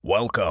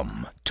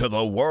Welcome to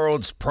the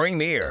world's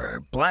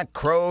premier Black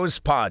Crowes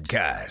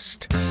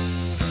podcast,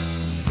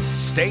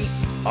 State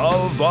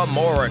of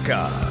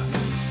Amorica,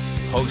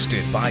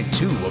 hosted by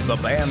two of the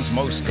band's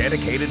most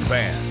dedicated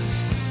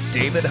fans,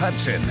 David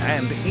Hudson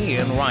and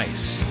Ian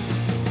Rice.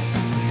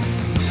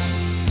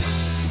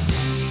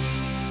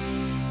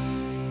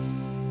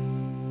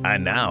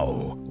 And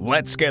now,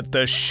 let's get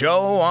the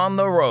show on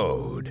the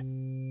road.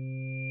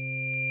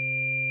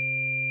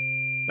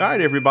 All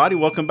right, everybody,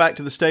 welcome back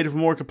to the State of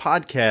Amorica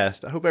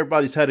podcast. I hope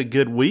everybody's had a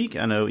good week.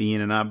 I know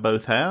Ian and I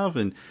both have.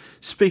 And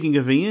speaking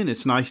of Ian,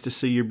 it's nice to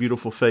see your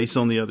beautiful face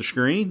on the other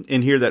screen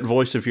and hear that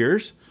voice of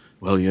yours.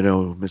 Well, you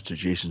know, Mr.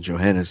 Jason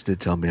Johannes did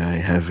tell me I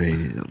have a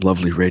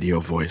lovely radio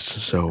voice,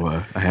 so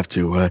I have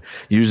to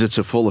use it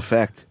to full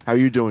effect. How are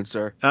you doing,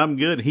 sir? I'm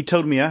good. He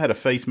told me I had a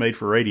face made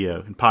for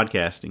radio and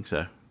podcasting,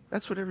 so...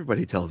 That's what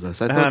everybody tells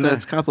us. I thought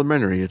that's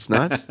complimentary. It's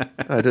not.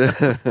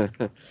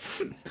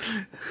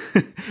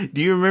 Do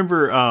you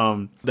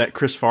remember that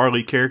Chris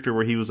Farley character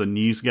where he was a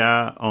news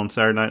guy on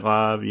Saturday Night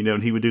Live, you know,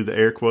 and he would do the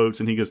air quotes,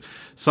 and he goes,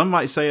 some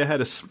might say I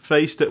had a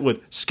face that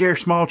would scare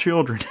small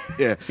children.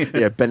 Yeah,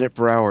 Bennett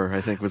Brower,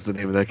 I think, was the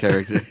name of that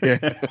character.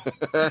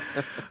 Yeah.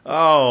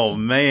 Oh,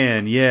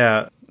 man,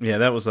 yeah,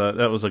 that was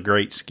a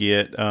great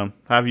skit. How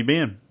have you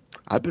been?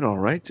 I've been all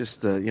right.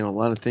 Just, a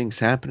lot of things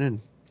happening,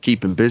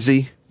 keeping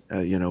busy.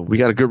 We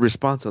got a good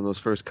response on those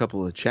first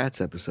couple of Chats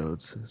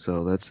episodes,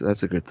 so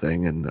that's a good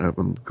thing, and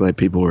I'm glad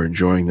people are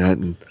enjoying that.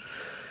 And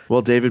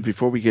well, David,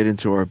 before we get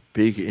into our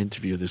big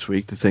interview this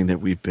week, the thing that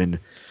we've been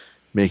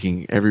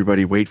making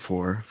everybody wait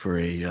for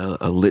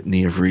a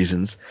litany of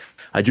reasons,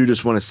 I do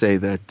just want to say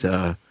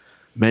that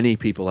many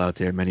people out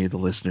there, many of the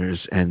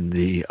listeners, and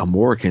the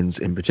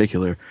Amoricans in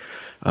particular,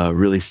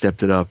 really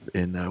stepped it up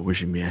in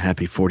wishing me a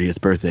happy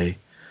 40th birthday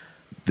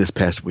this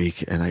past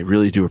week, and I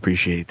really do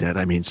appreciate that.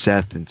 I mean,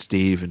 Seth and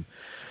Steve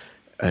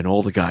and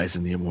all the guys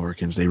in the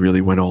Amoricans, they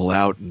really went all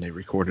out, and they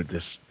recorded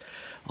this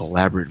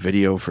elaborate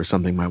video for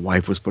something my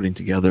wife was putting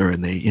together,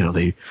 and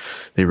they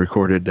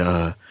recorded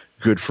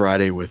Good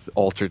Friday with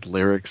altered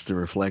lyrics to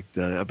reflect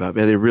about.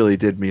 They really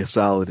did me a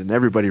solid, and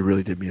everybody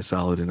really did me a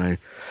solid, and I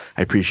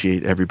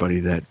appreciate everybody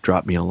that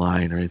dropped me a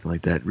line or anything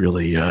like that.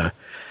 Really, I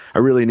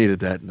really needed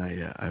that, and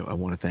I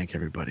want to thank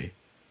everybody.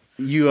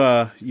 You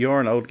are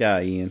an old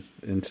guy, Ian,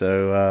 and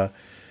so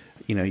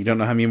you don't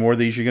know how many more of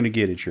these you're going to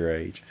get at your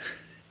age.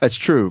 That's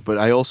true, but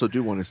I also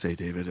do want to say,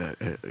 David,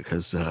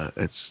 because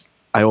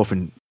I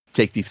often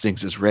take these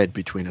things as read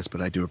between us, but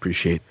I do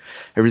appreciate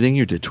everything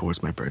you did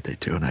towards my birthday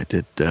too, and I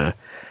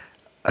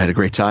had a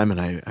great time,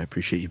 and I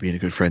appreciate you being a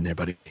good friend there,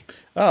 buddy.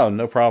 Oh,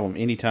 no problem,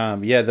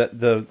 anytime. Yeah,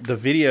 the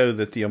video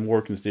that the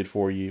Amoricans did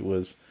for you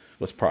was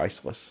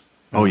priceless.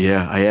 Oh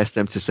yeah, I asked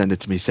them to send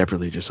it to me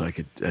separately just so I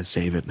could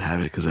save it and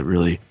have it, because it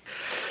really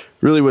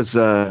was.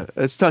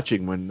 It's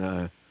touching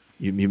when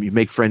you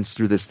make friends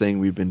through this thing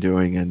we've been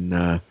doing,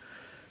 and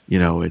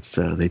it's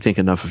they think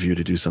enough of you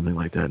to do something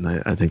like that, and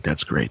I think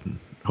that's great. And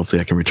hopefully,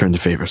 I can return the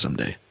favor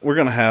someday. We're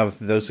gonna have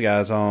those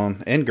guys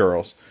on and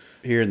girls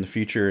here in the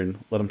future, and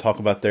let them talk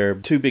about their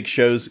two big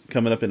shows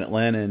coming up in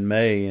Atlanta in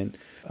May, and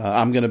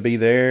I'm going to be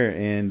there,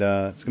 and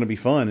it's going to be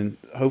fun, and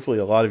hopefully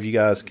a lot of you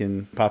guys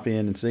can pop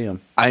in and see them.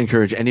 I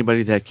encourage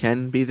anybody that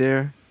can be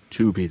there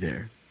to be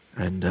there,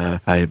 and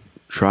I'm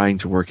trying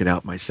to work it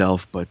out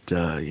myself, but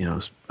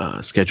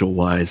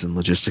schedule-wise and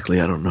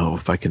logistically, I don't know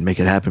if I can make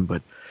it happen,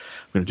 but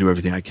I'm going to do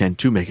everything I can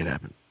to make it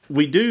happen.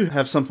 We do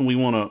have something we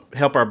want to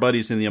help our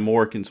buddies in the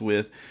Amoricans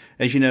with.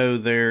 As you know,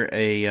 they're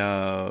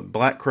a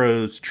Black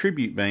Crowes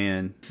tribute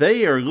band.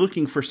 They are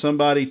looking for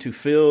somebody to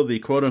fill the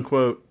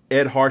quote-unquote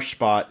Ed Harsh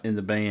spot in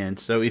the band.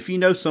 So if you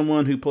know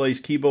someone who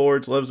plays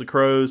keyboards, loves the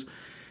Crowes,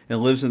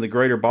 and lives in the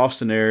greater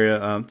Boston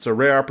area, it's a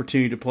rare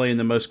opportunity to play in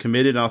the most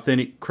committed and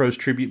authentic Crowes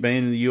tribute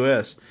band in the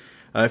U.S.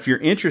 If you're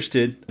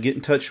interested, get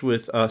in touch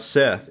with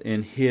Seth,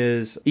 and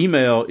his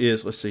email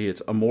is,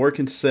 it's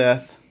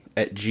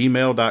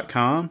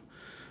amoricanseth@gmail.com,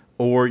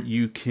 or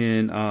you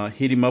can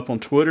hit him up on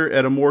Twitter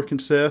at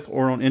amoricanseth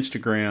or on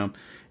Instagram,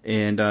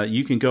 and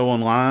you can go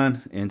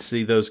online and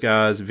see those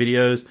guys'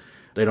 videos.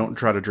 They don't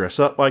try to dress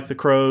up like the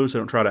Crowes. They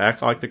don't try to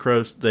act like the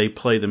Crowes. They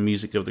play the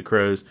music of the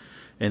Crowes,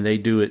 and they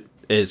do it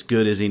as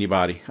good as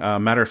anybody.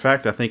 Matter of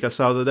fact, I think I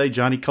saw the other day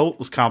Johnny Colt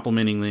was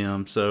complimenting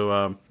them.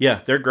 So,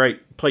 they're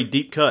great. Play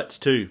deep cuts,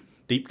 too.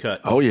 Deep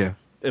cuts. Oh, yeah.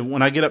 And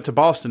when I get up to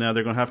Boston now,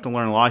 they're going to have to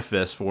learn Life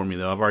Vest for me,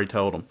 though. I've already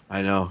told them.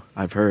 I know.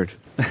 I've heard.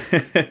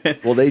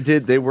 Well, they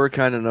did. They were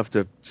kind enough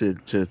to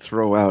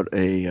throw out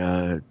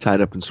a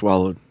Tied Up and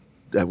Swallowed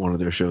at one of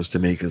their shows to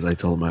me, because I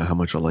told them how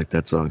much I like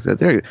that song. So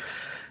they're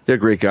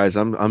great guys.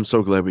 I'm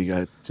so glad we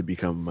got to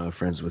become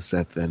friends with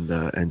Seth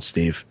and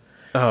Steve.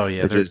 Oh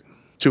yeah, they're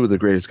two of the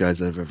greatest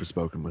guys I've ever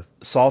spoken with.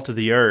 Salt of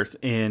the earth,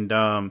 and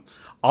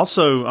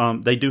also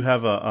they do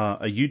have a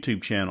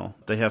YouTube channel.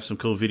 They have some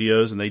cool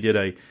videos, and they did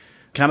a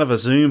kind of a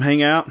Zoom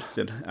hangout.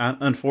 That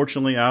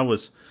unfortunately I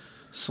was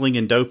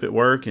slinging dope at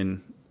work,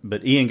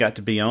 but Ian got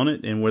to be on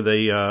it, and where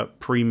they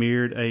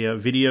premiered a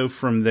video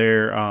from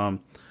their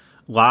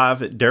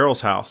live at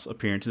Daryl's house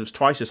appearance. It was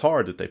twice as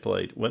hard that they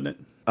played, wasn't it?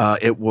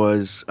 It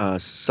was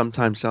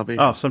Sometimes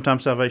Salvation. Oh,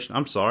 Sometimes Salvation.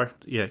 I'm sorry.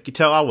 Yeah, you could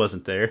tell I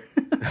wasn't there.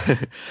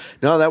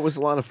 No, that was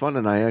a lot of fun,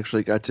 and I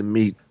actually got to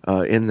meet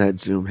in that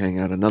Zoom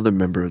hangout another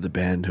member of the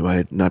band who I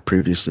had not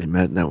previously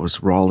met, and that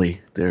was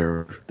Raleigh,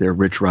 their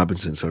Rich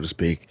Robinson, so to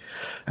speak.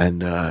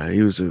 And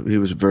he was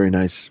a very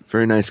nice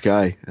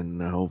guy,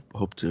 and I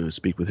hope to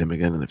speak with him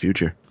again in the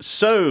future.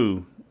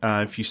 So,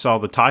 if you saw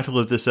the title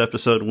of this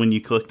episode when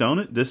you clicked on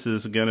it, this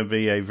is going to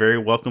be a very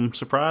welcome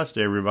surprise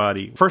to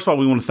everybody. First of all,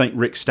 we want to thank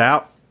Rick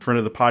Stout, friend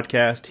of the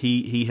podcast.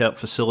 He helped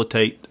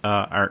facilitate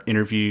our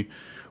interview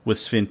with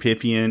Sven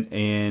Pipien,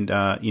 and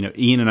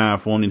Ian and I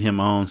have wanted him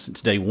on since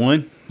day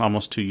one,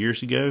 almost 2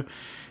 years ago,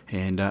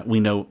 and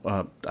we know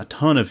a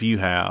ton of you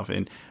have.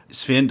 And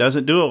Sven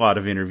doesn't do a lot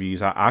of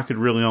interviews. I could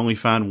really only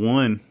find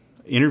one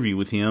interview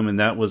with him, and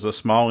that was a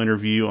small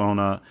interview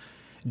on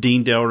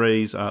Dean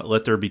Delray's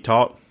Let There Be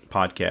Talk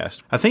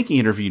podcast. I think he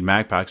interviewed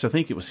Magpie, because I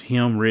think it was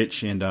him,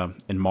 Rich, and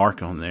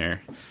Mark on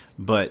there.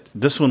 But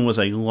this one was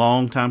a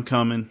long time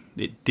coming.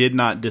 It did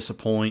not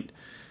disappoint.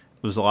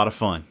 It was a lot of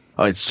fun.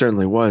 Oh, it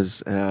certainly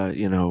was.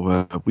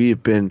 We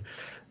have been.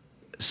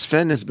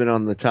 Sven has been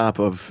on the top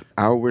of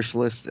our wish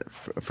list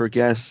for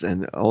guests,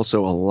 and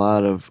also a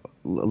lot of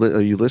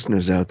you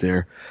listeners out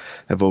there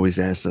have always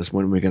asked us,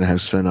 when are we going to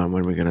have Sven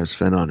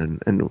on,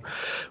 and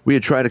we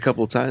had tried a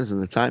couple of times,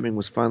 and the timing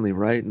was finally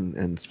right,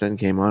 and Sven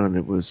came on, and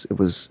it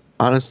was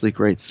honestly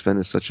great. Sven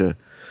is such a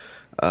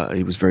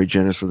he was very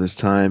generous with his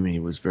time. He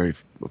was very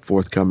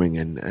forthcoming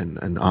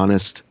and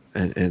honest,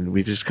 and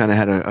we just kind of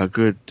had a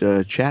good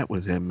chat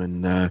with him,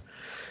 and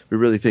we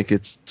really think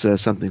it's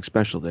something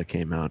special that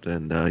came out.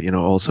 And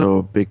also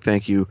a big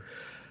thank you,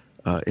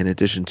 in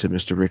addition to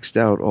Mr. Rick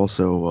Stout,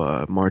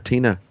 also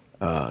Martina,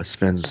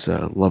 Sven's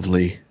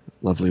lovely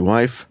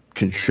wife,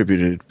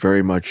 contributed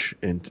very much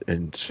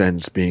in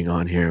Sven's being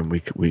on here, and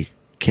we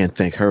can't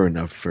thank her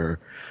enough for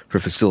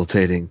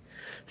facilitating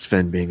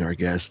Sven being our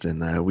guest,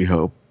 and we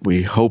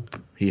hope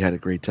he had a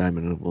great time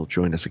and will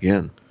join us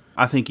again.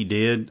 I think he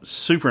did.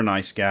 Super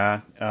nice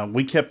guy.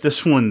 We kept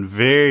this one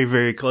very,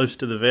 very close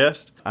to the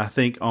vest. I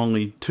think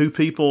only 2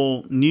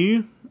 people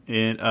knew,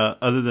 and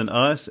other than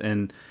us,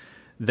 and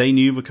they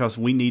knew because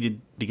we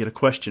needed to get a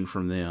question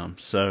from them.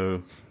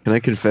 So, can I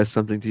confess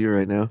something to you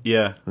right now?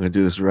 Yeah. I'm going to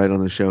do this right on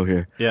the show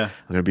here. Yeah.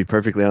 I'm going to be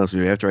perfectly honest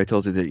with you. After I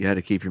told you that you had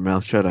to keep your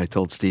mouth shut, I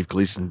told Steve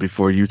Gleason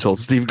before you told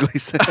Steve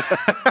Gleason.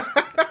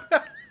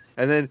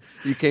 And then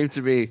you came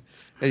to me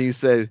and you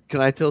said, "Can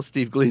I tell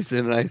Steve Gleason?"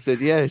 And I said,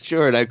 "Yeah,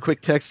 sure." And I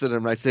quick texted him.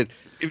 And I said,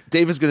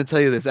 "David's going to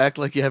tell you this. Act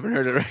like you haven't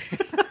heard it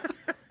right."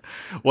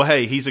 Well,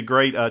 hey, he's a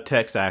great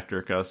text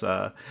actor. Because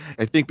I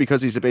think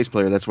because he's a bass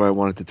player, that's why I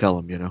wanted to tell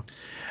him,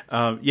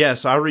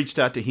 So I reached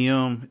out to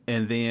him,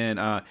 and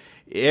then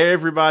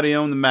everybody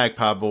on the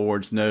Magpie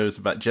boards knows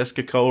about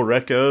Jessica Cole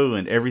Recco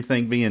and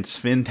everything being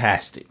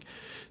Sven-tastic.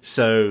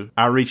 So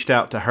I reached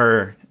out to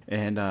her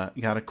and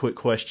got a quick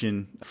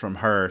question from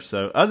her.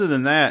 So other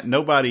than that,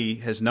 nobody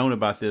has known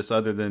about this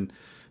other than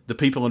the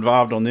people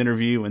involved on the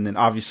interview, and then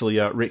obviously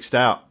Rick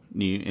Stout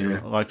knew.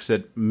 And like I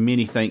said,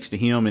 many thanks to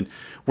him. And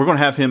we're going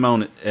to have him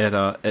on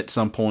at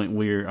some point.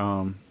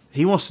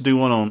 He wants to do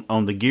one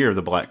on the gear of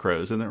the Black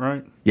Crowes, isn't that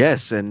right?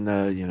 Yes, and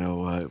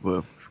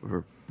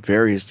for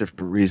various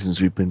different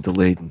reasons, we've been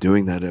delayed in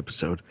doing that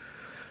episode,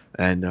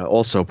 and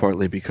also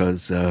partly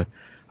because I'm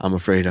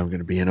afraid I'm going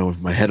to be in over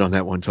my head on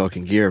that one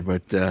talking gear,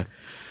 but.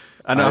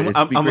 I know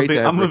I'm gonna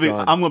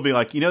be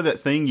like, that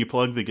thing you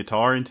plug the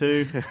guitar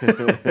into.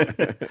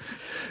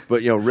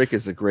 But Rick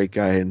is a great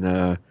guy, and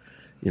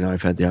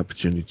I've had the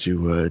opportunity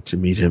to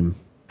meet him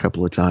a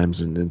couple of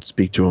times and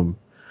speak to him,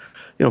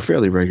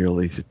 fairly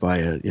regularly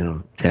via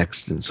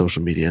text and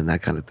social media and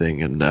that kind of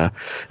thing. And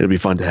it'll be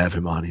fun to have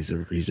him on. He's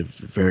a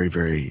very,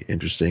 very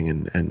interesting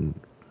and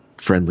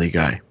friendly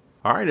guy.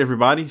 All right,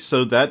 everybody.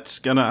 So that's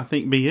gonna, I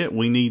think, be it.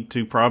 We need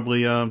to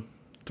probably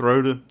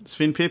throw to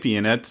Sven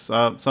Pipien. That's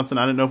something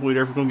I didn't know if we'd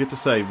ever going to get to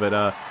say, but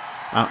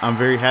I'm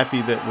very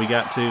happy that we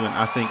got to, and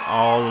I think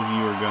all of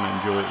you are going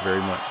to enjoy it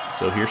very much.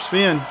 So here's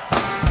Sven.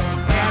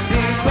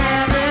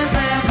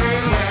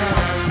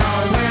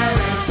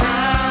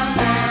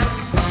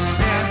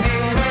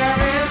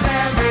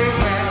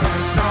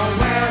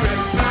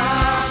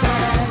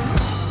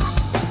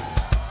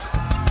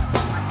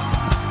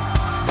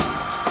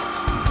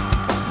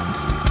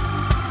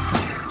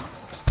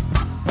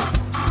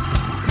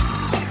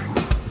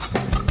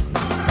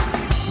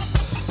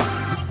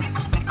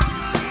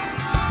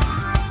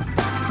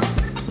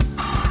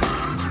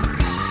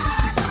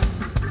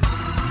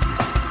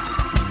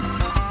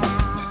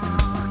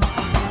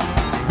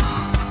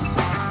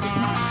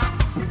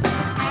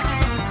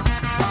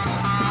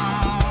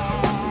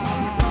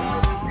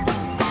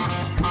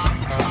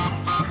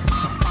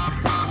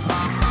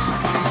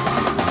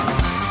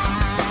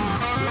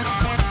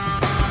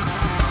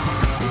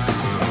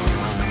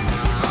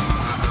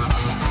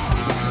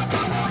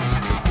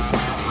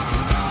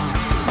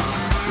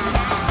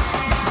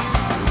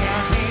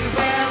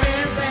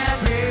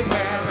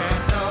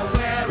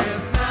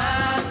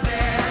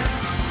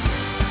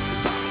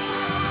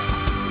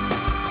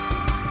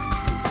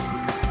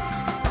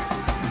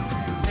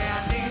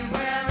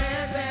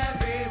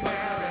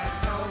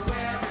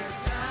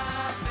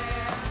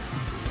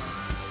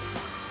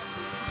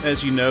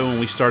 As you know, when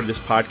we started this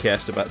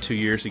podcast about 2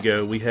 years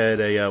ago, we had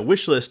a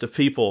wish list of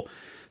people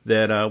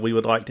that we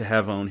would like to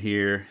have on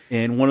here.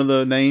 And one of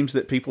the names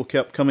that people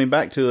kept coming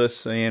back to us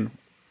saying,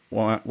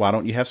 why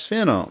don't you have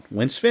Sven on?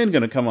 When's Sven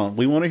going to come on?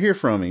 We want to hear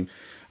from him.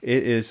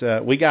 It is,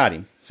 we got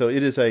him. So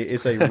it's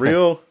a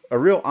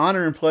real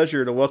honor and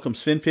pleasure to welcome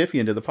Sven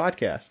Pippian to the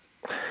podcast.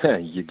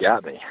 You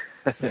got me.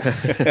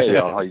 Hey,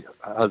 y'all,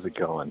 how's it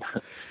going?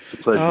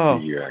 It's a pleasure to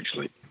be here,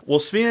 actually. Well,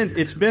 Sven,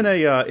 it's been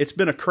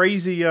a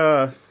crazy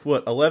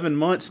 11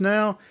 months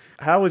now.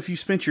 How have you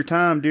spent your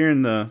time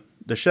during the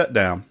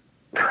shutdown?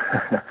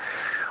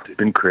 It's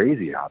been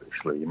crazy,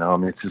 obviously. I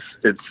mean,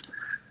 it's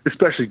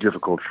especially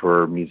difficult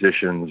for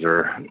musicians,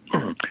 or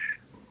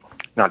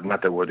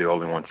not that we're the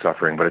only ones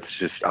suffering, but it's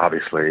just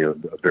obviously a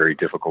very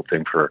difficult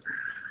thing for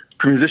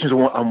musicians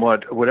on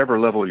whatever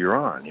level you're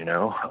on.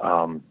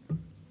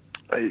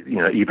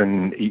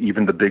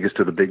 Even the biggest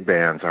of the big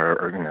bands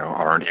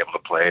aren't able to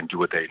play and do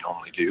what they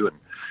normally do,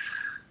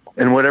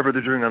 and whatever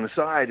they're doing on the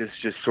side is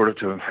just sort of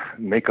to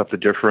make up the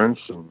difference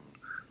and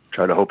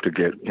try to hope to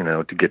get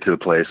to the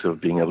place of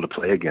being able to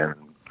play again,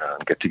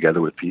 and get together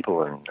with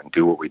people and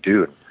do what we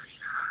do. And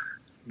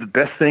the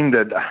best thing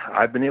that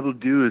I've been able to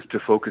do is to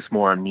focus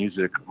more on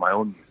music, my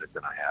own music,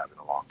 than I have in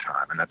a long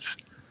time, and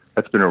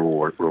that's been a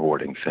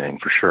rewarding thing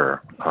for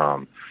sure.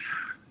 The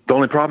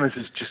only problem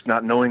is just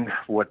not knowing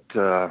what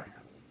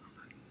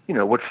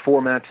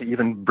format to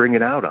even bring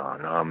it out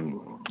on.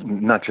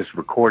 Not just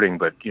recording,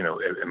 but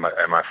am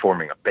I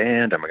forming a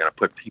band? Am I going to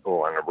put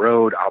people on the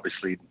road?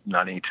 Obviously,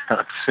 not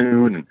anytime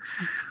soon. And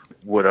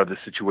what are the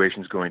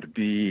situations going to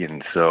be?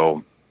 And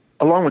so,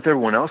 along with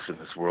everyone else in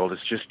this world,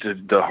 it's just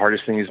the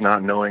hardest thing is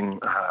not knowing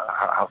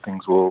how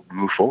things will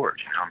move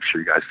forward. I'm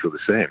sure you guys feel the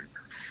same.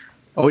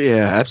 Oh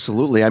yeah,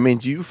 absolutely. I mean,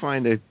 do you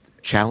find it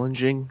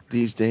challenging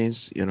these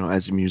days,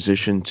 as a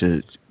musician,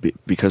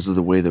 because of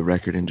the way the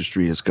record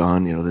industry has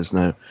gone? There's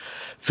no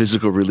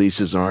physical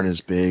releases aren't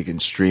as big,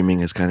 and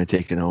streaming has kind of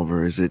taken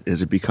over. Has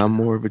it become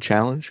more of a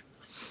challenge?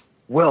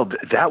 Well,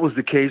 that was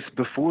the case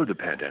before the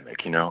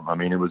pandemic. I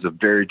mean, it was a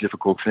very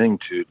difficult thing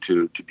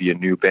to be a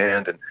new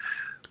band, and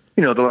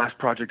the last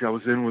project I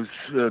was in was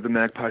the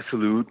Magpie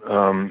Salute,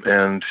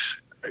 and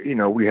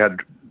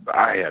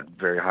I had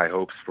very high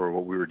hopes for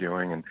what we were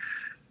doing, and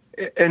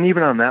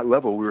even on that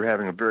level, we were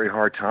having a very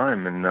hard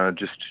time, and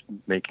just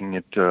making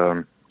it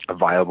a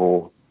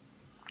viable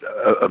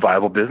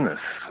business.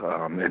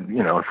 And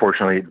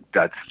unfortunately,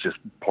 that's just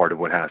part of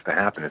what has to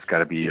happen. It's got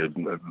to be a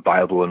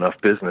viable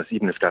enough business,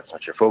 even if that's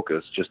not your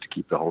focus, just to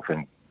keep the whole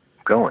thing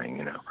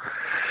going.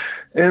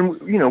 And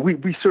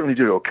we certainly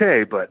did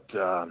okay, but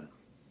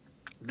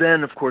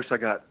then of course I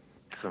got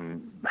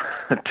some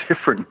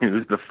different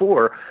news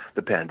before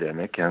the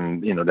pandemic,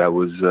 and that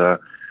was a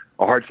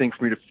hard thing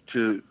for me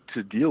to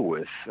deal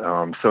with.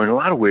 So in a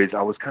lot of ways,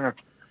 I was kind of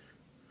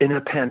in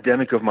a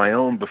pandemic of my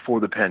own before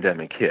the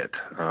pandemic hit.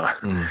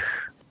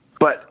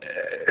 But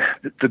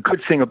the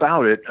good thing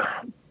about it,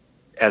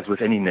 as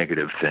with any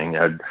negative thing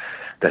that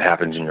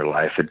happens in your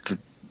life,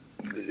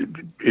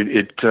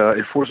 it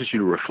forces you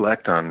to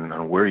reflect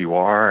on where you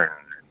are and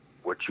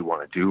what you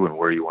want to do and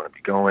where you want to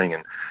be going.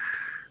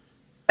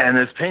 And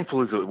as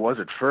painful as it was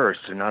at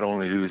first, to not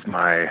only lose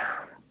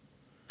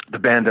the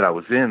band that I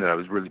was in, that I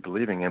was really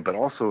believing in, but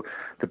also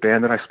the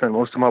band that I spent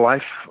most of my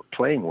life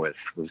playing with,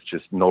 was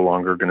just no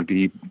longer going to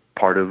be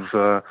part of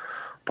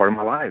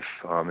my life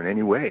in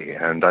any way.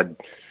 And that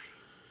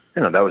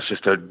was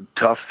just a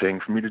tough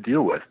thing for me to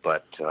deal with.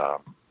 But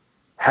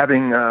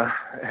having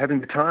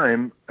the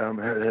time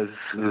has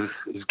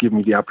given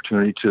me the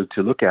opportunity to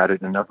look at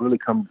it, and I've really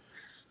come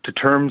to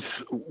terms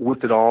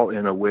with it all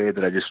in a way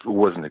that I just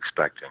wasn't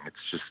expecting. It's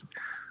just,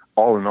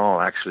 all in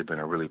all, actually been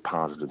a really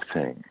positive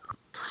thing.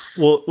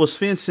 Well,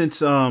 Sven,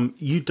 since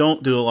you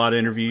don't do a lot of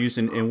interviews,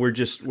 and we're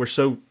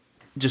so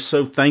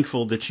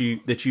thankful that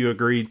you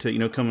agreed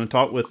to come and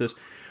talk with us.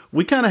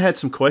 We kind of had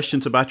some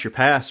questions about your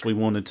past. We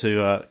wanted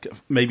to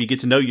maybe get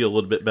to know you a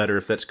little bit better,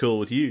 if that's cool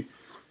with you.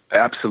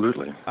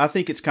 Absolutely. I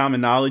think it's common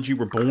knowledge you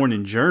were born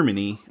in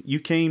Germany. You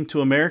came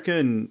to America,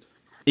 and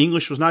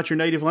English was not your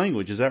native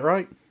language. Is that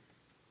right?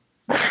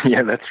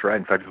 Yeah, that's right.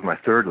 In fact, it was my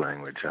third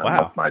language.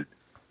 Wow.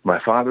 My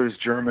father is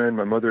German.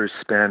 My mother is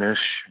Spanish.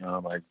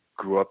 I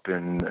grew up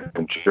in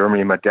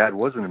Germany. My dad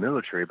was in the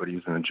military, but he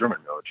was in the German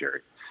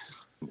military.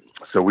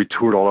 So we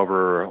toured all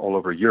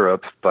over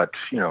Europe, but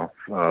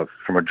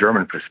from a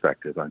German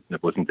perspective,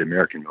 it wasn't the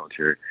American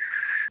military.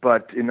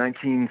 But in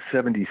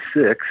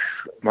 1976,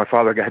 my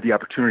father had the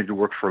opportunity to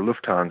work for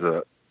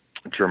Lufthansa,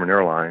 German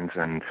Airlines,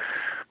 and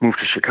moved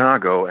to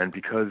Chicago. And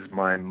because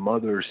my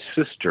mother's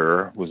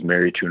sister was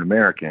married to an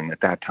American,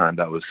 at that time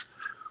that was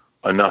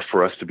enough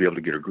for us to be able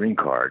to get a green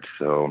card.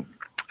 So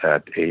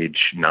at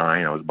age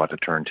 9, I was about to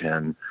turn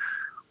 10,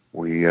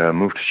 we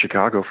moved to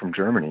Chicago from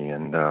Germany,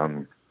 and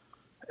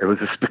it was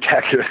a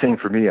spectacular thing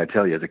for me, I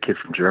tell you, as a kid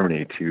from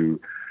Germany to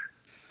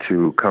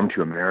come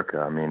to America.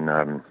 I mean,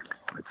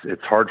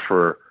 it's hard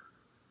for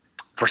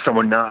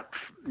someone not,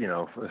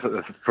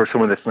 for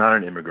someone that's not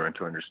an immigrant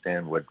to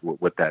understand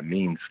what that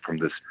means, from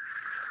this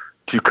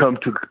to come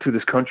to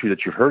this country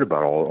that you've heard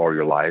about all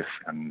your life,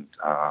 and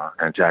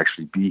to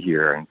actually be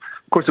here. And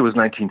of course, it was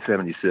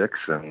 1976,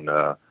 and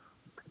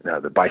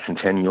the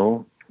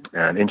bicentennial,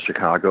 and in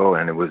Chicago,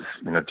 and it was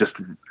just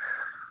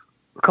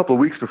a couple of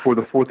weeks before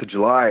the 4th of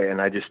July,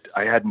 and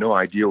I had no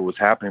idea what was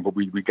happening. But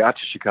we got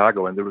to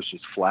Chicago, and there was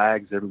just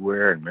flags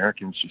everywhere, and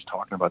Americans just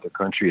talking about their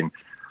country, and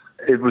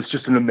it was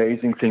just an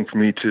amazing thing for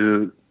me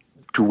to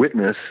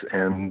witness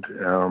and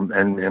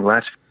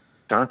latch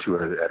onto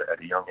at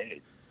a young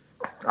age.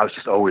 I was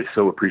just always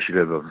so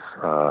appreciative of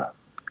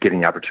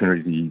getting the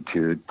opportunity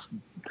to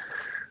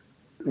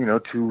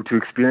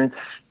experience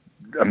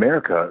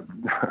America,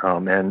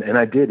 and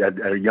I did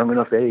at a young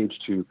enough age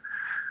to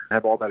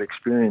have all that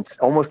experience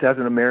almost as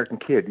an American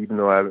kid, even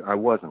though I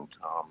wasn't.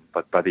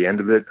 But by the end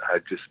of it,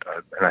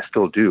 and I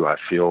still do, I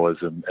feel as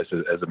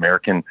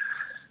American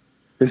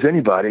as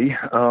anybody,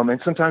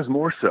 and sometimes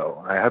more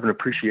so. I have an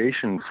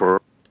appreciation for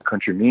what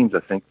country means, I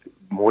think,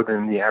 more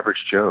than the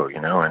average Joe,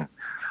 and I'm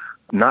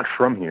not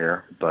from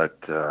here, but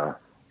I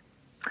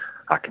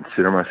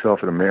consider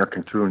myself an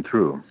American through and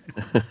through.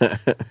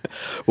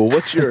 Well,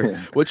 what's your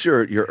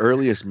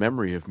earliest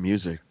memory of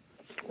music?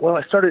 Well,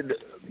 I started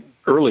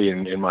early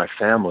in my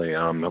family.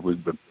 I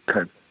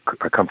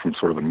come from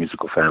sort of a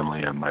musical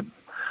family, and my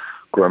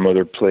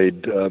grandmother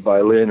played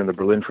violin in the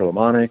Berlin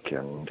Philharmonic,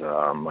 and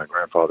my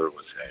grandfather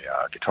was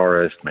a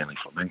guitarist, mainly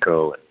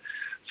flamenco. And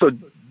so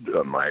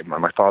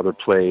my father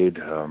played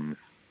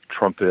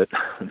trumpet,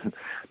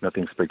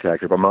 nothing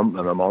spectacular. My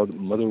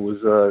mother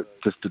was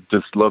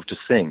just loved to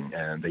sing,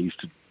 and they used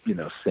to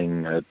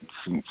sing at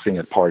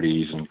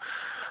parties. And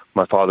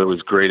my father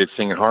was great at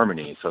singing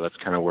harmony, so that's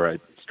kind of where I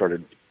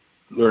started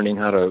learning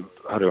how to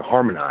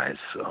harmonize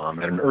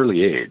at an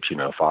early age,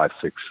 5,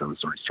 6. I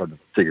started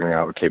figuring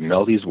out, okay,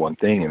 melody's one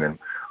thing, and then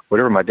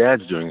whatever my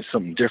dad's doing is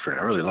something different.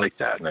 I really like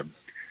that, and I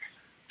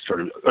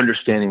started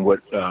understanding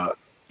what the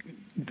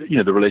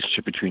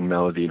relationship between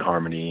melody and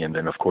harmony, and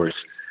then of course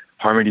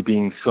harmony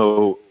being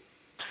so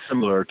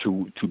similar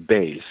to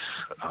bass,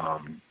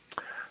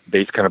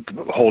 bass kind of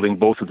holding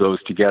both of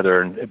those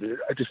together, and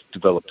I just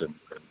developed an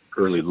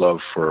early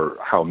love for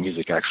how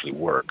music actually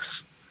works.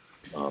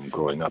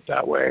 Growing up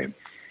that way,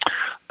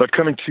 but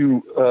coming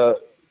to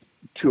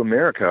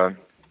America,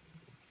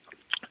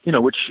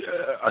 which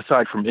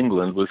aside from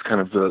England was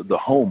kind of the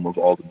home of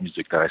all the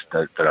music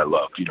that I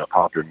loved.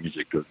 Popular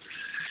music,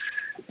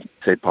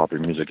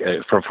 popular music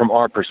from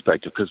our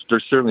perspective, because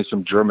there's certainly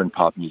some German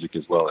pop music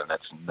as well, and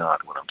that's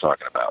not what I'm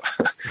talking about.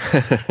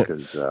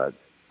 Because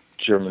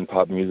German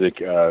pop music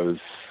was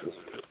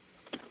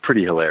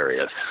pretty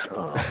hilarious.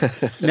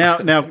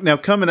 Now,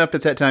 coming up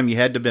at that time, you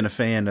had to have been a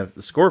fan of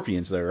the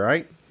Scorpions, though,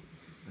 right?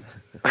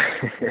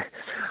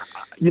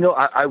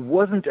 I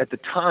wasn't at the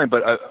time,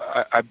 but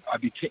I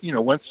became,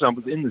 once I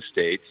was in the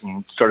States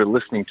and started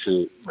listening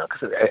to,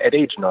 because at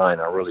age 9,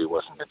 I really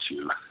wasn't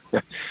into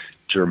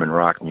German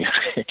rock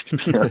music, to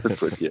be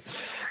honest with you.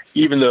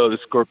 Even though the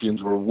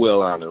Scorpions were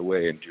well on their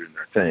way and doing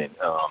their thing,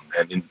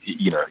 and even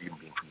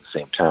being from the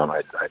same town,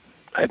 I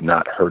had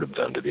not heard of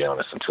them, to be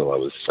honest, until I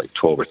was like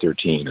 12 or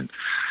 13. And,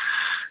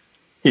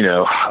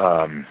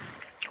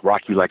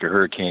 Rock You Like a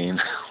Hurricane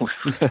was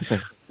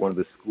one of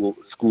the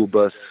school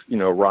bus,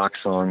 rock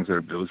songs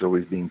that was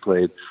always being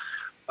played.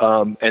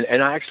 And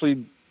I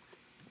actually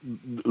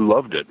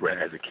loved it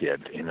as a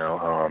kid,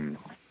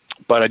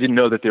 but I didn't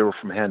know that they were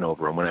from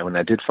Hanover. And when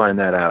I did find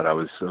that out, I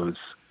was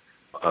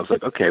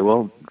like, okay,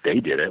 well,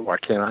 they did it. Why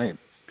can't I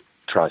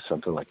try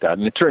something like that?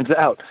 And it turns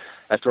out,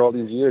 after all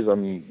these years,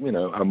 I'm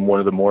one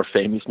of the more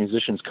famous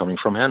musicians coming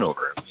from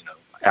Hanover,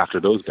 after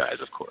those guys,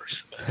 of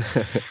course.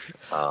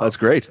 That's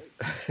great.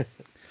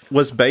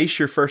 Was bass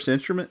your first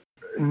instrument?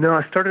 No,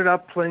 I started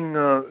out playing,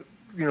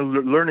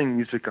 learning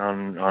music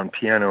on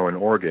piano and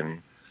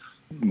organ.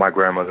 My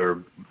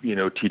grandmother,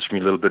 teach me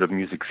a little bit of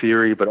music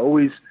theory, but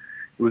always,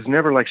 it was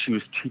never like she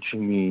was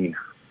teaching me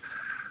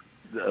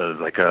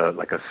like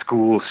a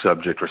school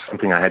subject or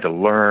something I had to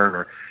learn,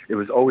 or it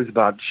was always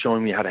about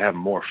showing me how to have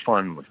more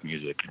fun with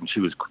music. And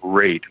she was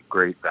great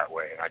that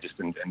way. And I just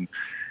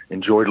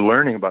enjoyed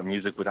learning about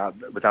music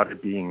without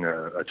it being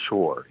a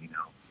chore.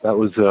 That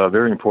was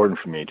very important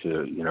for me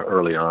to,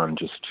 early on,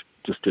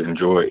 just to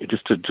enjoy,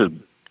 to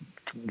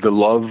the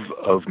love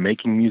of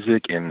making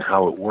music and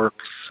how it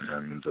works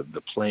and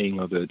the playing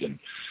of it and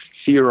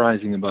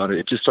theorizing about it.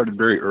 It just started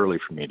very early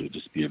for me to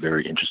just be a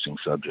very interesting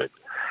subject.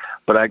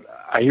 But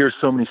I hear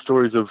so many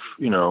stories of,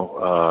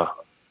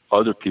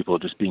 other people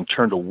just being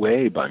turned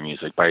away by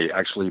music, by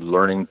actually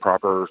learning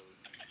proper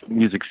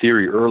music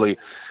theory early.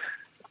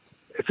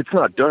 If it's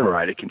not done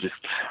right, it can just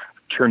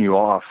turn you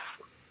off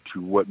to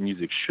what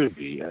music should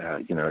be,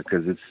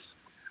 because it's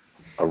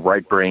a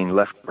right brain,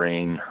 left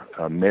brain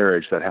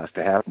marriage that has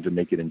to happen to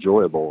make it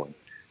enjoyable. And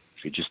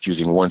if you're just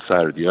using one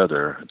side or the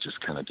other, it just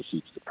kind of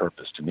defeats the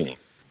purpose to me.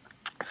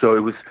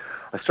 So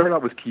I started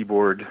out with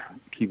keyboards,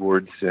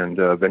 and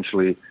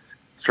eventually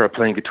started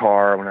playing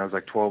guitar when I was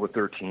like 12 or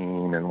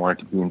 13 and wanted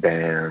to be in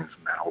bands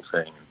and that whole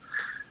thing.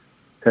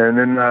 And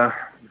then the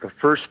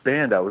first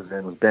band I was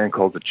in was a band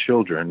called The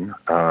Children,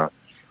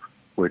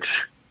 which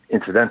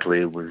incidentally,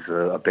 it was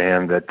a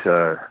band that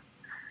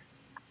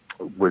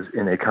was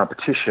in a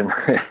competition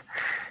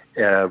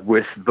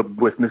with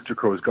Mr.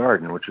 Crow's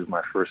Garden, which was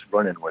my first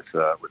run-in with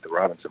the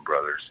Robinson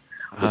Brothers.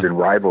 It was in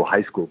rival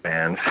high school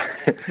bands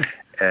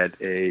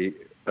at a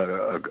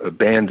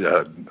band.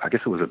 I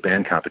guess it was a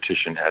band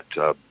competition at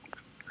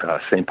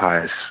St.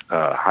 Pius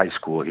High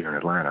School here in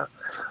Atlanta.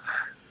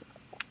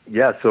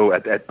 Yeah, so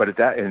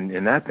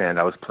in that band,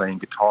 I was playing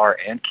guitar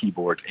and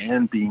keyboards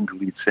and being the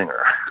lead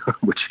singer,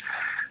 which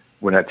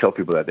when I tell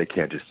people that they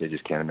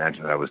just can't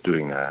imagine that I was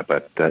doing that.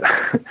 But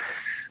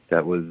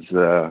that was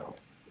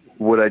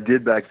what I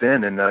did back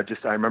then, and I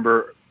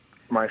remember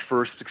my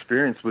first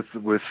experience with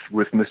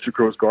Mr.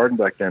 Crow's Garden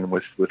back then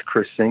with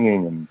Chris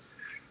singing and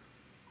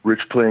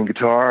Rich playing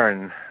guitar,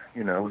 and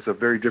it was a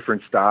very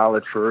different style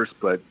at first,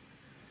 but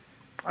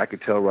I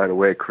could tell right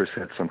away Chris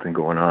had something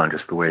going on,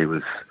 just the way he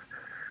was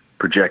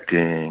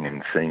projecting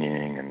and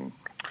singing. And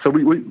so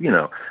we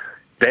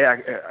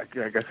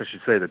I guess I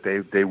should say that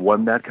they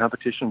won that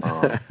competition.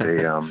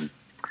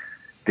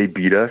 They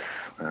beat us,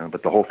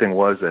 but the whole thing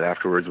was that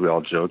afterwards we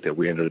all joked that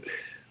we ended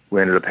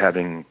up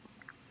having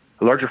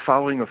a larger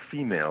following of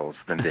females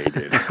than they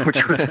did,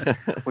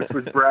 which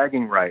was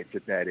bragging rights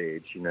at that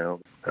age.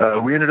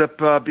 We ended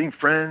up being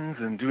friends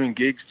and doing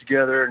gigs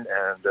together,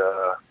 and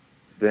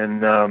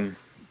then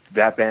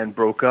that band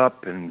broke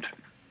up, and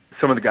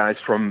some of the guys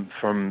from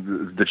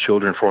the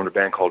Children formed a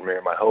band called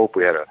Marry My Hope.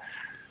 We had a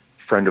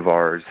friend of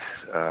ours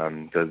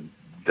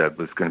that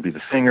was going to be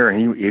the singer,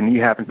 and he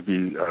happened to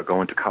be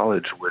going to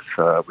college with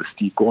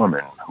Steve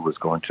Gorman, who was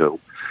going to,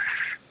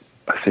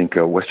 I think,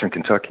 Western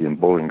Kentucky in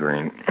Bowling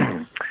Green.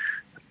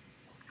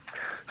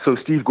 So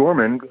Steve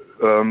Gorman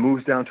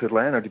moves down to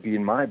Atlanta to be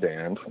in my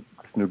band,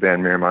 this new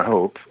band, Marry My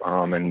Hope,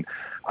 and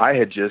I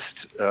had just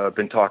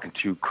been talking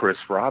to Chris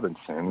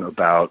Robinson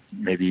about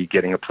maybe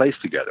getting a place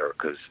together,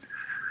 because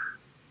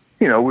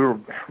we were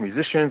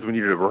musicians, we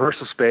needed a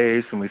rehearsal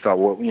space, and we thought,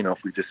 well,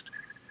 if we just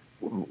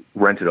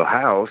rented a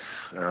house,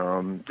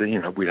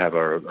 then we'd have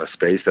a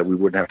space that we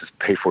wouldn't have to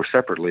pay for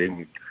separately, and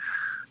we'd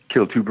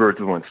kill two birds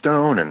with one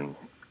stone. And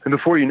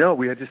before you know it,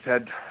 we had just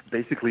had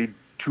basically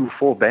two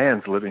full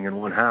bands living in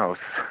one house,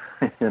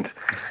 and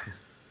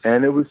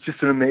it was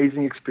just an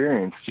amazing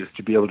experience just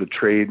to be able to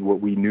trade what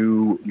we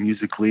knew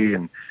musically,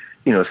 and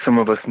some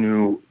of us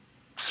knew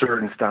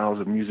certain styles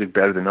of music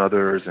better than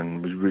others,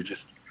 and we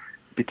just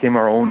became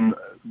our own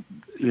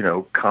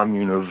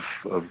commune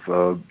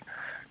of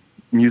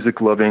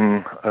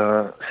music-loving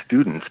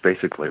students.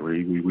 Basically,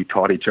 we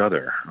taught each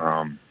other,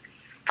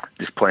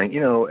 just playing.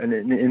 And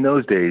in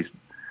those days,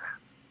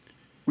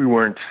 we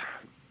weren't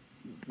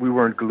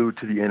glued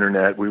to the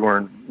internet. We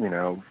weren't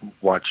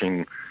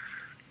watching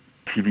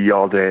TV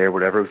all day or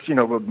whatever. It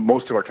was,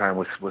 most of our time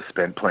was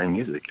spent playing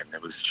music, and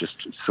it was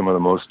just some of the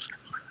most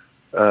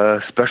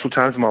special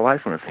times of my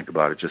life when I think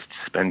about it. Just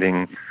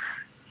spending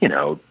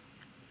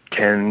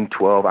 10,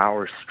 12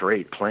 hours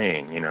straight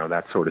playing,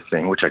 that sort of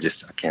thing, which I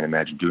can't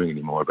imagine doing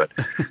anymore. But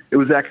it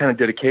was that kind of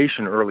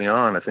dedication early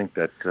on, I think,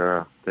 that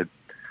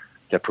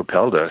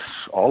propelled us,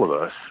 all of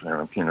us,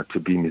 to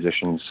be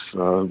musicians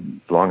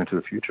long into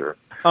the future.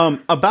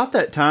 About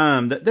that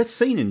time, that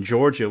scene in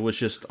Georgia was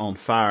just on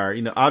fire.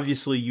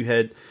 Obviously you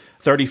had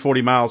 30,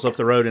 40 miles up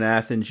the road in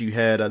Athens, you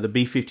had the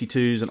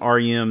B-52s and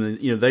REM,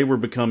 and they were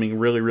becoming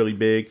really, really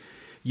big.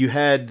 You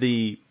had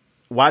the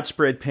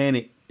Widespread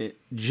Panic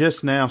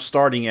just now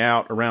starting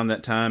out around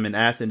that time in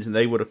Athens, and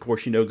they would, of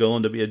course, go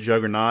on to be a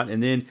juggernaut.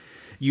 And then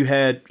you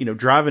had,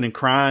 Driving and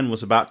Crying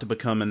was about to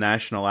become a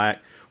national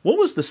act. What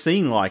was the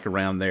scene like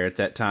around there at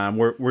that time?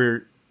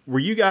 Were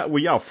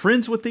y'all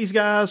friends with these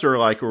guys,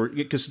 or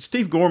because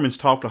Steve Gorman's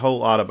talked a whole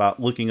lot about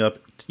looking up,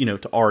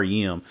 to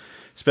REM,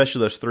 especially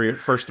those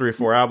first three or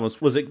four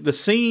albums. Was it the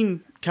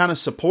scene kind of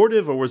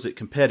supportive, or was it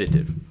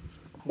competitive?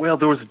 Well,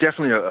 there was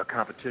definitely a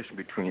competition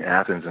between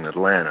Athens and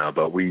Atlanta,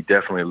 but we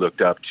definitely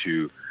looked up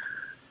to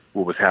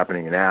what was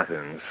happening in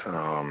Athens.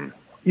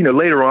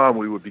 Later on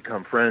we would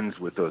become friends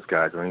with those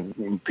guys. I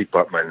mean, Pete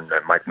Buttman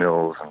and Mike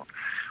Mills, and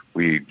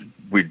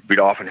we'd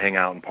often hang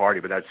out and party,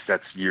 but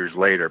that's years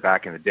later.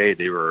 Back in the day,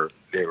 they were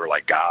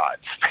like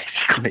gods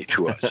basically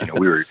to us.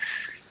 We were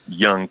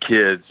young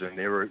kids, and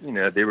they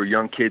were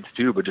young kids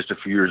too, but just a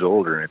few years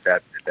older. And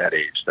at that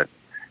age, that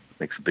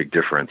makes a big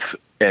difference.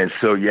 And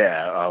so,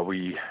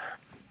 we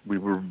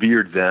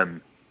revered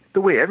them the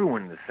way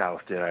everyone in the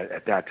South did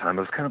at that time.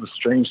 It was kind of a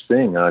strange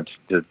thing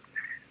to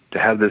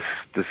have this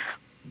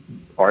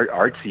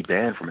artsy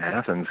band from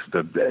Athens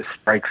that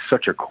strikes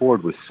such a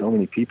chord with so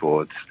many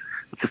people.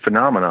 It's a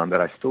phenomenon that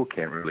I still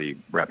can't really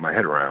wrap my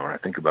head around when I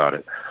think about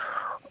it.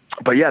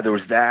 But yeah, there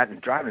was that, and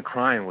Driving and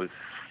Crying was,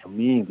 for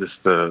me,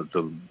 just the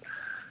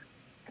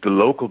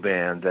local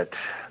band that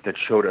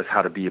showed us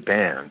how to be a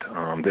band,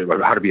 how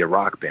to be a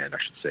rock band, I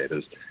should say.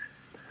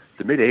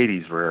 The mid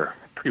 '80s were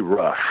pretty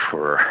rough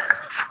for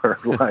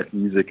live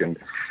music and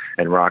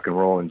rock and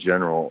roll in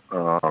general.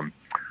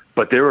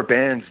 But there were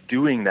bands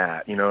doing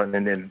that, and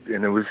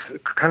it was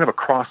kind of a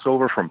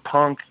crossover from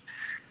punk.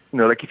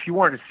 Like if you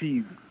wanted to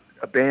see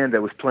a band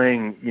that was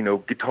playing,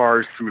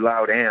 guitars through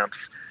loud amps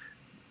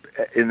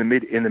in the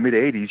mid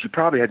 '80s, you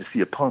probably had to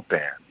see a punk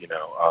band.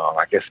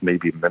 I guess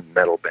maybe a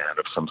metal band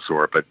of some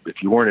sort. But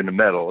if you weren't into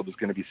metal, it was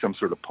going to be some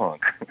sort of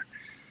punk.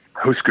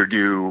 Husker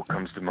Du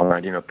comes to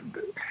mind.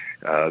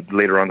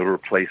 Later on the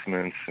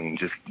Replacements and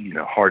just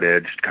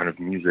hard-edged kind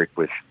of music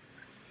with,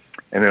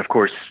 and then of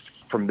course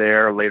from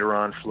there later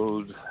on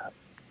flowed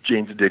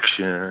Jane's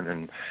Addiction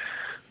and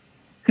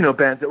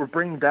bands that were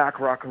bringing back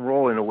rock and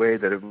roll in a way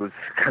that it was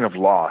kind of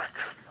lost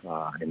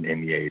in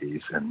the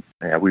 '80s. And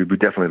yeah, we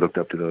definitely looked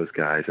up to those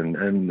guys.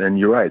 And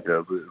you're right,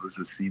 it was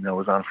a scene that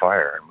was on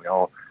fire, and we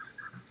all,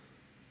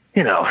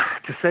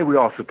 to say we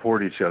all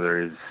support each other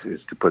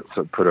is to put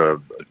a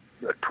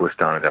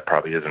twist on it that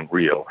probably isn't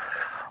real.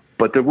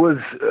 But there was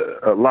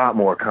a lot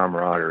more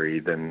camaraderie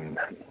than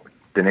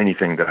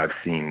anything that I've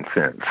seen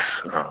since.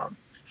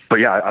 But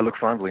yeah, I look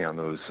fondly on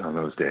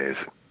those days.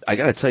 I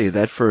got to tell you,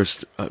 that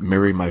first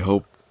Marry My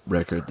Hope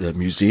record, the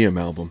Museum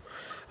album,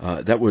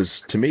 that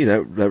was, to me,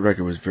 that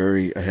record was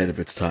very ahead of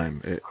its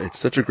time. It's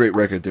such a great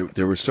record.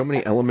 There were so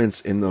many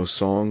elements in those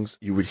songs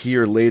you would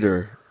hear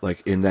later,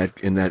 like in that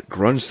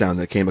grunge sound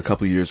that came a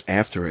couple of years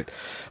after it.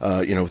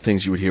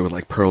 Things you would hear with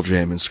like Pearl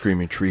Jam and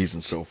Screaming Trees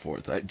and so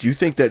forth. Do you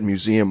think that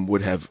Museum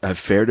would have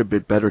fared a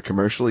bit better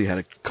commercially had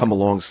it come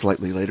along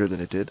slightly later than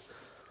it did?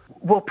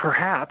 Well,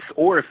 perhaps,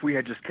 or if we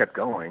had just kept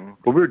going.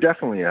 But we were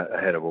definitely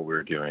ahead of what we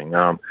were doing.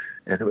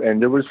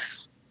 And there were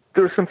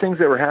some things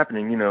that were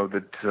happening,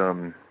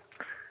 that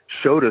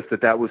showed us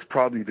that was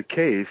probably the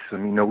case. I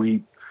mean,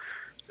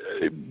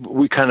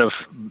 we kind of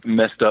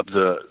messed up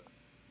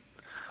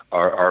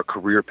our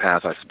career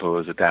path, I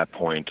suppose, at that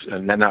point,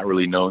 and then not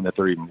really knowing that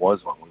there even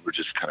was one. We were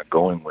just kind of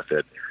going with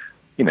it.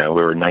 We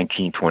were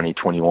 19, 20,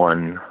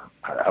 21.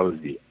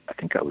 I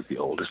think I was the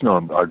oldest.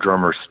 No, our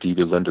drummer,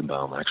 Stevie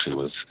Lindenbaum, actually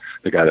was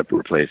the guy that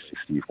replaced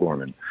Steve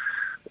Gorman,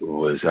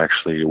 was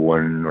actually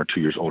 1 or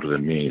 2 years older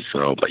than me.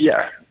 So, but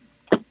yeah,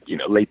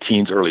 late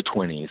teens, early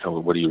 20s. So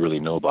what do you really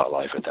know about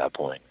life at that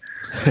point?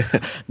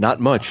 Not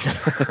much.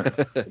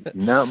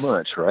 Not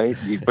much, right?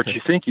 But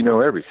you think you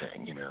know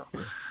everything,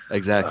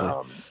 Exactly.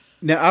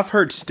 Now, I've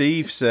heard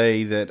Steve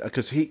say that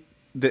because he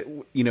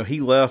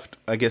left,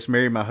 I guess,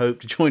 Marry My Hope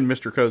to join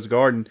Mr. Crow's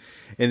Garden,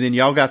 and then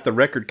y'all got the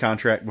record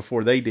contract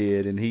before they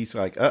did, and he's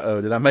like,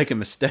 "Uh-oh, did I make a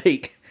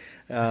mistake?"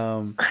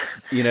 So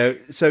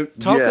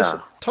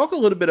talk a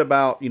little bit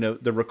about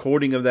the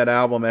recording of that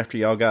album after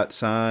y'all got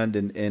signed,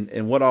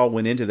 and what all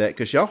went into that,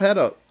 because y'all had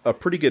a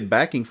pretty good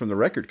backing from the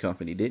record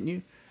company, didn't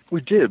you?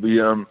 We did.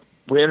 We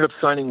ended up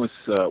signing with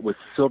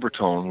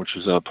Silvertone, which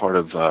was a part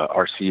of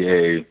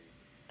RCA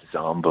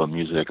Zamba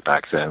Music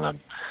back then.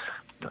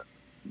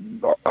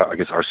 I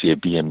guess RCA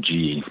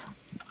BMG,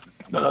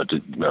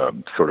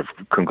 sort of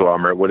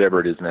conglomerate, whatever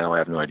it is now. I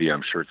have no idea.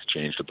 I'm sure it's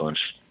changed a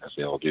bunch, as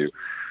they all do.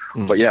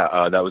 But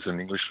yeah, that was an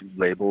English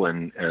label,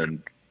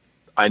 and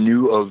I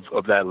knew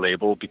of that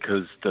label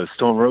because the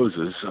Stone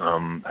Roses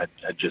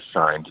had just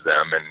signed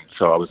them, and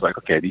so I was like,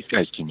 okay, these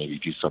guys can maybe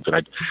do something.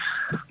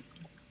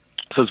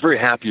 So I was very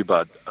happy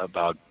about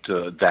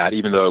that,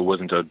 even though it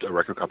wasn't a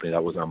record company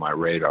that was on my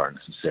radar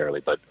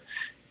necessarily. But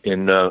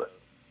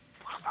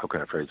how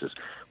can I phrase this?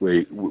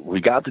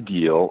 We got the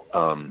deal.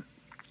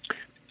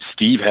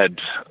 Steve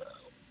had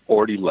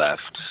already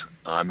left.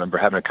 I remember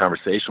having a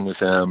conversation with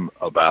him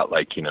about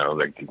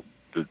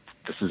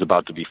this is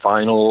about to be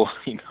final.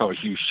 Are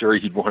you sure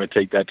you'd want to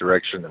take that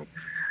direction? And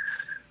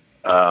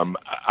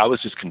I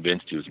was just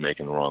convinced he was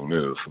making the wrong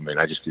move. I mean,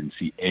 I just didn't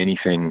see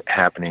anything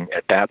happening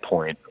at that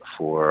point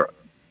for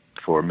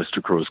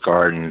Mr. Crow's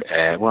Garden.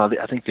 And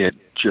I think they had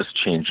just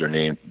changed their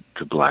name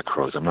to Black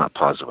Crowes. I'm not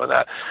positive of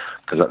that,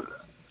 because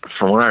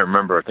from what I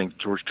remember, I think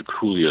George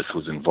Dekulius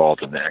was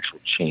involved in the actual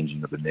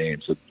changing of the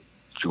name. So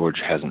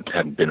George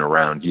hadn't been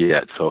around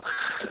yet. So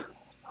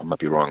I might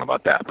be wrong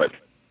about that. But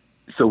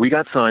so we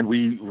got signed.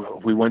 We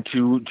went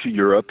to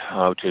Europe,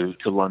 to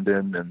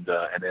London, and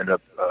ended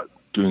up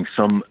doing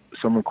some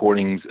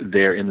recordings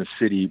there in the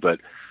city. But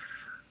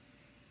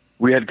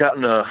we had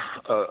gotten a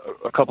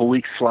couple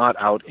weeks slot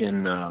out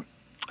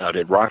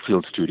at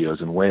Rockfield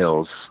Studios in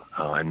Wales,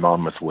 in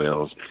Monmouth,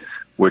 Wales,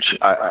 which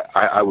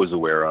I was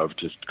aware of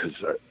just because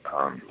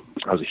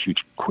I was a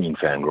huge Queen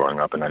fan growing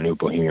up, and I knew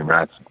Bohemian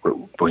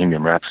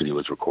Rhapsody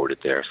was recorded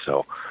there.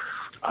 So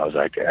I was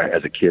like,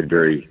 as a kid,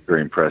 very,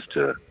 very impressed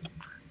to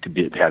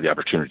have the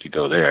opportunity to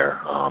go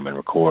there and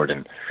record,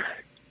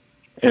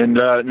 and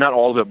not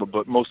all of it,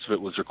 but most of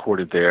it was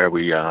recorded there.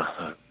 We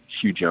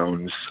Hugh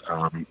Jones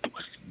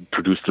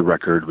produced the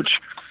record, which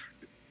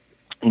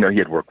he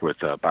had worked with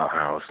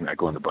Bauhaus and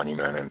Echo and the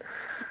Bunnymen, and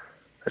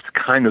that's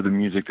kind of the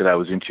music that I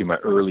was into in my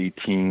early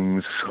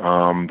teens,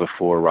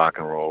 before rock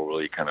and roll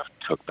really kind of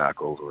took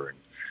back over. And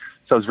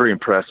so I was very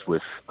impressed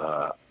with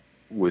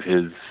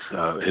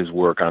his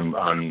work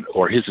on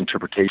or his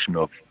interpretation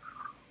of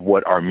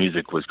what our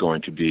music was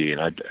going to be.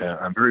 And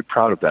I'm very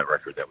proud of that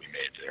record that we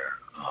made there.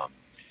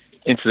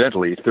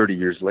 Incidentally, 30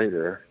 years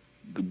later,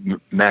 the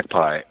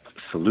Magpie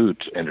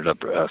Salute ended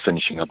up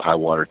finishing up High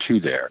Water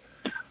 2 there.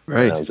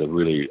 Right. And that was a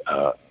really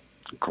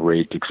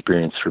great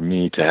experience for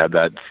me to have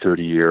that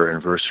 30-year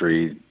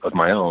anniversary of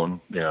my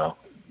own,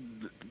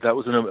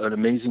 an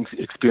amazing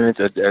experience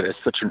at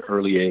such an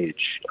early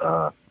age.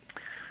 I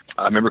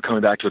remember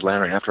coming back to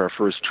Atlanta after our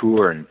first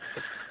tour and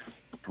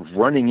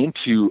running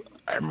into,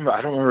 I don't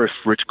remember if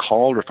Rich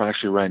called or if I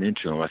actually ran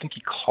into him. I think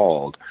he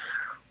called.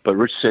 But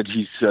Rich said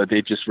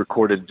they just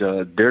recorded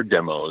their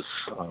demos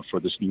for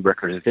this new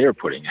record that they were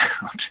putting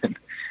out.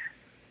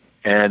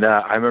 And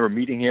I remember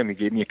meeting him. He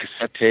gave me a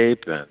cassette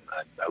tape, and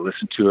I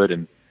listened to it,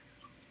 and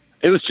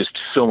it was just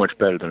so much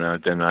better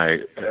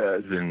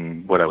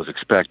than what I was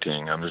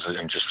expecting. And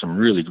just some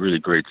really, really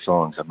great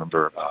songs. I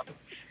remember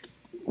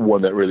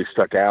one that really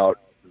stuck out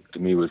to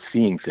me was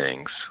 "Seeing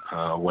Things."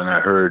 When I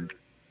heard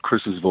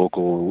Chris's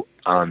vocal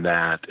on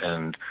that,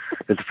 and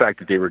the fact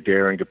that they were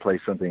daring to play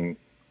something,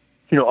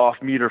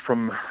 off meter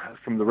from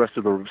the rest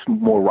of the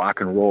more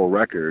rock and roll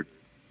record,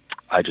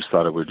 I just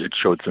thought it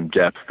showed some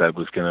depth that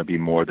was going to be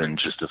more than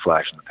just a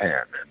flash in the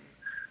pan.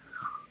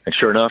 And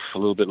sure enough, a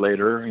little bit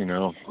later,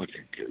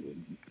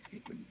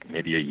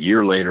 maybe a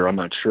year later, I'm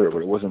not sure,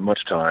 but it wasn't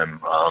much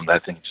time,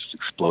 that thing just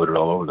exploded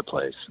all over the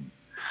place.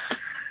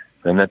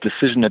 And that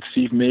decision that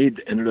Steve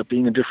made ended up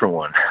being a different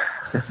one,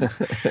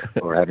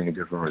 or having a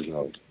different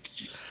result.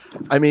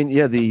 I mean,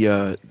 yeah,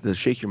 the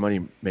Shake Your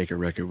Money Maker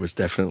record was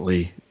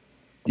definitely,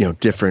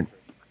 different,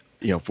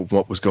 for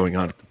what was going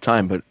on at the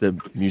time. But the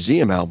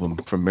Museum album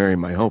from Marry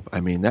My Hope, I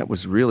mean, that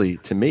was really,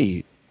 to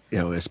me,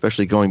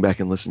 especially going back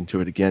and listening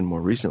to it again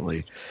more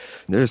recently,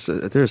 there's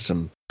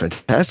some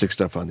fantastic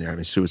stuff on there. I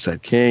mean,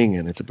 Suicide King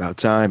and It's About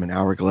Time and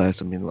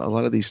Hourglass. I mean, a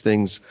lot of these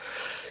things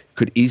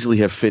could easily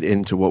have fit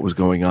into what was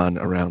going on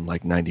around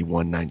like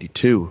 91,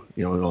 92,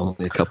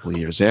 only a couple of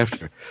years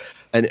after.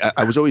 And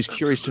I was always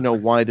curious to know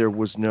why there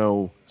was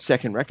no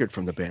second record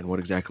from the band. What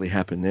exactly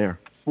happened there?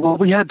 Well,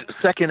 we had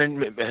second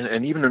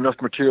and even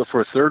enough material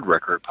for a third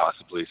record,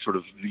 possibly, sort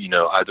of,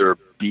 either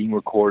being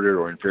recorded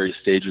or in various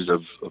stages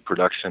of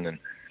production. And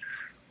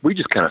we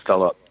just kind of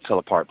fell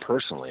apart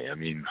personally. I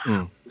mean,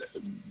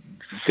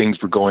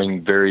 things were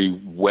going very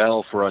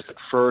well for us at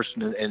first.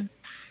 And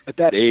at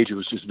that age, it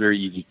was just very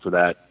easy for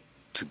that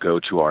to go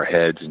to our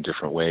heads in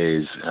different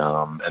ways.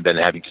 And then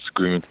having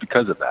disagreements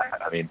because of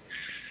that. I mean,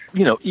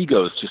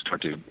 egos just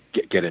start to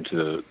get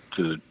into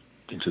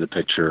the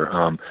picture.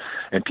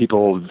 And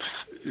people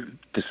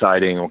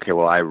deciding, okay,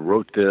 well, I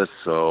wrote this,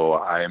 so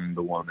I'm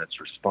the one that's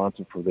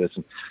responsible for this.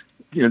 And,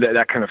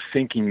 that kind of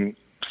thinking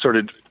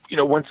started,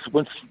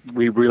 once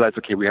we realized,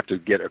 okay, we have to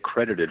get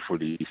accredited for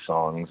these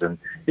songs, and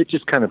it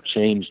just kind of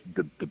changed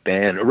the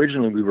band.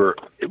 Originally,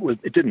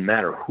 it didn't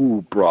matter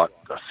who brought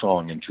a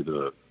song into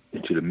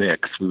the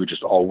mix. We would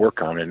just all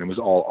work on it, and it was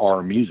all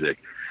our music.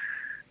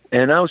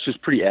 And I was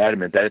just pretty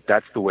adamant that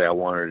that's the way I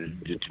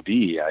wanted it to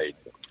be. I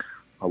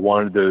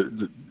wanted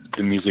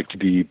the music to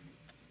be,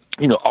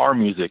 our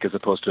music, as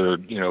opposed to,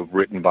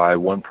 written by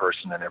one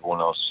person and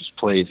everyone else just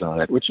plays on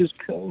it, which is,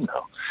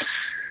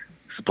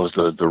 supposed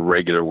to the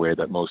regular way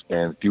that most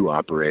bands do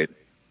operate.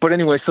 But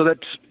anyway, so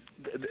that's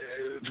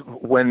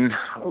when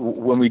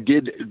we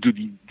did do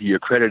the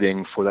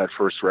accrediting for that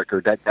first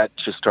record, that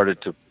just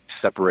started to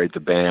separate the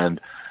band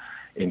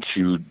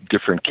into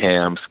different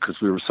camps, because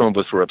some of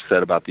us were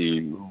upset about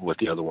what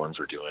the other ones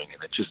were doing,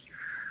 and it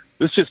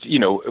was just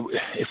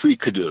if we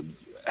could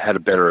had a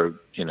better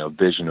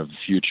vision of the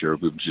future,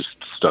 we've just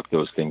stuck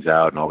those things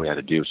out, and all we had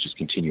to do was just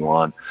continue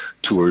on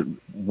to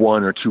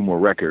one or two more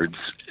records,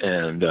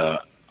 and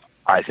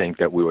I think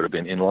that we would have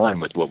been in line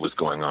with what was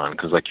going on,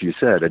 because like you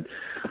said, it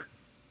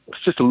was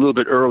just a little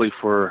bit early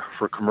for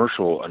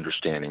commercial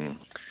understanding.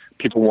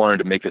 People wanted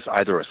to make this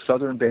either a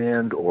Southern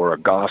band or a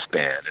goth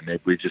band, and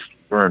we just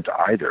weren't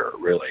either,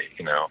 really.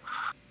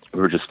 We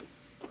were just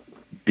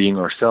being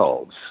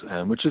ourselves,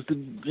 which is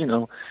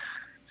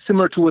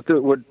similar to what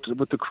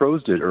the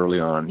Crows did early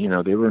on.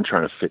 They weren't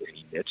trying to fit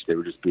any niche; they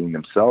were just being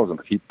themselves.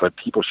 But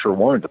people sure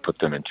wanted to put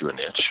them into a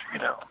niche,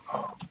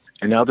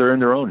 And now they're in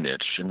their own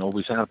niche, and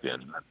always have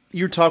been.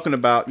 You're talking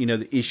about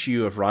the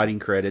issue of writing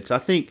credits. I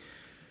think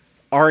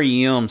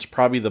REM's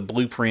probably the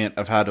blueprint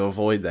of how to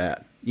avoid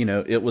that.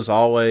 It was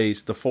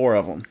always the four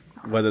of them,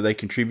 whether they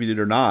contributed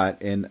or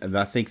not. And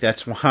I think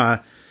that's why,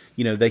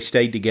 they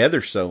stayed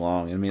together so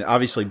long. I mean,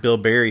 obviously Bill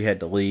Berry had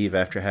to leave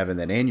after having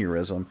that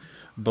aneurysm,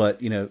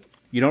 but,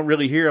 you don't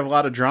really hear a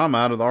lot of drama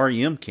out of the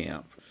REM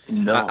camp.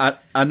 No.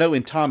 I know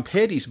in Tom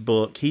Petty's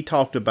book, he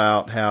talked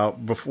about how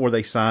before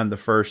they signed the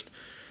first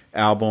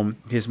album,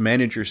 his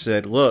manager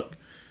said, look,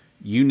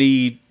 you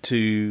need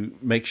to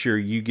make sure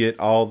you get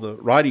all the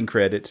writing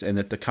credits, and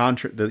that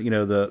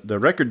the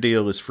record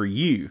deal is for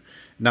you,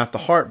 not the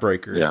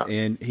Heartbreakers. Yeah.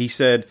 And he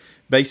said,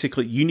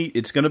 basically,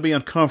 it's going to be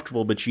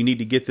uncomfortable, but you need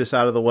to get this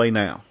out of the way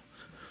now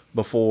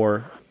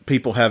before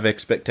people have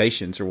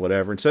expectations or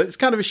whatever. And so it's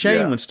kind of a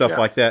shame when stuff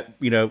like that,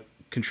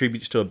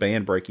 contributes to a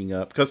band breaking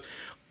up. Because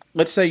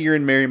let's say you're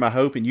in Marry My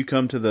Hope and you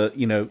come to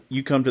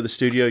the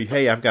studio,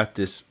 hey, I've got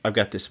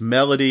this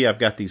melody, I've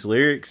got these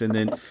lyrics, and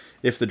then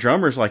if the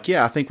drummer's like,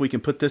 yeah, I think we can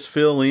put this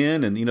fill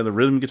in, and the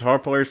rhythm guitar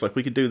player's like,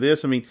 we could do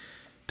this. I mean,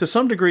 to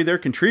some degree, they're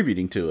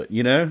contributing to it,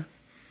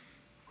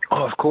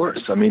 Oh, of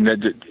course. I mean,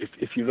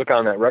 if you look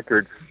on that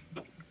record,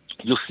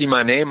 you'll see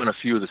my name on a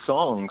few of the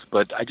songs,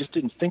 but I just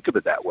didn't think of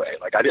it that way.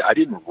 Like I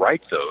didn't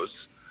write those.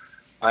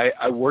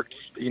 I worked,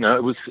 it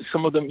was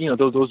some of them,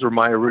 those are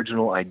my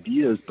original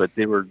ideas, but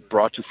they were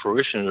brought to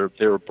fruition, or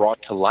they were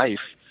brought to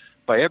life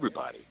by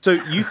everybody. So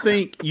you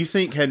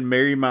think had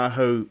Marry My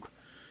Hope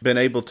been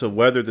able to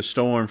weather the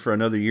storm for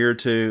another year or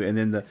two, and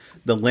then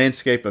the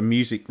landscape of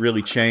music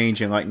really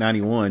changed in like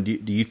 91,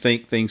 do you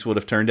think things would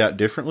have turned out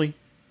differently?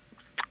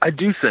 I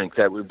do think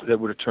that would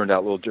have turned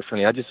out a little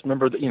differently. I just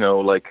remember that,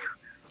 like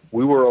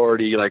we were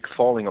already like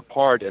falling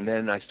apart, and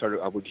then I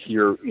would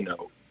hear,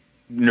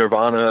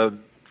 Nirvana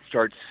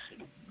starts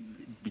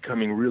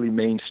becoming really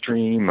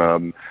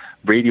mainstream.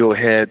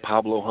 Radiohead,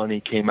 Pablo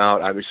Honey came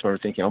out. I just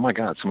remember thinking, oh my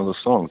God, some of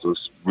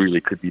those really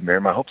could be Marry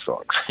My Hope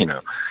songs,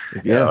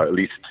 at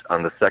least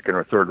on the second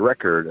or third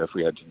record, if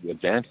we had to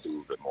advance a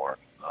little bit more.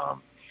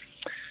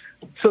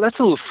 So that's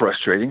a little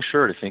frustrating,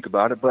 sure, to think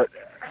about it, but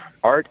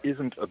art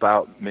isn't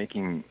about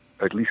making,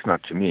 at least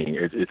not to me,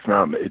 it's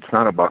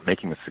not about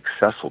making a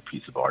successful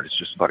piece of art. It's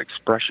just about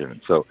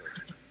expression. So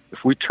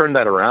if we turned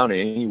that around in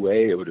any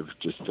way, it would have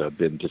just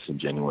been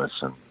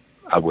disingenuous, and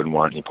I wouldn't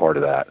want any part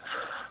of that.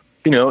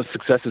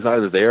 Success is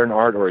either there in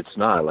art or it's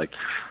not. Like,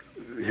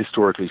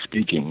 historically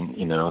speaking,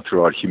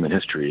 throughout human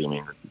history, I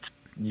mean, it's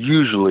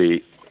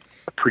usually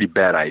a pretty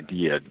bad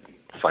idea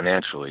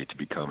financially to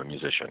become a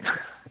musician.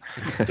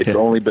 It's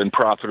only been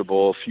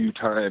profitable a few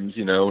times,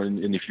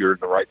 and if you're in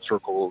the right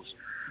circles,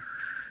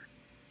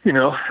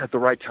 at the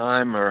right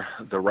time, or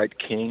the right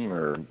king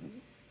or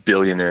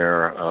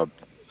billionaire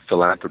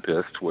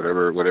philanthropist,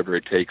 whatever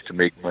it takes to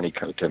make money,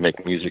 to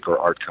make music or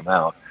art come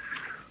out.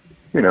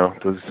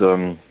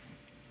 Those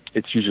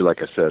it's usually,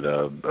 like I said,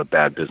 a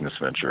bad business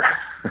venture.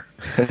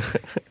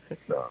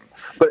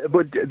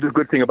 But the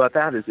good thing about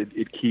that is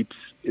it keeps,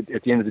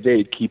 at the end of the day,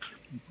 it keeps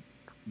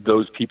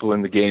those people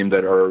in the game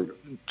that are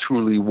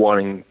truly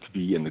wanting to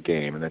be in the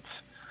game, and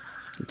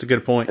that's a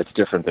good point. It's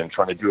different than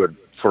trying to do it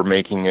for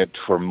making it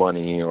for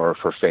money or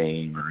for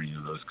fame, or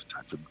those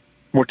types of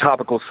more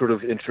topical sort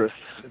of interests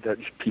that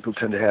people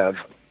tend to have.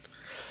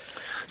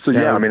 So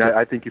yeah, I mean,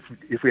 I think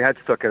if we had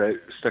stuck it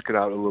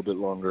out a little bit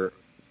longer,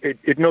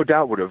 it no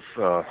doubt would have.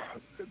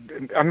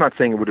 I'm not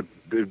saying it would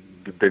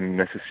have been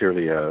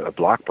necessarily a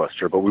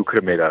blockbuster, but we could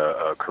have made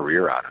a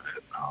career out of it.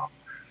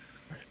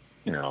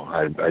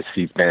 I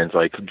see bands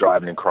like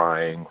Driving and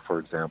Crying, for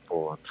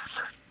example,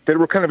 that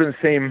were kind of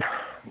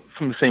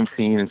from the same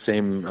scene and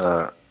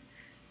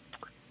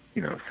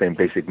same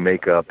basic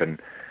makeup,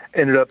 and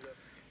ended up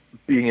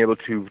being able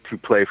to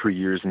play for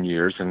years and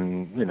years,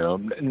 and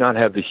not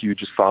have the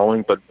hugest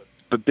following, but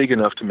big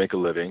enough to make a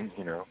living.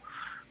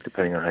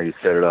 Depending on how you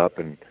set it up.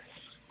 And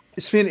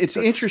Sven, it's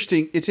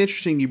interesting. It's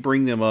interesting you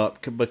bring them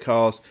up,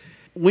 because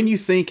when you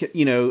think,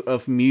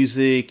 of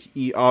music,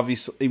 you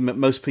obviously,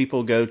 most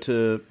people go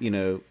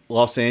to,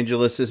 Los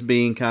Angeles as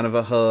being kind of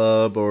a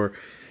hub, or,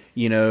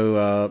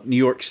 New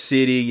York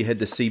City, you had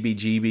the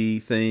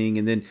CBGB thing,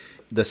 and then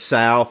the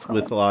South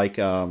with like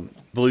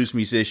blues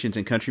musicians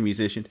and country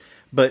musicians.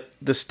 But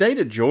the state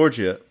of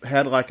Georgia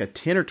had like a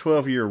 10 or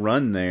 12 year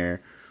run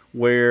there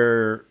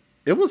where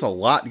it was a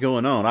lot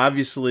going on.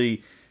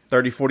 Obviously,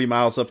 30, 40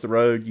 miles up the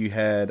road, you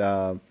had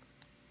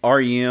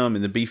REM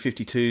and the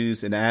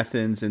B-52s in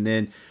Athens. And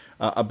then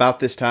about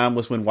this time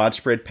was when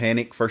Widespread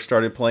Panic first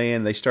started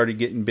playing. They started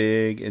getting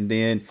big. And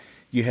then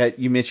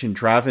you mentioned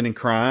Driving and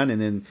Crying,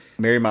 and then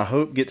Marry My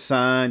Hope gets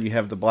signed. You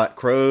have the Black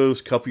Crowes.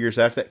 A couple years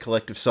after that,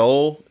 Collective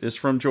Soul is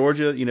from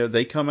Georgia.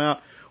 They come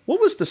out. What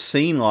was the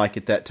scene like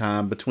at that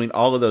time between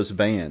all of those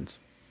bands?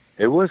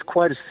 It was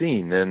quite a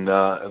scene, and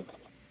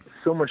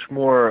so much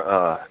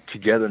more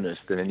togetherness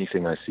than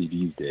anything I see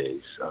these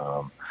days.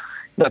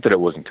 Not that it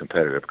wasn't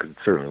competitive, because it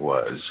certainly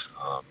was.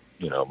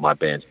 My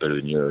band's better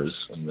than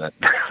yours, and that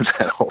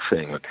whole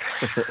thing.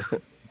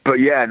 But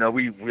yeah, no,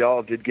 we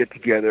all did get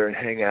together and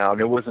hang out,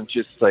 and it wasn't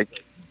just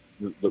like,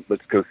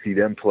 let's go see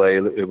them play.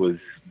 It was,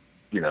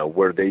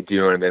 what are they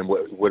doing, and then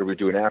what are we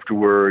doing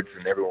afterwards,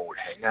 and everyone would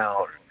hang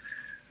out.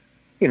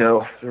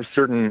 There were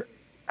certain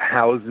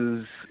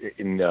houses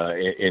in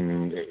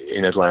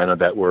Atlanta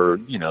that were,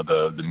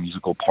 the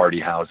musical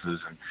party houses,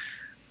 and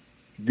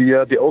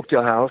the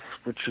Oakdale House,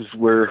 which is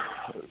where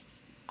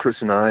Chris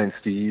and I and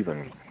Steve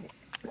and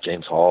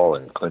James Hall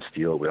and Clint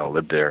Steele, we all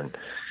lived there, and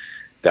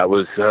that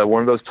was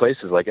one of those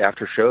places. Like,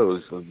 after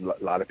shows, a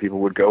lot of people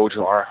would go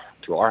to our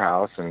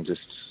house and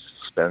just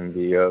spend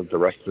the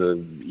rest of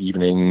the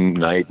evening,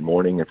 night,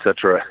 morning,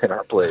 etc. at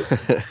our place.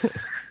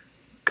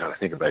 God, I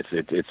think about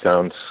it. It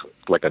sounds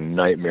like a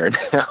nightmare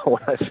now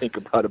when I think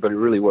about it, but it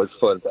really was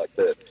fun back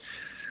then.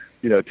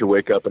 To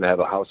wake up and have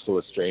a house full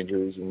of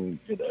strangers, and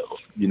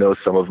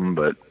some of them,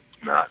 but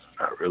not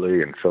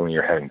really, and suddenly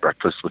you're having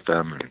breakfast with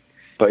them.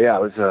 But yeah,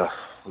 it was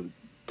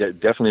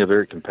definitely a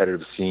very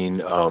competitive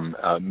scene,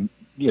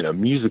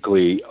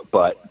 musically,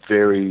 but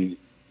very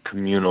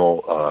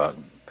communal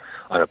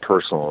on a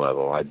personal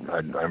level. I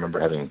remember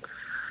having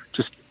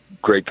just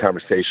great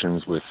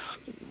conversations with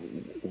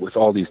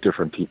all these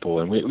different people,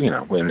 and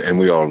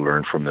we all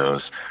learned from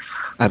those.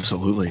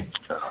 Absolutely.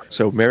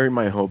 So Marry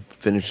My Hope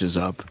finishes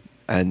up.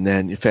 And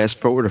then you fast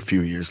forward a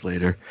few years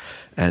later,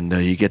 and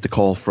you get the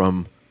call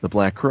from the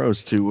Black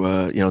Crowes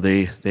to,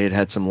 they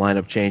had some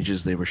lineup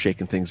changes. They were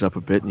shaking things up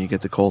a bit, and you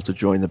get the call to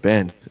join the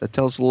band.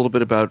 Tell us a little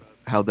bit about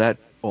how that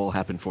all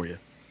happened for you.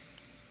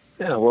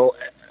 Yeah, well,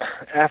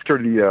 after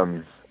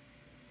the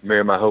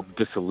Mary My Hope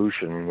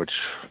dissolution, which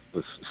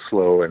was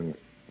slow and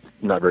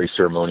not very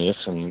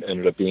ceremonious and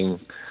ended up being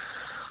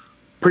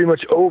pretty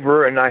much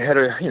over, and I had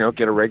to,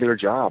 get a regular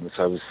job.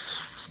 So I was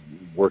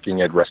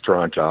working at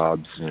restaurant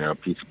jobs,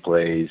 pizza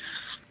place,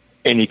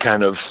 any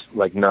kind of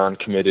like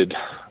non-committed,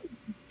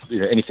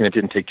 anything that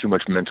didn't take too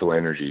much mental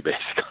energy,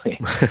 basically.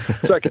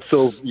 So I could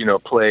still,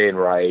 play and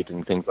write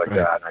and things like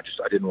that. And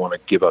I didn't want to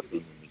give up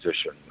being a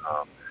musician.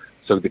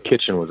 So the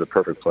kitchen was a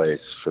perfect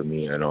place for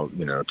me,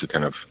 to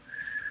kind of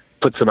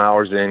put some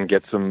hours in,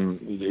 get some,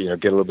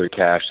 get a little bit of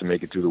cash to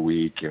make it through the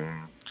week, and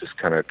just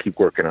kind of keep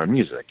working on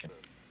music.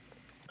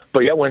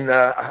 But yeah, when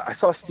I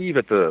saw Steve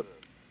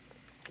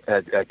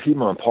at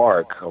Piedmont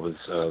Park, I was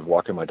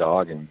walking my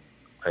dog, and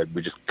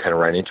we just kind of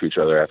ran into each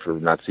other after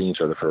not seeing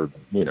each other for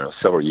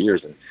several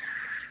years. And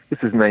this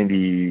is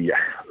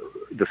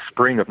the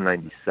spring of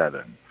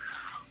 '97,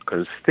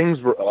 because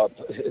things were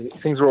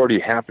already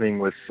happening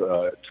with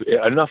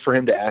enough for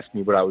him to ask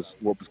me what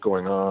was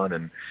going on,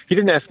 and he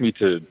didn't ask me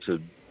to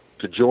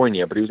join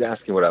yet, but he was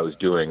asking what I was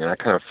doing, and I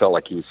kind of felt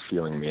like he was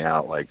feeling me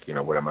out, like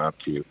what am I up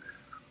to.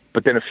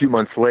 But then a few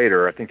months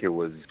later, I think it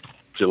was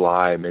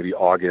July, maybe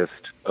August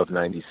of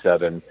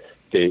 '97,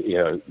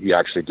 he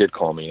actually did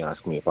call me and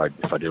ask me if I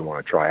didn't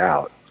want to try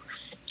out.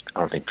 I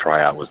don't think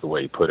try out was the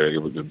way he put it.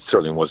 It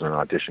certainly wasn't an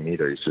audition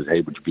either. He says,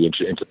 "Hey, would you be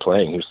into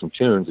playing? Here's some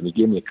tunes," and he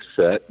gave me a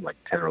cassette, like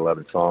 10 or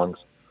 11 songs,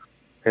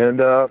 and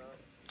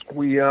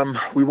we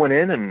went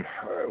in, and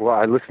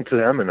I listened to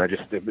them, and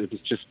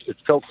it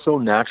felt so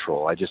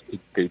natural.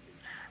 It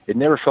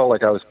never felt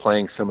like I was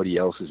playing somebody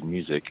else's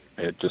music.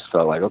 It just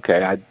felt like,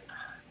 okay,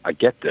 I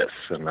get this,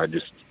 and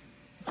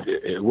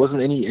it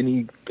wasn't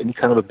any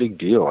kind of a big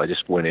deal. I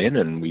just went in,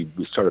 and we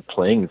started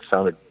playing. It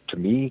sounded to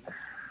me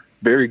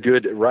very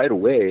good right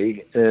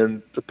away,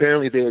 and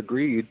apparently they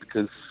agreed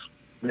because,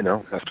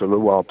 after a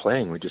little while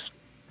playing, we just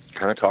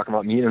kind of talking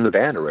about me and the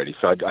band already.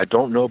 So I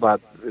don't know about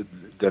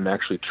them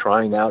actually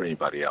trying out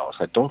anybody else.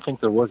 I don't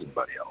think there was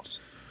anybody else.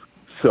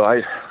 So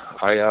I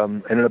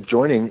ended up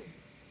joining,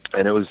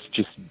 and it was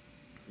just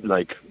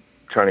like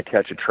trying to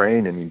catch a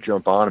train, and you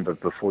jump on, but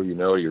before you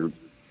know, you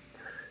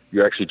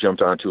actually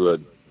jumped onto a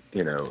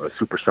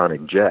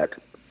supersonic jet,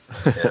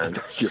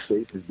 and your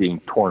face is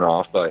being torn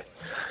off by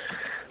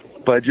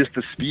just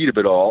the speed of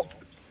it all.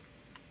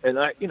 And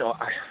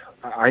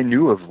I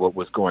knew of what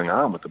was going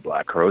on with the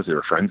Black Crowes. They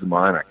were friends of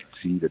mine. I could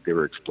see that they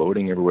were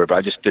exploding everywhere, but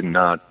I just did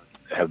not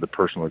have the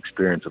personal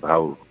experience of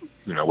how,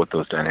 what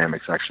those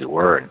dynamics actually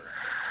were. And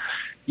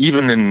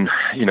even in,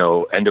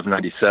 end of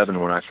 '97,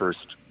 when I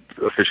first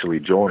officially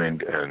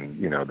joined, and,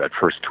 that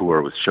first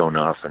tour was Show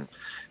Enough, and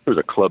it was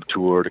a club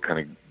tour to kind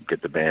of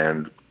get the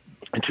band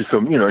into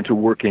some, into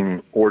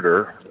working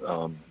order,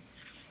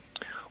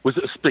 was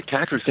a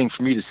spectacular thing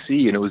for me to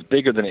see. And it was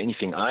bigger than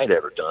anything I'd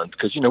ever done,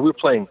 because, we were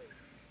playing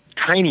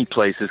tiny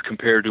places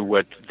compared to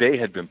what they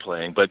had been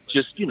playing, but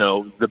just,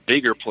 the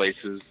bigger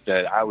places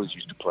that I was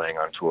used to playing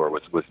on tour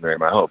with Mary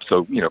My Hope.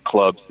 So,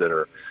 clubs that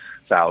are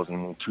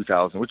 1,000,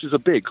 2,000, which is a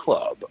big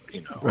club,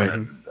 right.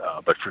 And,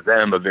 but for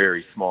them, a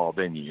very small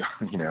venue,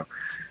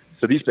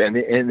 So these bands,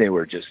 and they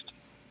were just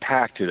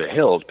packed to the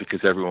hills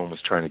because everyone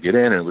was trying to get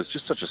in, and it was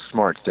just such a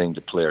smart thing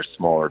to play a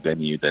smaller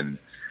venue than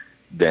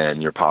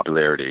your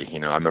popularity.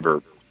 I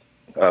remember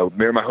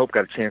Mary My Hope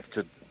got a chance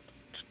to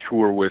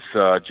tour with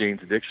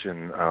Jane's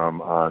Addiction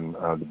on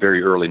the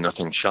very early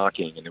Nothing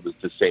Shocking, and it was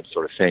the same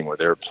sort of thing where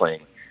they were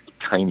playing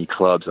tiny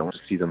clubs. I went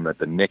to see them at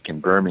the Nick in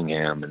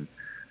Birmingham, and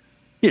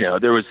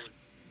there was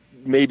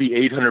maybe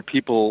 800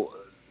 people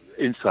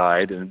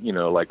inside, and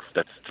like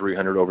that's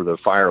 300 over the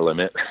fire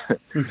limit,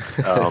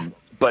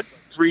 but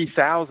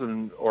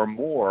 3,000 or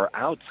more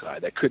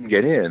outside that couldn't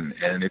get in.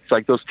 And it's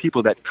like those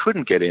people that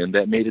couldn't get in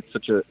that made it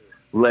such a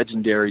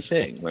legendary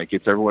thing. Like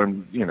it's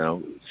everyone,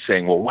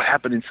 saying, well, what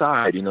happened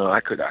inside? I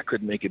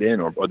couldn't make it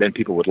in. Or then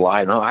people would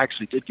lie. No, I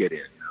actually did get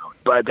in.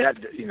 But that,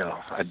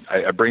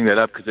 I bring that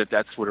up because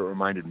that's what it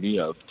reminded me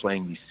of,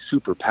 playing these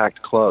super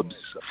packed clubs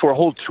for a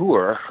whole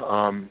tour.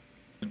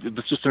 It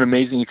was just an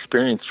amazing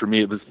experience for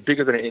me. It was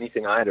bigger than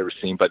anything I had ever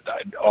seen, but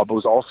I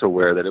was also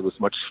aware that it was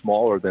much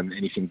smaller than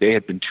anything they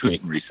had been doing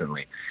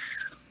recently.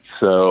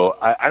 So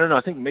I don't know.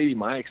 I think maybe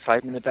my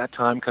excitement at that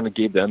time kind of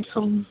gave them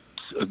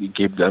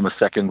a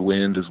second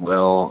wind as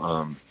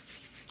well.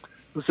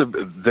 It was a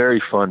very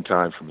fun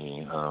time for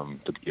me,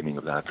 the beginning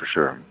of that for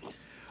sure.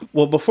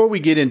 Well, before we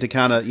get into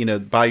kind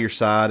of, By Your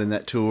Side and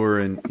that tour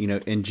and,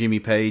 and Jimmy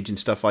Page and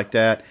stuff like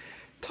that,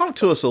 talk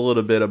to us a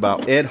little bit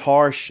about Ed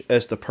Harsch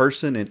as the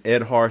person and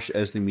Ed Harsch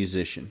as the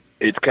musician.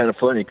 It's kind of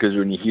funny because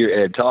when you hear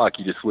Ed talk,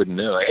 you just wouldn't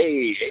know.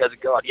 Hey, how's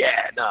it going? Hey.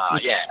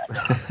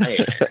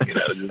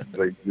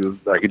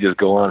 I could just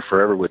go on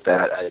forever with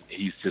that.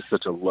 He's just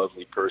such a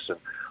lovely person.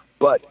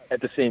 But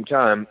at the same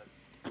time,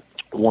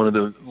 one of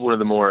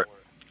the more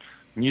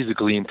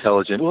musically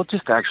intelligent, well,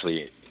 just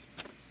actually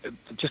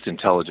just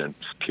intelligent,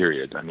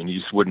 period. I mean, you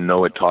just wouldn't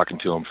know it talking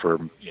to him for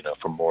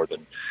more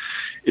than,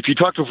 if you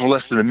talk to him for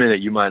less than a minute,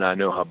 you might not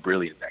know how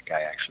brilliant that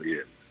guy actually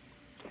is.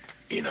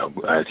 You know,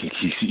 I think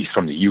he's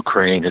from the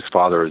Ukraine. His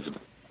father is a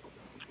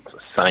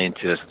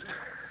scientist.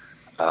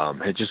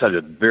 He just has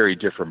a very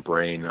different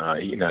brain.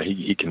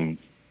 He can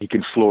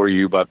floor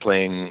you by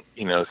playing,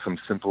 some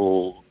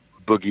simple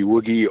boogie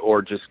woogie,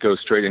 or just go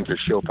straight into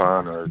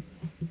Chopin or,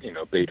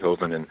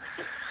 Beethoven, and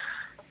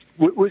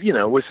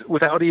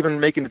without even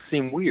making it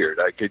seem weird.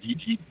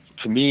 He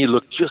to me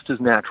looked just as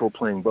natural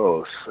playing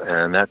both,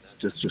 and that's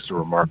just a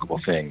remarkable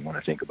thing when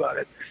I think about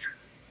it.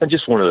 And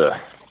just one of the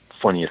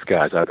funniest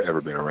guys I've ever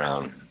been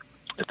around.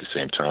 At the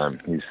same time,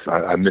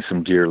 I miss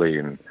him dearly,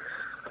 and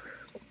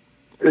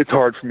it's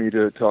hard for me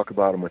to talk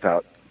about him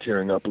without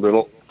tearing up a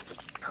little.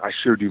 I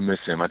sure do miss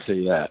him. I'd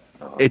say that.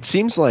 It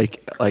seems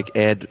like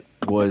Ed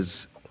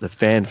was the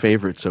fan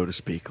favorite, so to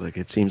speak. Like,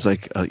 it seems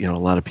like a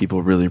lot of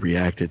people really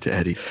reacted to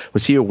Eddie.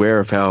 Was he aware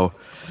of how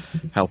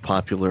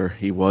popular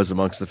he was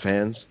amongst the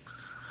fans?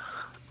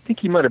 I think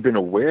he might have been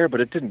aware,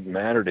 but it didn't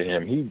matter to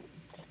him.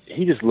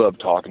 He just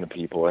loved talking to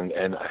people,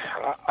 and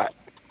I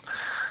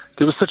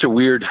there was such a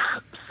weird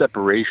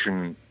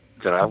separation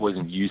that I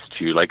wasn't used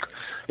to. Like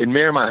in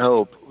Marry My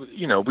Hope,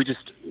 we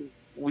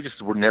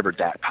just were never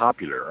that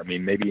popular. I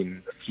mean, maybe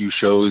in a few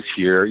shows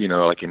here,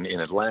 like in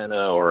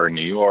Atlanta or in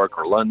New York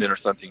or London or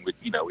something,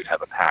 we'd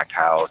have a packed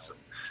house. And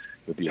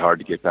it would be hard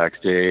to get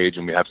backstage,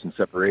 and we have some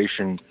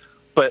separation.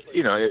 But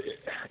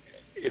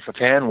if a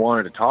fan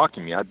wanted to talk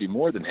to me, I'd be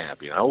more than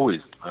happy. And I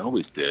always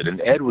did.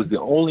 And Ed was the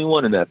only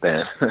one in that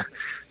band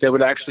that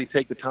would actually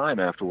take the time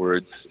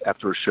afterwards,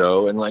 after a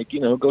show, and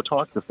go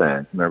talk to the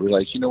fans. And I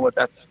realized,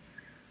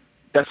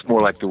 that's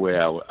more like the way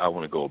I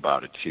want to go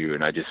about it too.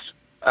 And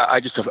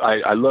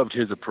I loved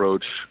his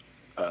approach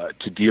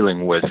to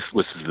dealing with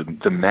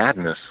the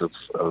madness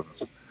of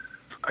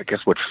I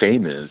guess what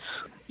fame is,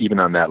 even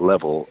on that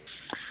level.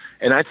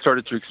 And I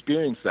started to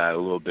experience that a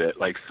little bit.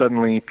 Like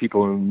suddenly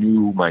people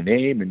knew my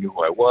name and knew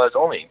who I was,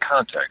 only in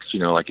context.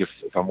 Like if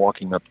I'm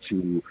walking up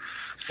to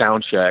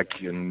sound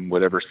check in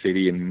whatever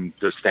city and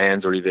there's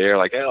fans already there,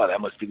 like, oh,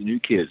 that must be the new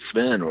kid,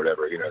 Sven or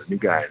whatever, the new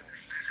guy.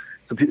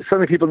 So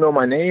suddenly people know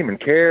my name and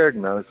cared,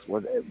 and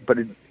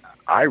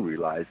I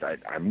realized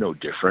I'm no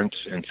different.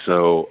 And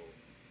so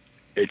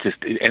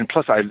and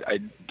plus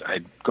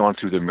I'd gone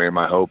through the Marry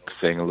My Hope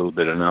thing a little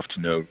bit enough to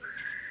know,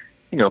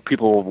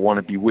 people want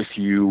to be with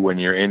you when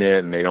you're in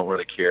it, and they don't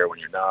really care when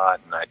you're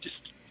not. And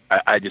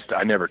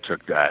I never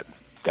took that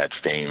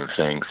fame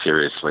thing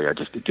seriously.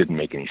 It didn't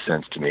make any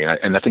sense to me.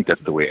 And I think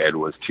that's the way Ed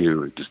was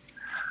too. It just,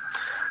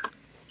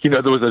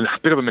 there was a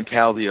bit of a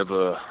mentality of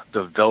the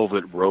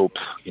velvet rope,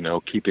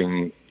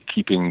 keeping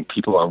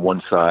people on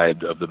one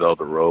side of the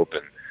velvet rope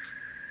and,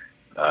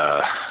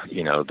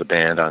 the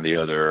band on the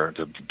other,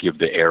 to give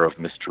the air of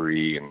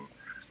mystery. And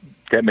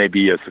that may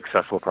be a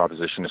successful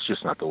proposition. It's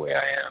just not the way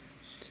I am.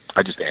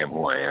 I just am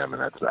who I am,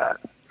 and that's that,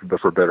 but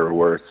for better or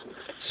worse.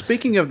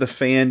 Speaking of the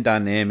fan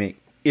dynamic,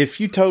 if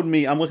you told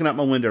me, I'm looking out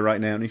my window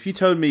right now, and if you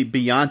told me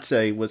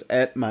Beyonce was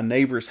at my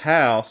neighbor's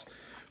house,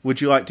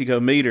 would you like to go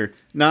meet her?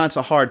 No, it's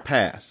a hard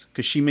pass,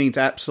 because she means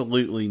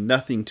absolutely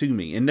nothing to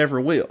me, and never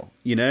will,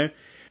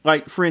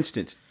 Like, for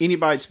instance,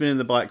 anybody that's been in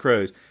the Black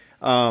Crowes,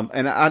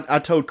 and I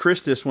told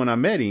Chris this when I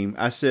met him,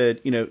 I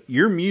said,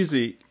 your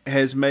music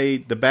has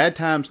made the bad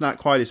times not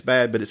quite as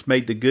bad, but it's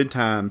made the good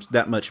times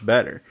that much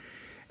better.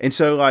 And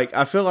so,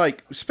 I feel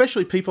like,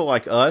 especially people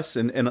like us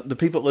and the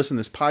people that listen to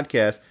this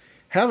podcast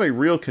have a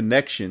real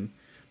connection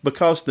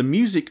because the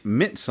music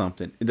meant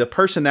something. The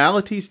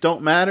personalities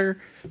don't matter.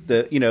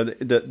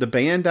 The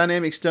band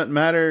dynamics doesn't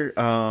matter.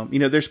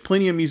 There's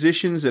plenty of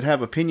musicians that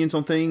have opinions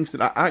on things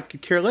that I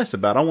could care less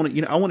about. I want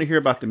to hear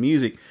about the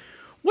music.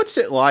 What's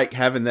it like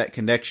having that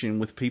connection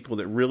with people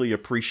that really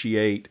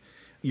appreciate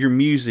your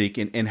music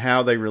and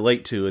how they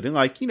relate to it?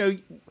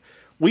 And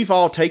we've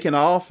all taken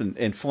off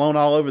and flown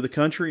all over the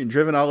country and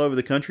driven all over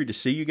the country to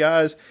see you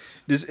guys.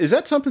 Is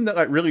that something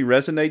that really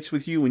resonates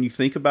with you when you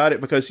think about it?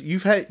 Because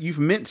you've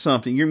meant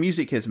something. Your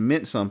music has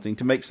meant something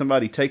to make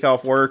somebody take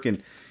off work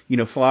and,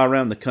 fly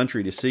around the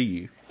country to see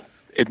you.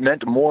 It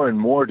meant more and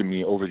more to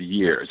me over the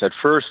years. At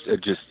first, it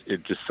just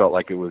felt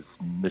like it was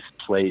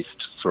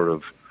misplaced, sort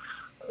of.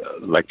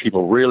 Like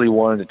people really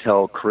wanted to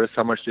tell Chris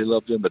how much they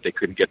loved him, but they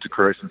couldn't get to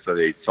Chris, and so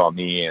they saw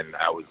me and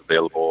I was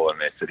available, and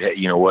they said, "Hey,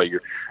 you know what?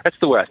 That's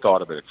the way I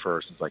thought of it at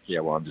first. It's like, yeah,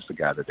 well, I'm just the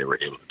guy that they were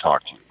able to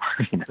talk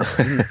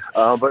to."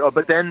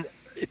 But then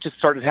it just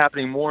started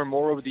happening more and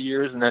more over the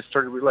years, and I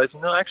started realizing,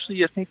 no,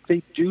 actually, I think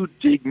they do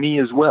dig me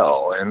as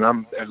well, and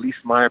I'm at least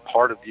my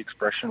part of the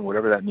expression,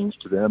 whatever that means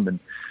to them, and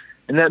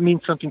that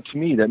means something to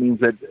me. That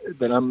means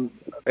that I'm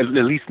at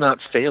least not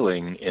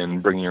failing in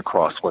bringing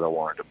across what I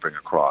wanted to bring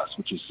across,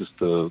 which is just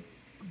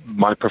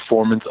my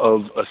performance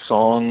of a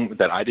song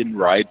that I didn't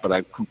write, but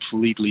I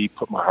completely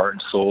put my heart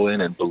and soul in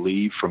and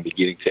believe from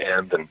beginning to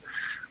end, and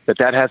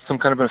that has some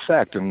kind of an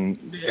effect,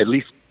 and at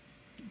least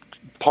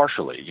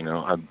partially.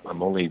 I'm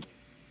only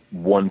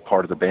one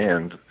part of the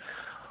band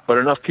But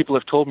enough people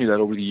have told me that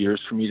over the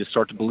years for me to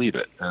start to believe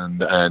it.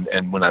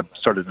 And when I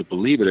started to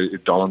believe it,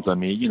 it dawns on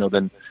me,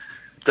 then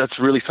that's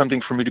really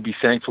something for me to be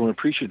thankful and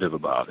appreciative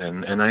about.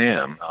 And I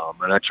am.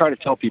 And I try to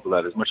tell people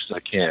that as much as I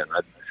can.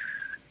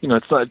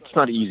 It's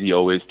not easy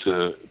always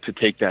to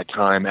take that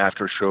time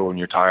after a show when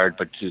you're tired,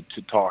 but to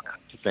talk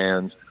to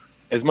fans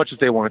as much as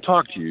they want to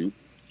talk to you.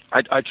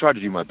 I try to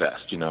do my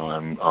best,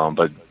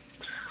 but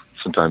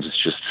sometimes it's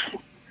just,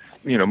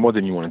 more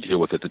than you want to deal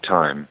with at the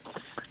time.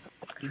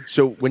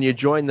 So when you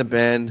joined the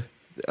band,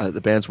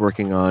 the band's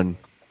working on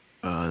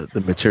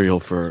the material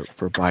for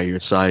By Your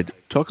Side.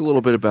 Talk a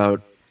little bit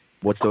about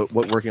what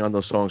working on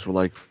those songs were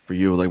like for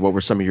you. Like, what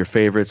were some of your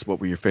favorites? What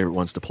were your favorite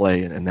ones to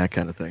play, and that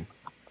kind of thing?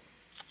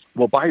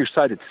 Well, By Your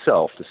Side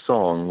itself, the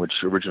song,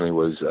 which originally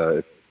was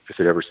If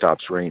It Ever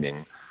Stops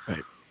Raining,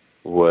 right,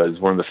 was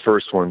one of the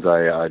first ones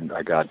I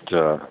got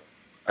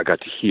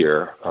to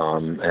hear,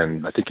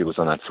 and I think it was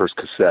on that first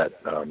cassette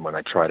when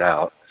I tried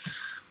out.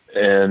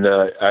 And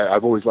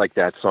I've always liked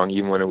that song,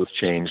 even when it was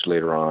changed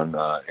later on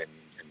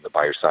in the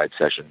By Your Side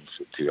sessions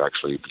to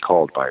actually be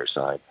called By Your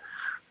Side.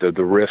 The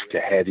riff to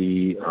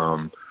Heavy,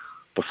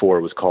 before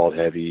it was called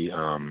Heavy.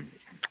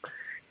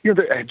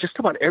 Just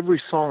about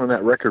every song on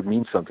that record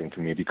means something to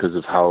me because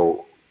of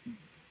how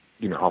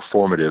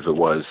formative it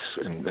was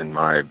in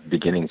my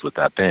beginnings with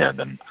that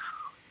band and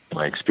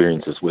my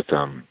experiences with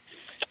them.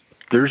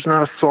 There's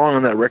not a song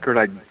on that record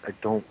I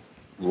don't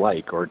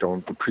like or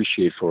don't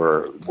appreciate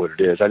for what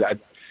it is. I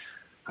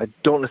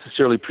don't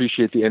necessarily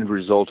appreciate the end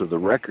result of the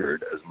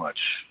record as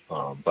much,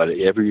 but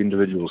every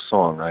individual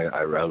song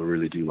I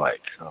really do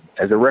like.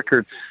 As a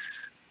record,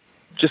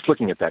 just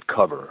looking at that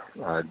cover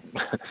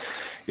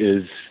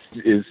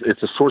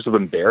it's a source of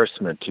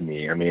embarrassment to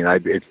me. I mean,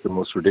 it's the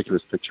most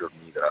ridiculous picture of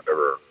me that I've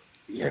ever,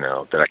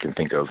 that I can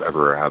think of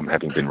ever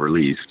having been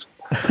released.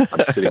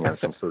 I'm sitting on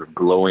some sort of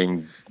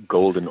glowing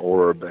golden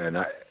orb, and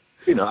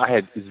I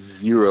had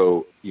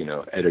zero,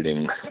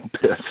 editing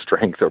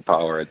strength or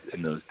power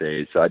in those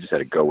days. So I just had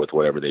to go with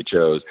whatever they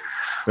chose,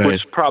 right.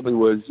 Which probably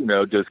was,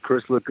 does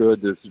Chris look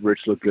good? Does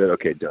Rich look good?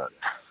 Okay, done.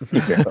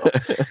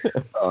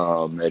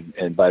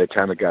 And by the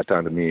time it got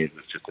down to me, it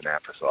was just an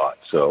afterthought.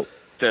 So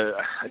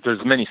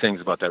there's many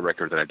things about that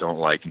record that I don't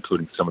like,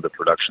 including some of the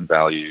production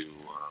value,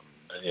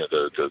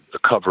 the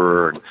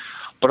cover.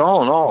 But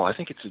all in all, I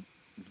think it's a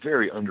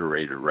very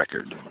underrated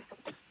record.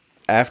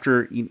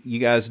 After you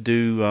guys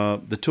do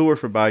the tour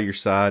for By Your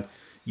Side,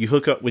 you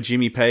hook up with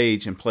Jimmy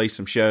Page and play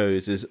some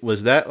shows.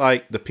 Was that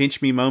like the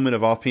pinch me moment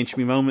of all pinch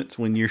me moments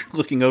when you're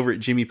looking over at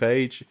Jimmy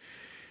Page?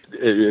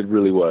 It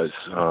really was.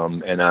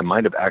 And I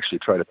might have actually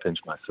tried to pinch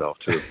myself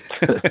too.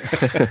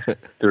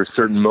 There are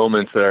certain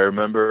moments that I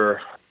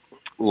remember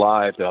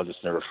live that I'll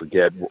just never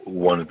forget.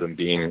 One of them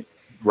being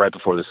right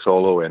before the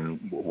solo and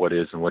What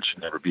Is and What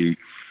Should Never Be.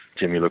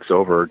 Jimmy looks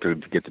over to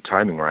get the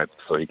timing right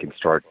so he can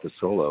start the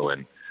solo,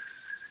 and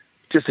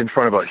just in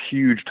front of a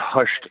huge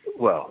hushed,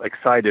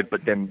 excited,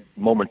 but then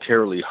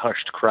momentarily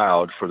hushed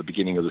crowd for the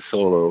beginning of the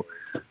solo.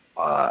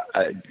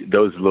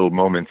 Those little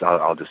moments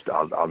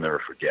I'll never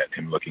forget.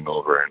 Him looking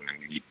over and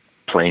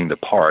playing the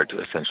part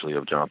essentially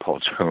of John Paul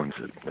Jones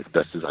as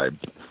best as I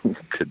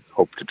could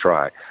hope to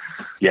try.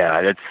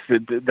 Yeah,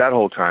 that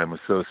whole time was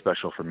so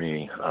special for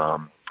me,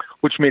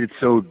 which made it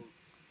so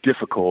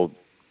difficult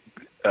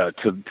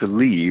to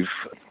leave,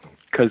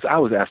 because I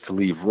was asked to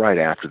leave right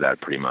after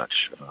that, pretty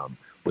much.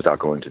 Without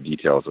going into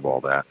details of all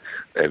that,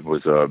 it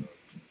was a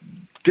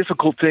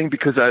difficult thing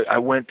because I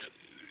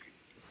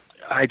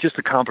just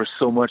accomplished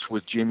so much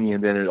with Jimmy,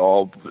 and then it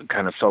all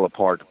kind of fell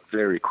apart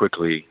very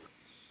quickly.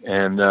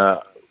 And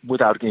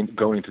without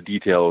going into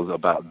details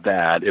about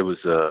that, it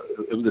was a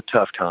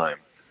tough time.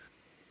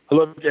 I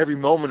loved every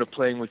moment of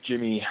playing with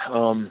Jimmy,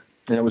 and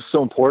it was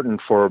so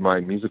important for my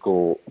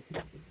musical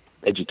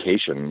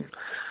education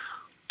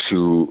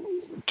to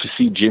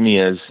see Jimmy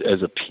as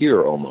a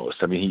peer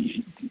almost. I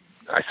mean,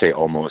 I say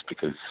almost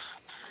because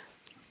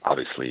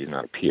obviously he's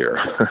not a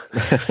peer.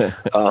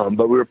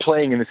 But we were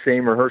playing in the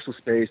same rehearsal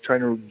space, trying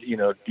to,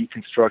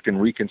 deconstruct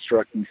and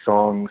reconstruct these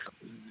songs.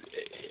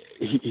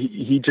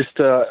 He just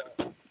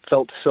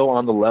felt so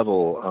on the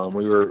level.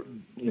 We were,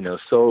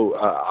 so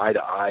eye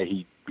to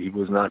eye. He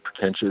was not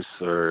pretentious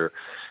or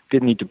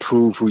didn't need to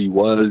prove who he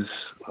was.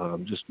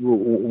 Just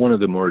one of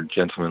the more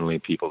gentlemanly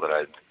people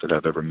that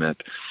I've ever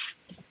met.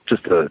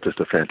 Just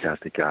a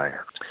fantastic guy.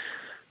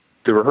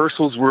 The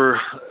rehearsals were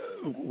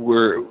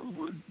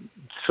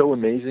so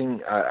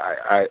amazing.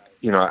 I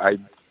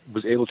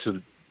was able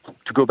to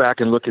go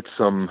back and look at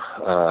some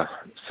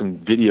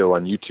video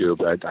on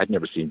YouTube. I'd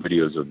never seen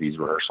videos of these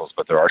rehearsals,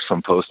 but there are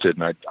some posted,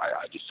 and I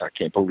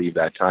can't believe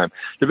that time.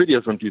 The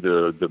videos don't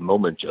do the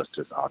moment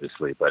justice,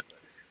 obviously, but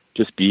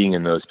just being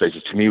in those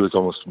spaces to me was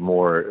almost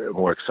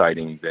more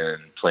exciting than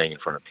playing in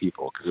front of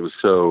people, because it was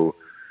so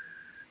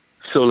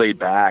laid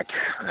back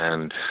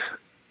and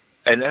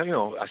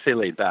I say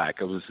laid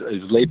back. It was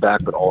laid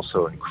back, but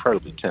also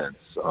incredibly tense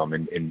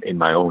in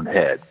my own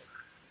head.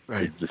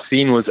 Right. The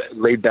scene was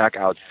laid back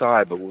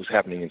outside, but what was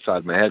happening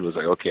inside my head was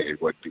like, okay,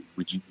 what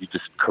would you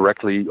just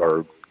correctly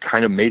or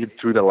kind of made it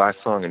through the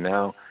last song, and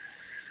now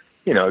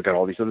I got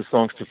all these other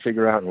songs to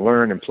figure out and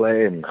learn and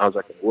play, and how's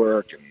that going to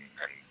work, and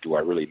do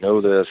I really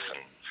know this?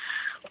 And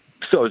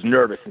so I was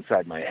nervous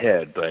inside my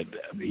head, but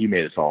he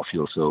made us all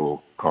feel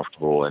so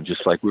comfortable, and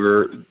just like we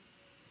were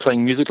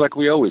playing music like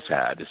we always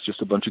had. It's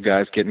just a bunch of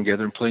guys getting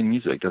together and playing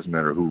music. It doesn't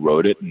matter who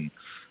wrote it and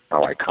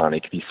how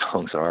iconic these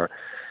songs are.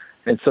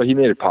 And so he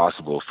made it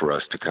possible for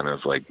us to kind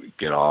of like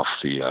get off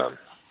the,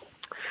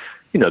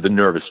 the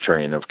nervous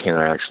train of, can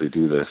I actually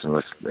do this?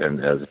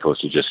 And as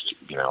opposed to just,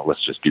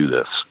 let's just do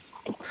this.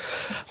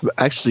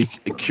 Actually,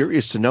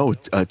 curious to know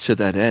to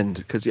that end,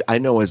 because I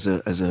know as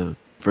a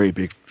very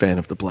big fan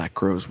of the Black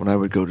Crowes, when I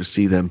would go to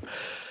see them,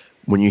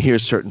 when you hear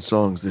certain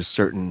songs, there's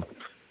certain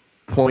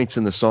points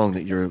in the song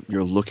that you're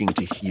looking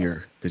to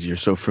hear because you're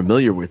so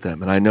familiar with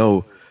them. And I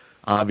know,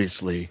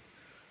 obviously,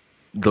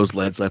 those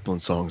Led Zeppelin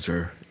songs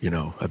are,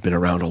 have been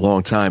around a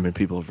long time and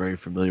people are very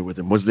familiar with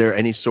them. Was there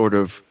any sort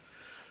of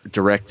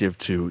directive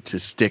to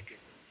stick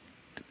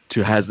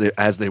to as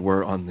they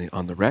were on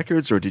the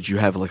records, or did you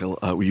have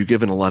were you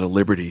given a lot of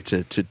liberty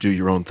to do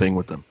your own thing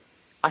with them?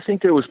 I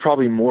think there was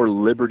probably more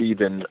liberty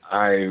than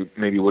I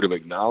maybe would have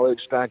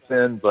acknowledged back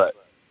then,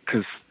 but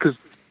because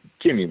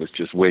Jimmy was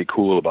just way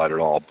cool about it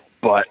all.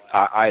 But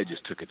I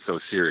just took it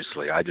so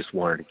seriously. I just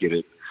wanted to get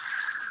it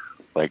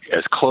like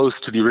as close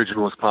to the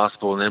original as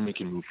possible, and then we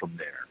can move from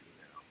there.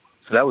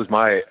 So that was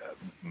my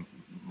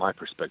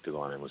perspective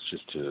on it, was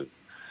just to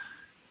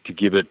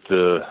give it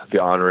the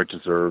honor it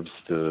deserves,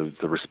 the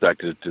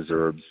respect it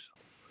deserves.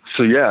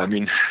 So yeah, I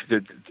mean,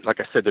 like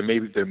I said, there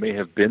may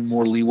have been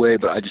more leeway,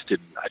 but I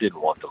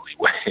didn't want the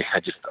leeway.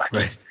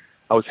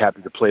 I was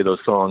happy to play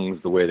those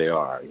songs the way they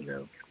are,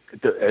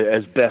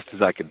 as best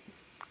as I could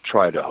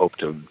try to hope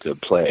to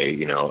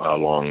play,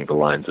 along the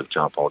lines of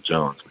John Paul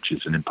Jones, which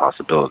is an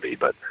impossibility,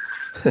 but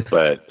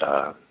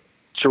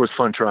sure was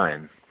fun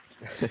trying.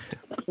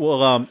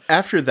 Well,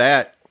 after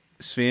that,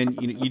 Sven,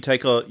 you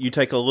take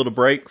a little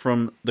break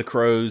from the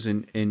Crowes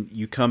and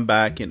you come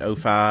back in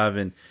 2005,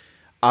 and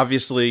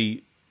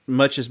obviously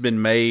much has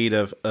been made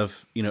of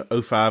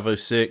 2005,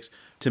 06.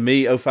 To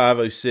me,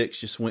 2005, 06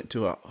 just went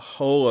to a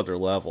whole other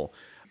level.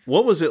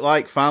 What was it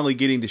like finally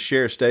getting to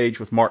share a stage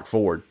with Mark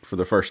Ford for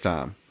the first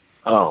time?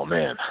 Oh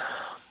man,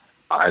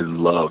 I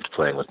loved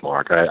playing with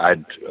Mark.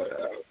 I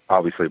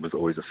obviously was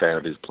always a fan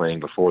of his playing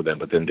before then,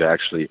 but then to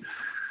actually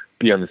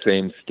be on the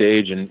same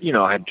stage, and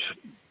I'd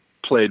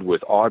played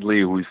with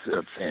Audley, who's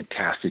a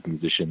fantastic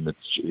musician. That's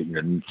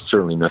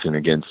certainly nothing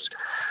against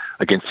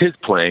his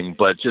playing,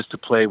 but just to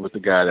play with the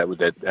guy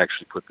that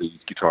actually put these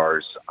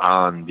guitars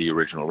on the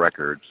original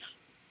records,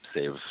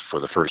 save for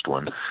the first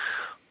one.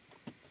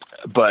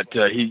 But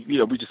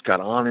we just got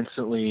on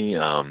instantly.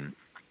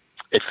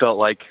 It felt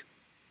like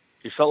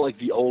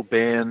the old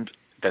band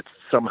that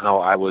somehow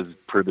I was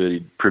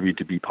privy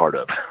to be part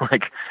of.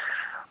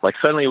 like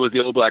suddenly it was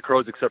the old Black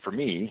Crowes, except for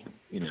me,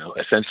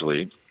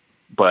 essentially.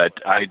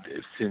 But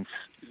since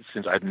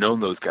I've known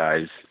those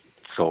guys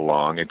so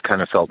long, it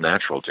kind of felt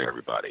natural to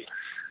everybody.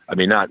 I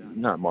mean,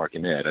 not Mark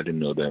and Ed. I didn't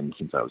know them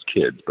since I was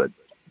kids, but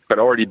I'd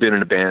already been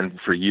in a band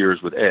for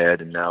years with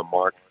Ed, and now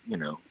Mark.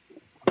 And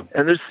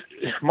there's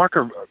Mark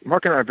and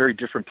I are very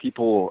different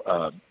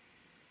people.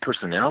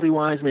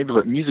 Personality-wise, maybe,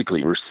 but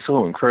musically, we're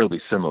so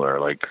incredibly similar.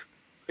 Like,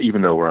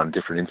 even though we're on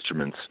different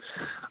instruments,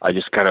 I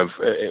just kind of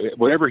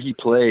whatever he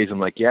plays, I'm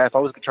like, yeah, if I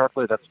was a guitar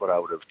player, that's what I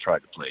would have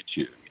tried to play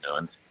too.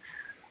 And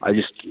I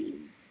just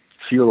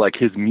feel like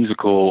his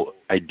musical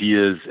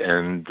ideas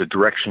and the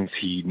directions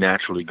he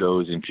naturally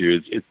goes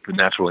into it's the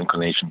natural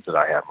inclinations that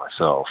I have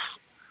myself,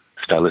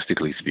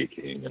 stylistically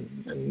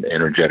speaking and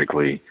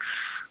energetically.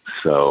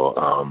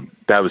 So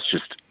that was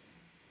just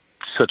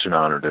such an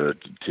honor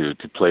to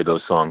play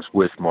those songs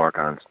with Mark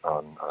on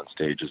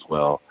stage as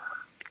well.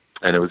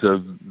 And it was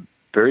a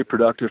very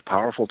productive,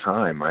 powerful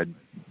time.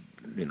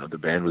 The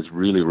band was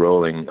really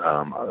rolling,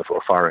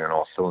 or firing on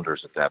all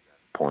cylinders at that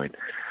point.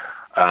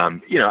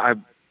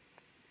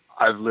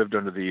 I've lived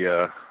under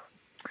the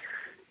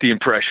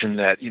impression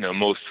that,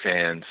 most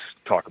fans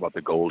talk about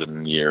the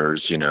golden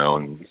years,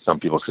 and some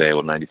people say,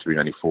 well, 93,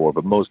 94,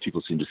 but most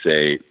people seem to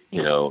say,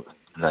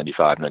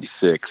 95,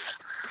 96,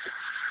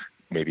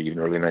 maybe even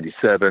early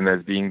 97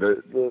 as being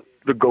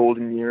the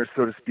golden years,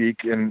 so to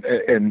speak. And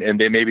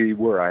they maybe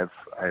were,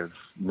 I have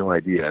no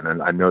idea.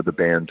 And I know the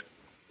band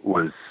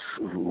was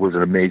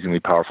an amazingly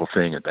powerful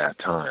thing at that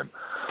time.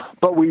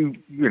 But we,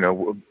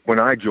 when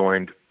I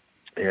joined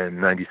in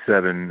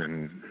 97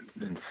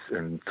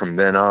 and from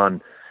then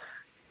on,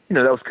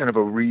 that was kind of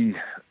a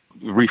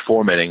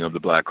reformatting of the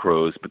Black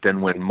Crowes. But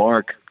then when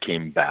Mark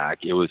came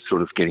back, it was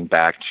sort of getting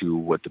back to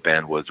what the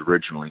band was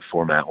originally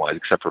format-wise,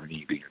 except for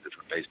me being a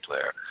different bass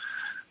player.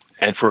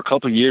 And for a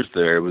couple of years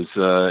there, it was.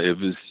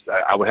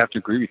 I would have to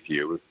agree with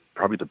you. It was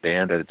probably the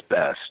band at its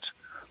best.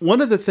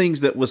 One of the things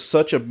that was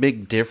such a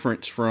big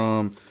difference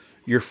from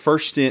your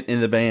first stint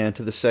in the band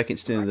to the second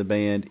stint in the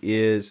band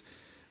is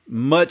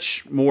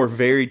much more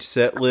varied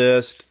set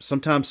list,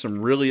 sometimes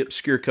some really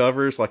obscure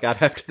covers. Like I'd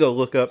have to go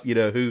look up,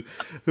 who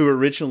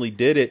originally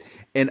did it.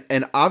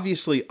 And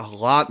obviously a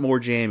lot more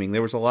jamming.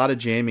 There was a lot of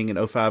jamming in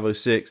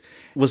 0506.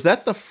 Was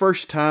that the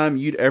first time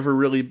you'd ever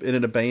really been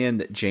in a band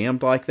that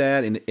jammed like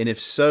that? And if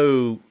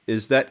so,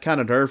 is that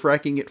kind of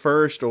nerve-wracking at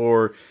first,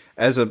 or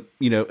as a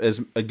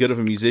good of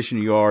a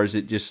musician you are, is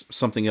it just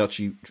something else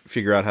you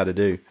figure out how to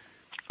do?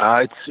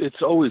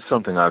 It's always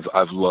something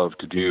I've loved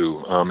to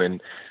do.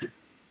 And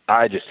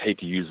I just hate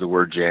to use the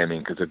word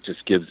jamming because it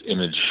just gives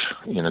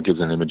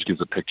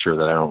a picture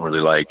that I don't really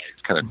like.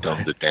 It kind of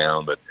dumbs it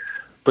down, but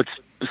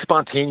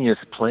spontaneous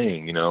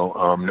playing,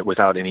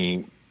 without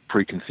any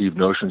preconceived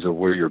notions of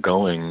where you're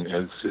going,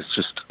 it's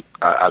just,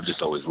 I've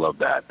just always loved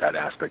that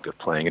aspect of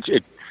playing.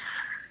 It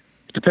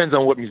depends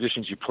on what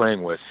musicians you're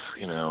playing with,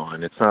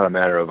 and it's not a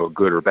matter of a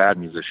good or bad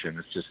musician.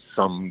 It's just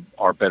some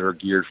are better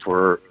geared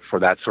for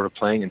that sort of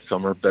playing, and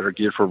some are better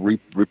geared for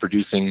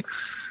reproducing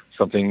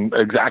something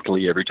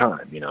exactly every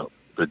time.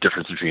 The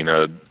difference between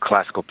a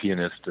classical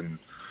pianist and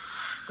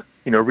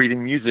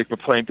reading music, but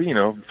playing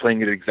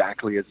it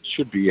exactly as it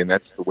should be, and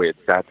that's the way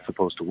that's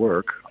supposed to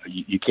work.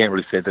 You can't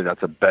really say that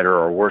that's a better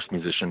or worse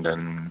musician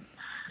than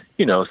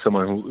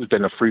someone who's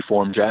been a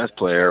free-form jazz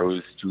player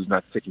who's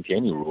not sticking to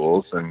any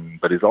rules,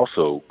 but is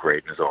also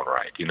great in his own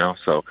right.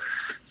 So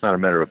it's not a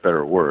matter of better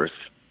or worse.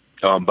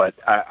 But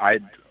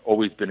I'd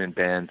always been in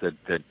bands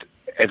that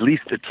at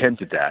least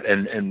attempted that,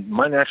 and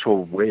my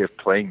natural way of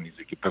playing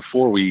music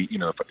before we,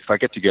 if I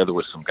get together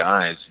with some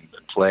guys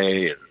and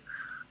play, and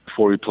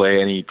before we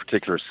play any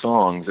particular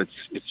songs,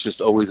 it's just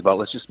always about,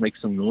 let's just make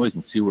some noise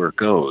and see where it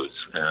goes.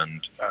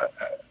 And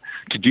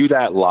to do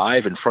that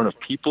live in front of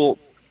people,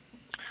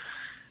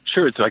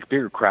 sure, it's like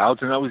bigger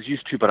crowds than I was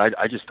used to, but I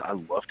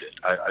loved it.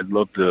 I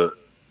loved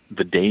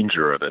the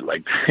danger of it.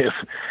 Like if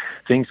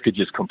things could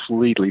just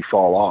completely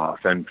fall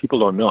off, and people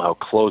don't know how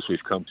close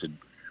we've come to,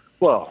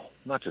 well,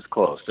 not just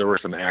close. There were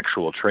some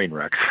actual train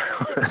wrecks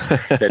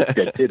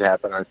that did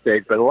happen on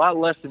stage, but a lot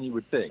less than you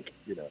would think,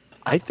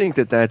 I think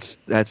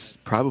that's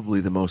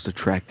probably the most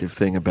attractive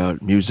thing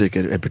about music,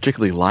 and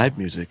particularly live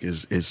music,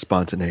 is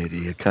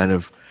spontaneity. It kind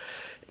of,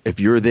 if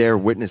you're there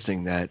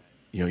witnessing that,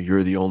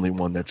 you're the only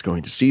one that's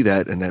going to see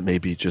that, and that may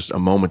be just a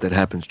moment that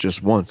happens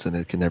just once, and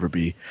it can never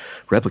be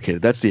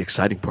replicated. That's the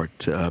exciting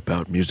part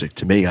about music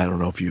to me. I don't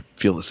know if you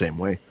feel the same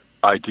way.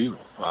 I do,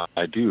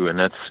 and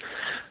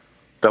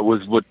that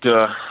was what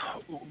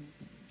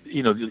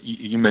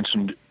you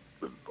mentioned.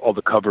 All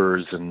the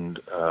covers and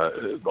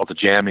all the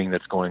jamming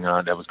that was going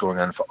on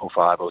in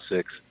 05,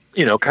 06,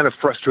 kind of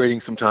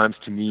frustrating sometimes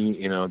to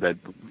me, that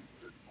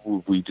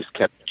we just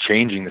kept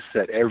changing the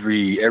set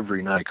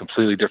every night,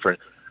 completely different,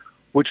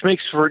 which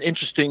makes for an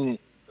interesting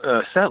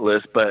set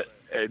list, but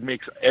it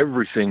makes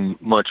everything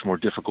much more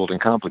difficult and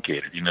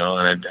complicated,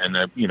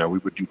 and we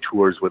would do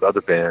tours with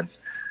other bands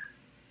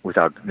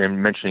without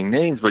them mentioning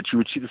names, but you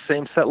would see the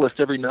same set list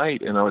every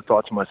night. And I would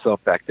thought to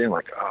myself back then,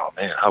 like, oh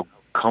man, how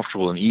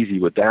comfortable and easy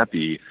would that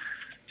be,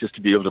 just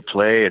to be able to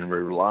play and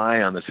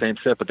rely on the same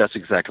set? But that's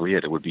exactly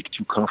it. It would be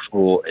too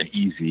comfortable and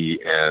easy,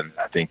 and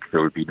I think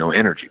there would be no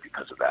energy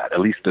because of that. At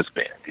least this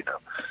band,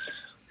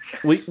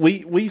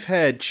 We've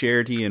had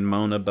Charity and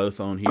Mona both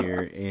on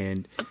here,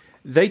 and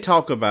they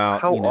talk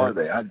about how are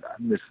they? I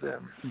miss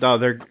them.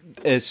 They're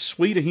as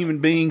sweet a human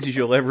beings as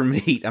you'll ever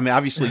meet. I mean,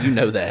 obviously you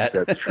know that.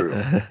 That's true.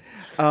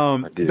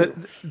 But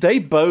they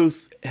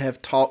both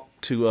have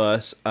talked to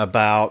us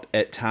about,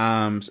 at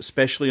times,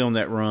 especially on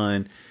that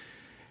run,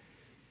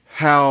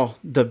 how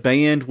the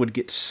band would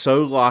get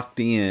so locked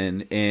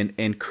in,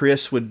 and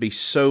Chris would be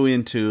so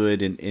into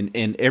it,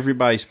 and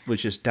everybody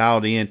was just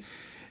dialed in.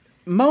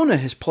 Mona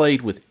has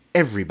played with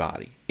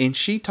everybody, and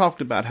she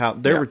talked about how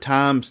there were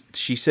times,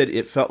 she said,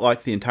 it felt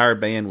like the entire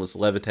band was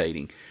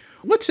levitating.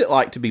 What's it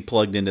like to be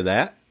plugged into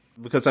that?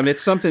 Because, I mean,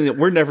 it's something that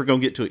we're never going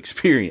to get to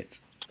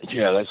experience.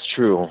 Yeah, that's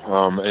true.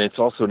 And it's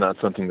also not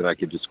something that I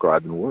could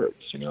describe in words.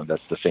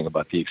 That's the thing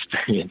about the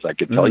experience. I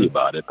could tell you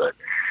about it, but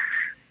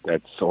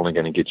that's only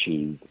going to get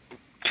you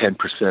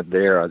 10%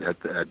 there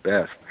at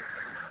best.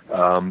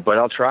 But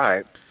I'll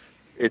try.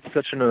 It's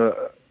such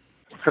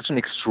an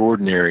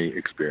extraordinary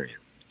experience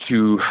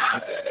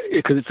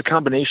because it's a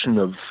combination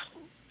of,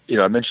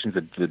 I mentioned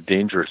the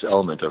dangerous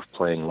element of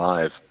playing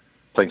live,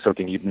 playing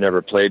something you've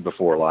never played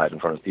before live in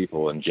front of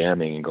people, and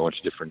jamming and going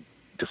to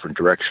different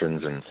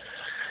directions, and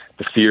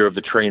the fear of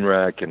the train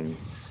wreck, and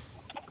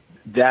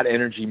that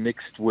energy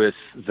mixed with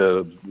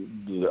the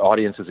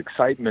audience's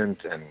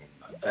excitement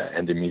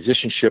and the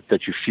musicianship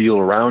that you feel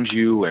around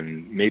you,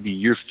 and maybe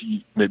you're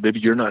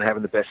not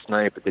having the best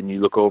night, but then you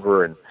look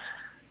over and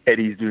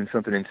Eddie's doing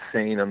something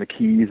insane on the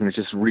keys, and it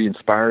just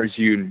re-inspires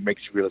you and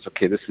makes you realize,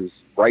 okay, this is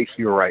right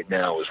here, right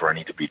now is where I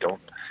need to be.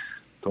 Don't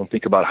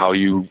think about how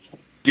you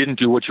didn't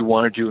do what you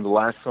wanted to do in the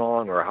last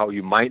song, or how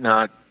you might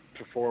not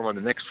perform on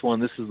the next one.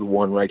 This is the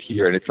one right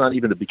here, and it's not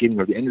even the beginning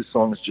or the end of the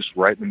song. It's just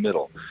right in the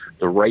middle.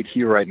 The right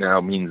here, right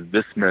now means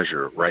this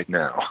measure right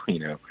now,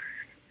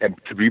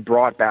 and to be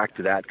brought back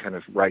to that kind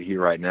of right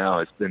here, right now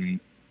has been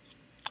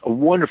a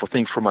wonderful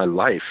thing for my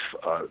life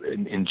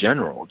in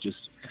general.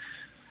 Just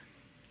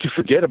to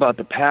forget about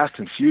the past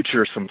and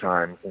future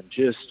sometimes and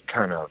just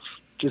kind of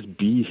just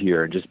be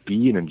here and just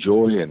be and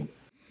enjoy. And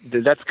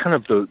that's kind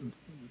of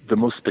the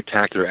most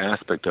spectacular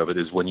aspect of it,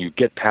 is when you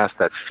get past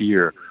that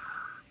fear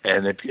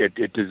and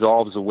it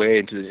dissolves away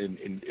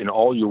in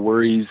all your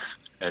worries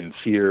and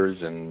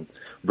fears and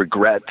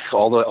regrets,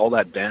 all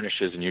that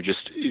vanishes, and you're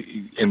just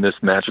in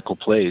this magical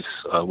place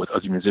with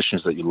other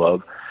musicians that you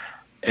love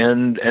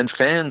and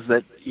fans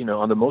that,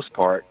 on the most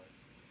part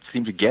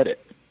seem to get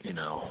it.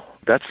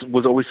 That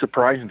was always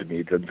surprising to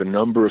me, the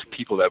number of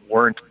people that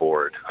weren't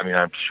bored. I mean,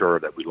 I'm sure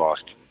that we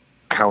lost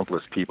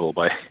countless people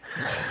by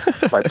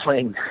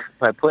playing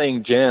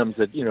jams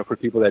that, for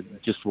people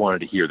that just wanted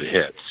to hear the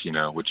hits,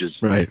 which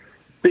is right.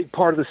 Big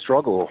part of the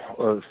struggle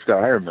that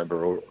I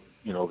remember,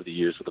 over the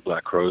years with the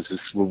Black Crowes,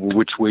 is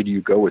which way do you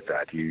go with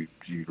that? Do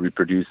you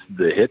reproduce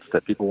the hits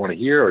that people want to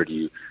hear, or do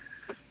you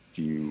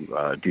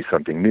do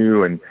something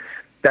new? And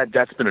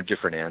that's been a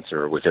different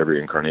answer with every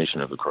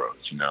incarnation of the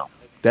Crowes.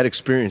 That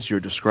experience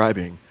you're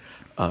describing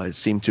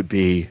seemed to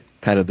be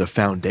kind of the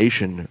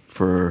foundation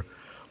for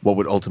what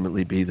would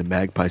ultimately be the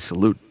Magpie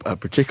Salute,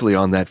 particularly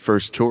on that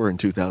first tour in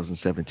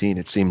 2017.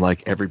 It seemed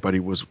like everybody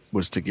was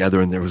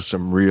together, and there was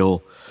some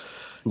real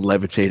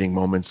levitating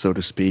moments, so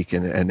to speak,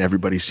 and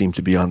everybody seemed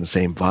to be on the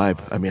same vibe.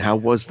 I mean, how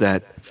was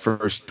that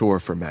first tour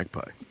for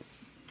Magpie?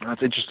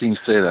 That's interesting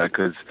to say that,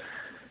 because,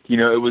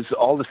 it was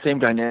all the same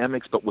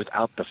dynamics, but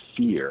without the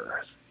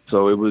fear.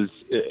 So it was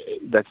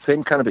that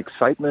same kind of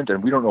excitement,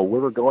 and we don't know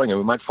where we're going, and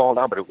we might fall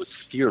down, but it was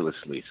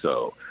fearlessly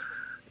so.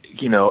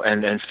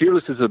 And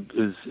fearless is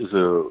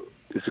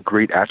a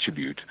great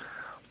attribute,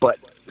 but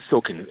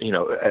so can,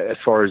 as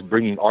far as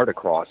bringing art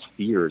across,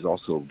 fear is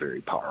also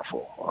very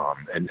powerful,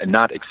 and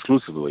not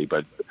exclusively,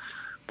 but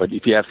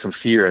if you have some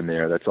fear in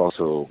there, that's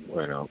also,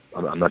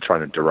 I'm not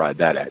trying to deride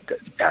that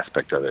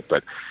aspect of it,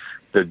 but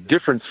the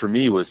difference for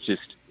me was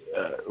just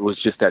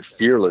that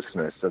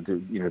fearlessness of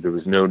there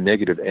was no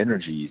negative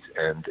energies,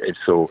 and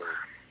so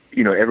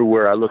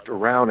everywhere I looked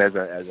around as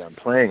I'm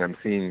playing, I'm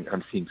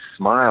seeing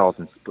smiles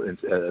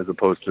as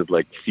opposed to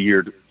like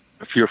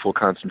fearful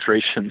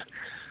concentration,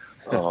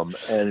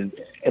 and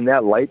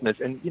that lightness.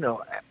 And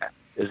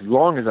as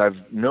long as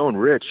I've known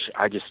Rich,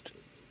 I just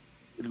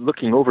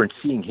looking over and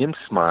seeing him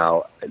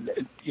smile,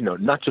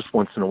 not just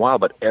once in a while,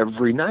 but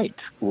every night,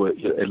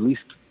 at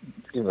least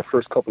in the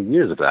first couple of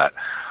years of that,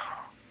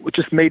 which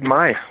just made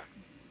my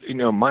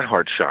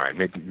heart shine,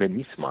 made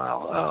me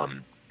smile.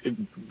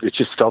 It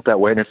just felt that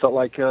way, and it felt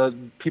like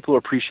people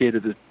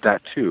appreciated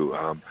that too.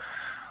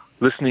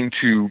 Listening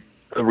to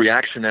a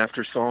reaction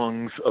after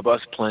songs of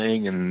us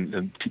playing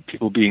and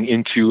people being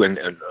into and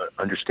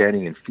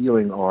understanding and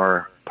feeling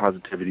our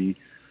positivity,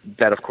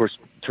 that of course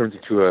turns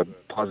into a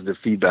positive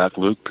feedback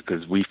loop,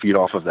 because we feed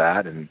off of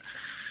that, and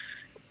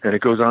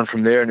it goes on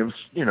from there. And it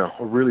was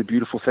a really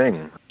beautiful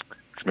thing,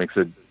 which makes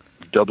it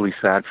doubly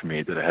sad for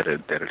me that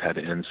it had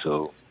to end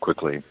so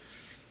quickly.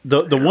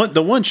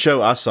 The one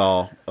show I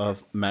saw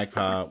of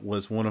Magpie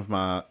was one of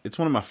my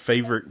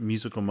favorite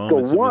musical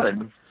moments. The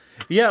one?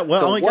 Yeah,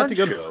 well, I only got to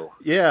go show.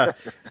 Yeah,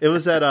 it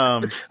was at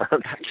I'm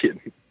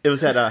kidding. It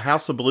was at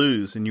House of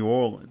Blues in New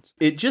Orleans.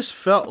 It just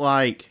felt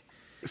like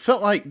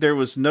there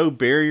was no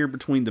barrier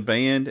between the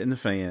band and the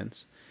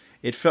fans.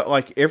 It felt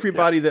like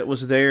everybody that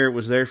was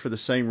there for the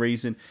same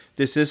reason.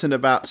 This isn't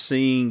about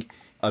seeing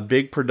a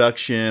big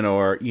production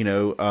or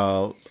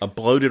a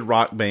bloated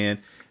rock band.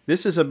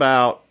 This is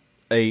about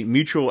a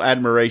mutual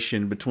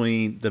admiration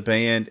between the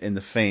band and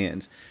the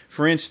fans.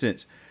 For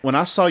instance, when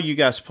I saw you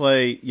guys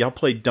play, y'all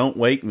played "Don't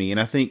Wake Me," and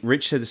I think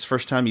Rich said this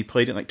first time he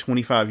played it in like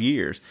 25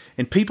 years,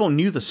 and people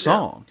knew the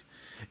song,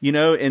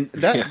 and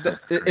that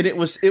and it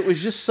was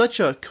just such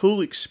a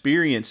cool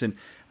experience. And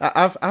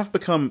I've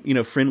become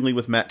friendly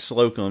with Matt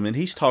Slocum, and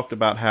he's talked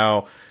about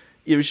how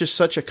it was just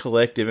such a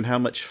collective and how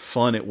much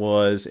fun it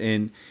was.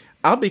 And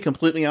I'll be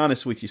completely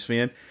honest with you,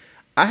 Sven,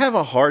 I have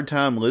a hard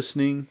time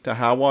listening to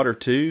High Water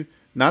 2.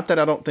 Not that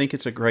I don't think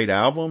it's a great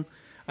album.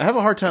 I have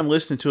a hard time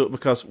listening to it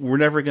because we're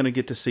never going to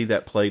get to see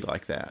that played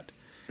like that.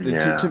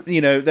 Yeah.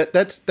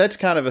 That's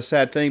kind of a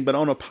sad thing. But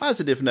on a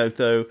positive note,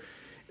 though,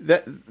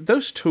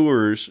 those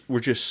tours were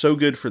just so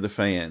good for the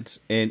fans,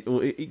 and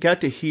you got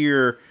to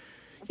hear.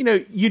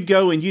 You'd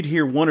go and you'd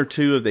hear one or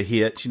two of the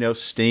hits,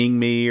 "Sting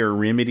Me" or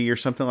 "Remedy" or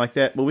something like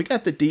that. But we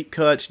got the deep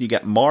cuts, and you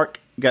got Mark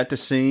got to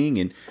sing,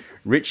 and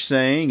Rich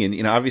sang,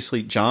 and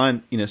obviously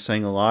John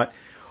sang a lot.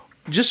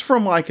 Just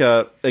from like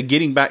a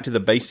getting back to the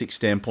basic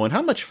standpoint,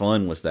 how much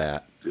fun was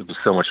that? It was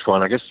so much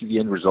fun. I guess the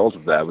end result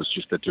of that was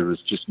just that there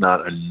was just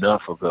not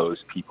enough of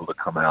those people to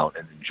come out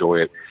and enjoy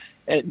it.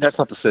 And that's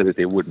not to say that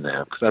they wouldn't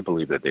have, because I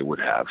believe that they would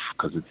have,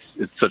 because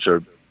it's such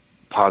a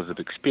positive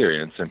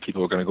experience, and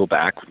people are going to go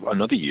back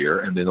another year,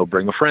 and then they'll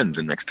bring a friend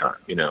the next time,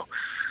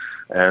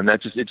 And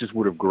it just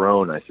would have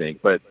grown, I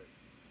think. But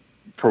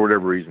for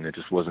whatever reason, it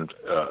just wasn't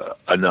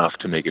enough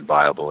to make it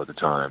viable at the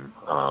time.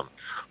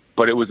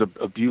 But it was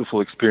a beautiful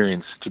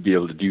experience to be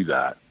able to do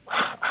that.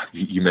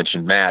 You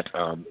mentioned Matt,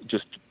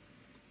 just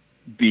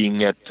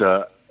being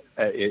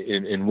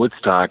in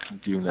Woodstock,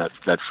 doing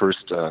that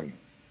first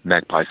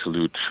Magpie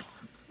Salute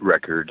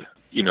record.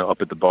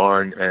 up at the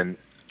barn, and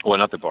well,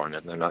 not the barn,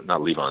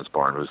 not Levon's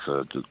barn. It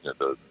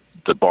was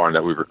the barn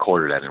that we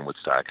recorded at in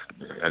Woodstock,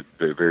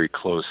 very, very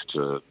close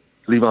to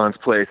Levon's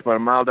place, about a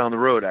mile down the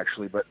road,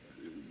 actually. But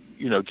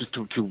just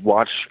to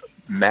watch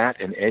Matt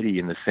and Eddie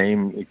in the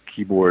same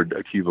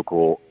keyboard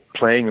cubicle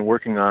playing and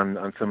working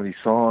on some of these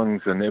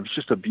songs, and it was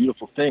just a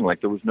beautiful thing.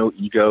 Like, there was no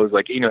egos.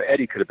 Like,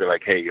 Eddie could have been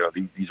like, hey,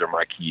 these are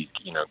my keys,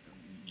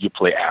 you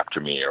play after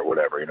me or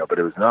whatever, but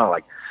it was not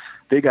like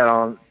they got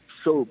on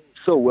so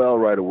well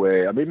right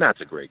away. I mean,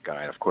 Matt's a great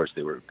guy, and of course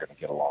they were going to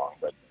get along,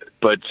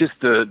 but just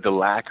the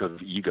lack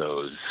of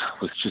egos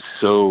was just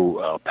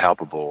so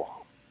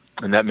palpable,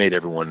 and that made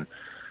everyone,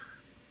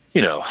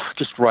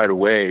 just right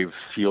away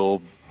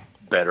feel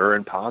better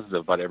and positive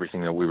about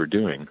everything that we were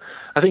doing.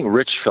 I think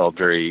Rich felt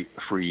very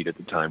freed at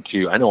the time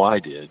too. I know I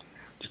did.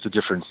 Just a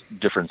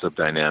difference of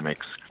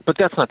dynamics. But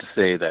that's not to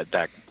say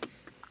that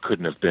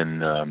couldn't have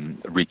been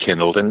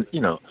rekindled. And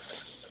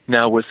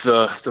now with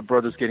the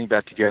brothers getting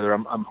back together,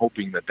 I'm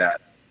hoping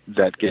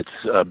that gets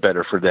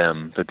better for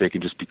them. That they can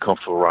just be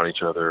comfortable around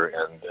each other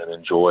and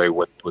enjoy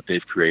what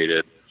they've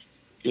created.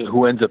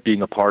 Who ends up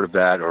being a part of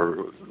that,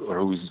 or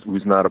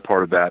who's not a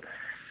part of that,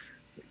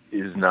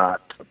 is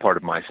not a part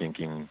of my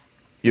thinking.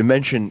 You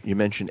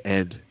mentioned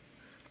Ed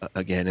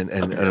again, and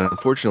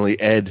unfortunately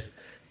Ed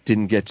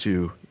didn't get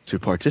to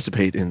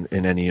participate in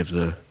any of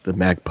the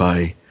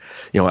Magpie,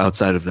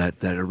 outside of that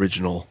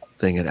original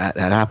thing at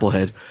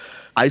Applehead.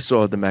 I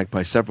saw the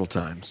Magpie several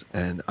times,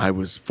 and I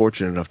was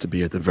fortunate enough to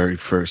be at the very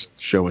first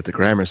show at the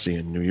Gramercy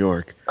in New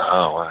York.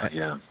 Oh, wow,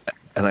 yeah.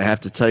 And I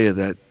have to tell you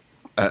that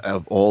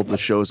of all the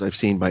shows I've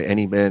seen by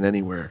any band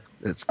anywhere,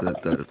 it's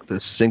the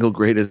single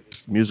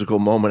greatest musical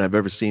moment I've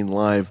ever seen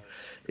live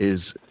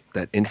is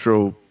that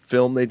intro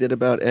film they did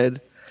about Ed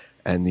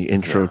and the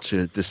intro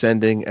to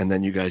Descending, and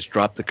then you guys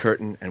dropped the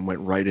curtain and went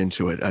right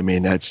into it. I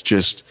mean, that's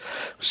just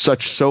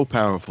so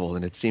powerful,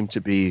 and it seemed to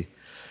be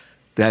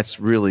that's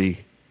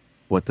really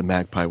what the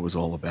Magpie was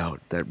all about,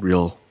 that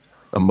real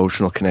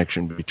emotional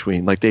connection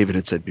between, like David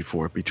had said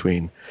before,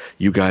 between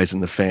you guys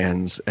and the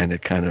fans, and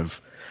it kind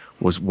of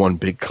was one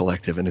big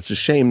collective, and it's a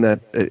shame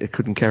that it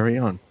couldn't carry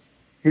on.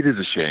 It is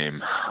a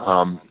shame.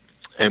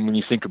 And when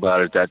you think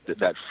about it,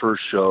 that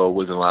first show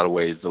was in a lot of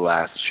ways the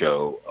last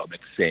show at the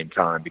same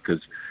time,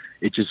 because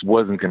it just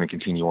wasn't going to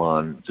continue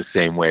on the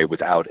same way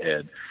without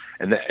Ed.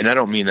 And I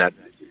don't mean that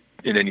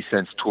in any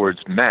sense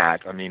towards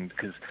Matt. I mean,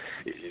 because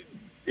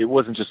it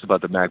wasn't just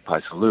about the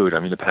Magpie Salute. I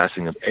mean, the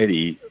passing of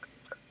Eddie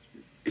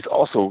is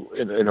also,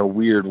 in a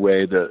weird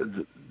way,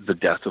 the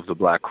death of the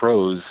Black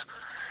Crowes,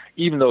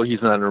 even though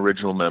he's not an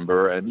original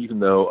member, and even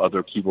though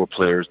other keyboard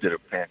players did a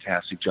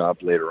fantastic job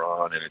later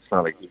on, and it's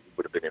not like it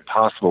would have been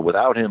impossible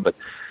without him, but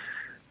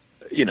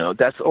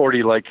that's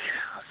already like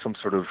some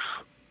sort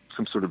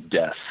of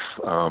death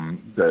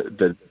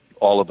that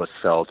all of us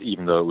felt,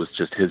 even though it was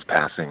just his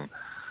passing.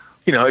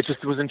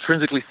 It was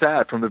intrinsically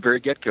sad from the very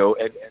get-go,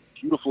 and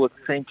beautiful at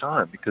the same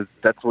time, because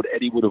that's what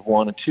Eddie would have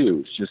wanted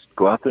too. Is just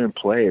go out there and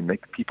play and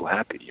make people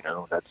happy.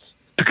 That's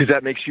because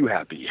that makes you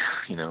happy.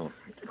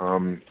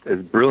 As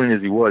brilliant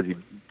as he was,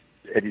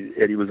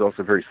 Eddie was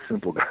also a very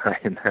simple guy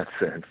in that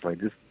sense. Like,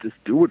 just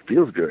do what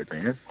feels good,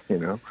 man.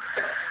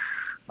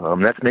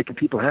 That's making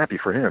people happy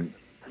for him.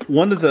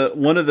 One of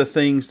the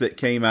things that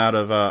came out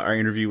of our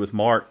interview with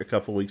Mark a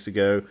couple of weeks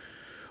ago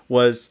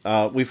was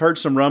we've heard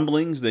some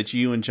rumblings that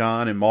you and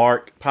John and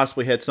Mark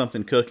possibly had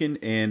something cooking,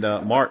 and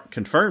Mark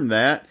confirmed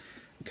that.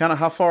 Kind of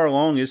how far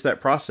along is that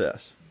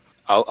process?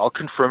 I'll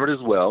confirm it as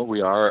well.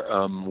 We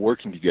are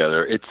working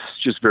together. It's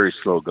just very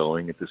slow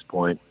going at this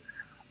point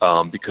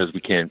because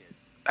we can't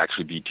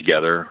actually be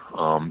together,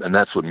 and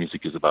that's what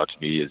music is about to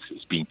me,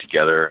 is being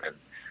together.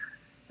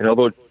 And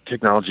although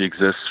technology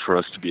exists for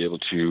us to be able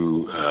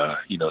to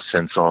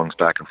send songs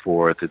back and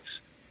forth,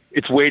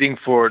 it's waiting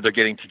for the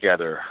getting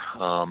together,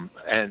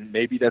 and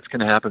maybe that's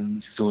going to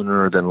happen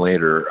sooner than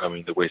later. I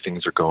mean, the way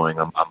things are going,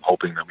 I'm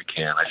hoping that we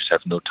can. I just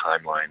have no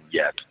timeline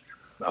yet,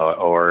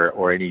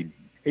 or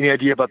any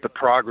idea about the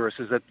progress,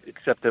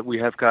 except that we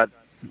have got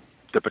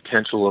the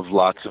potential of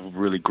lots of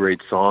really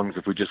great songs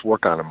if we just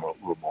work on them a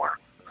little more.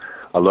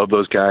 I love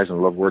those guys and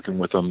I love working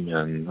with them,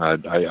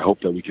 and I hope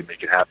that we can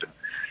make it happen.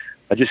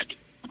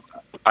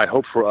 I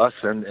hope for us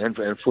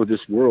and for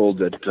this world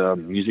that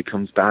music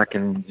comes back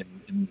in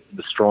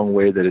the strong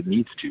way that it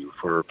needs to,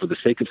 for the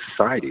sake of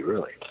society,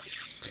 really.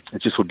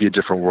 It just would be a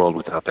different world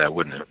without that,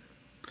 wouldn't it?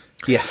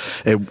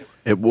 Yes.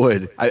 It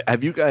would.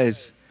 Have you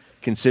guys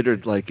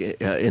considered, like,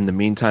 in the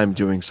meantime,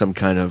 doing some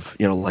kind of,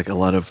 like a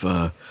lot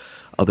of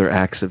other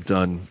acts have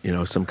done,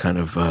 some kind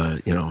of,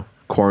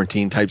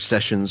 quarantine type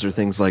sessions or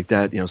things like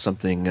that,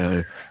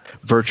 something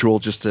virtual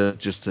just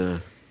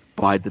to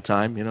bide the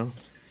time,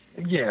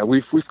 Yeah,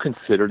 we've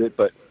considered it,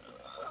 but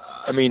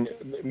I mean,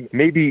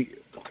 maybe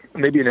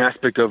an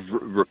aspect of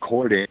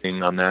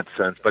recording on that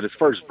sense. But as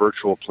far as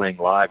virtual playing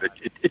live,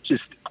 it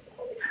just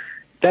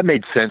that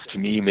made sense to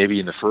me. Maybe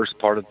in the first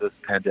part of this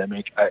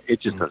pandemic, it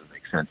just doesn't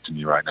make sense to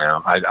me right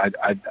now.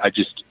 I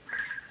just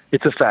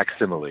it's a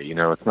facsimile,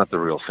 it's not the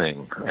real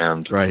thing,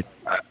 and right.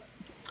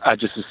 I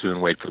just as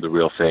soon wait for the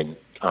real thing.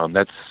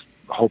 That's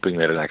hoping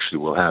that it actually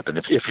will happen.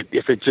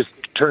 If it just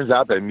turns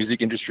out that the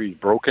music industry is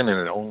broken and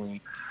it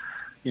only,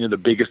 the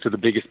biggest of the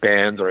biggest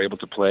bands are able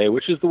to play,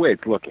 which is the way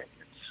it's looking.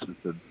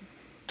 It's a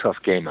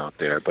tough game out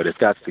there. But if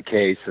that's the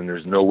case and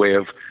there's no way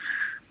of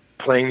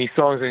playing these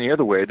songs any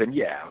other way, then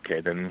yeah,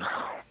 okay, then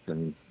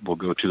we'll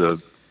go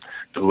to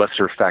the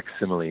lesser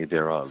facsimile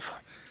thereof.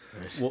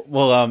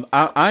 Well,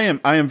 I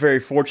am very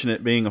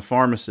fortunate being a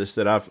pharmacist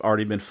that I've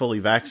already been fully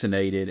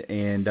vaccinated,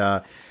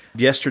 and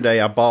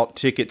yesterday I bought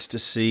tickets to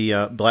see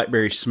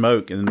Blackberry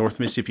Smoke in the North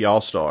Mississippi All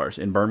Stars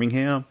in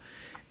Birmingham.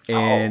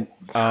 And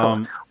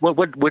when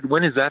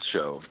is that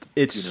show?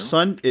 It's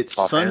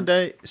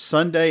Sunday,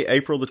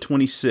 April the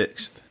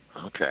 26th.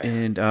 Okay,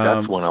 and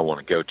that's one I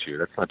want to go to.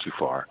 That's not too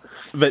far.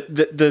 But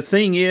the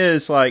thing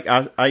is, like,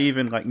 I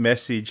even like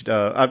messaged.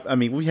 I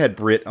mean, we had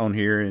Britt on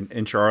here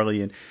and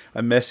Charlie, and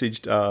I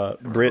messaged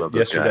Britt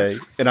yesterday,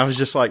 and I was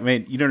just like,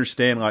 man, you don't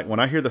understand. Like,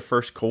 when I hear the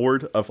first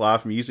chord of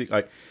live music,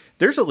 like,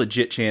 there's a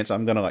legit chance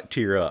I'm gonna like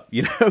tear up,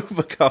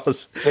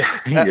 because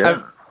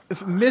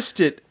I've missed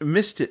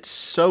it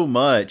so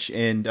much.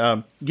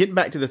 And getting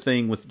back to the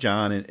thing with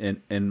John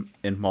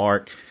and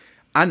Mark,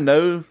 I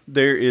know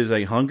there is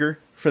a hunger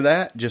for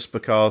that just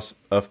because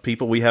of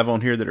people we have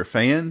on here that are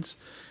fans.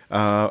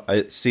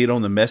 I see it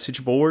on the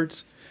message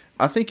boards.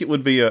 I think it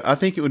would be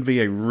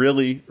a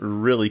really,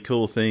 really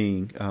cool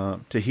thing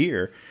to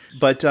hear.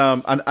 But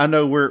I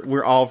know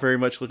we're all very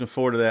much looking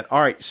forward to that.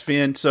 All right,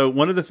 Sven. So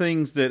one of the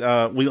things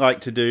that we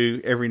like to do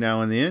every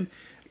now and then,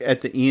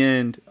 at the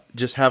end,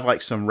 just have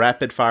like some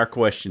rapid fire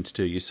questions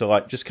to you. So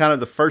like just kind of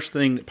the first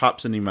thing that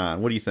pops into your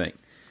mind. What do you think?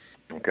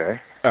 Okay.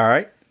 All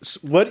right. So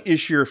what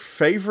is your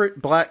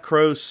favorite Black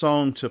Crowes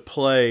song to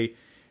play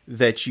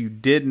that you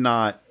did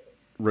not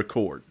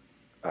record?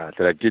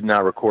 That I did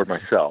not record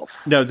myself.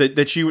 No,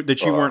 that you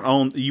weren't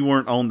on. You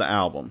weren't on the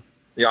album.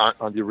 Yeah,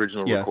 on the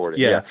original recording.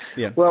 Yeah.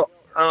 Well,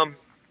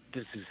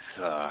 this is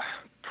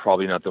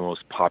probably not the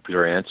most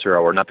popular answer,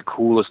 or not the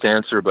coolest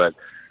answer, but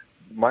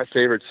my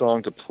favorite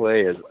song to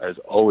play has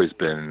always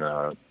been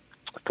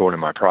 "Thorn in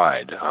My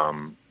Pride,"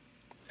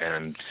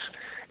 and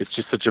it's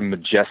just such a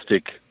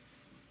majestic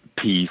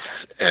piece,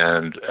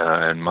 and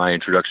my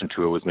introduction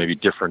to it was maybe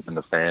different than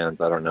the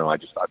fans. I don't know.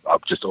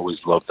 I've just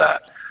always loved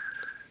that.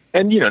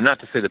 And, not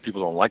to say that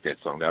people don't like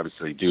that song. They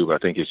obviously do, but I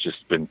think it's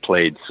just been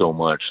played so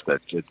much that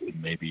it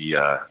may be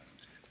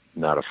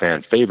not a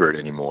fan favorite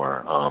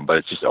anymore. But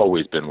it's just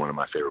always been one of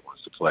my favorite ones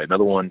to play.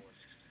 Another one,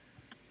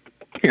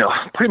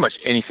 pretty much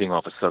anything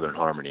off of Southern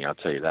Harmony, I'll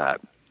tell you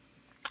that.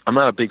 I'm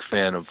not a big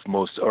fan of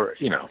most,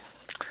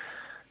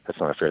 that's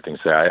not a fair thing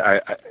to say.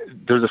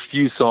 There's a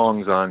few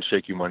songs on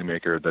Shake You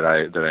Moneymaker that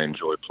I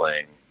enjoy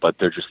playing, but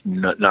they're just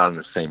not on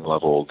the same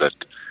level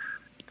that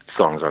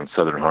songs on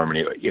Southern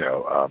Harmony,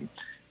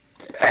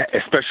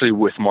 especially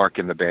with Mark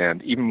in the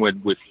band, even with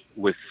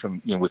some,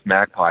 with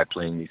Magpie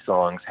playing these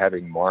songs,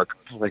 having Mark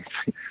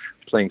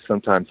playing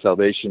Sometimes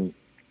Salvation,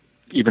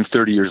 even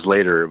 30 years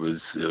later, it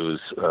was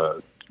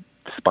a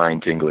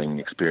spine tingling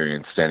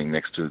experience standing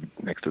next to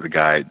the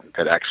guy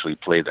that actually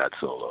played that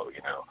solo,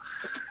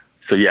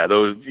 So yeah,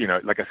 those,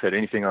 like I said,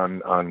 anything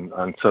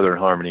on Southern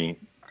Harmony,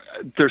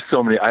 there's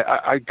so many.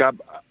 I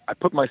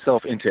put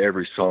myself into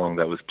every song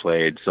that was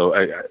played. So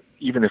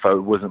even if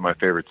it wasn't my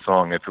favorite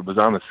song, if it was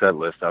on the set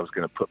list, I was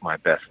going to put my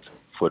best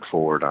foot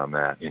forward on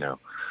that.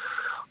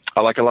 I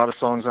like a lot of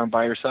songs on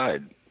By Your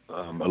Side.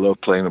 I love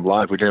playing them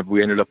live.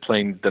 We ended up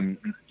playing them.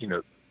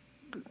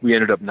 We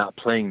ended up not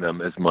playing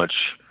them as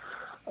much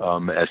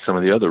as some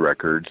of the other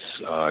records,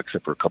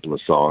 except for a couple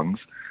of songs.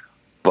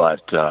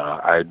 But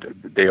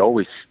they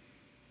always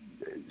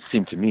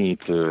seem to me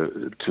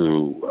to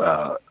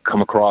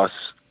come across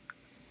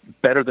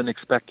better than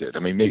expected. I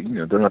mean, maybe,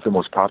 they're not the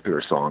most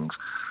popular songs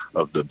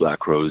of the Black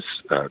Crowes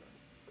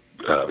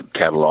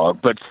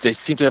catalog, but they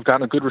seem to have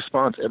gotten a good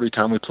response every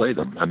time we play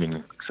them. I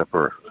mean, except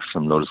for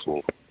some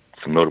notable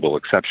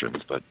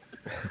exceptions, but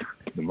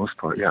for the most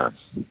part, yeah.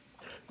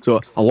 So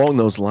along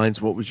those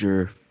lines, what was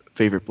your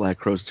favorite Black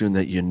Crowes tune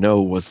that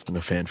wasn't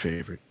a fan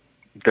favorite?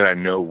 That I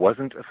know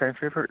wasn't a fan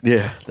favorite?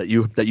 Yeah, that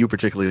you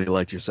particularly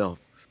liked yourself.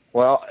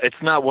 Well,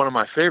 it's not one of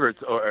my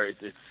favorites, or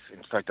it's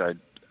in fact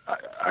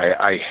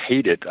I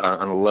hate it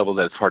on a level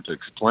that it's hard to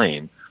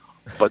explain.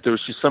 But there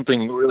was just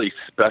something really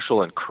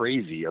special and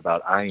crazy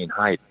about Ian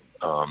Height,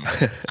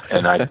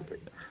 and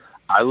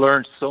I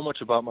learned so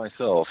much about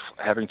myself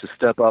having to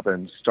step up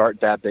and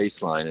start that bass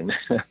line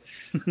and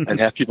and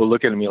have people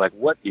look at me like,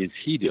 what is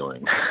he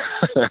doing?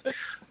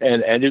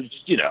 and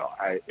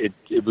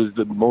it was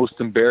the most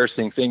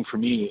embarrassing thing for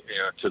me,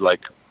 to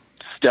like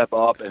step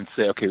up and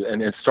say, okay,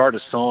 and start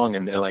a song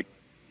and like,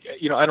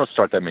 I don't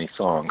start that many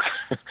songs.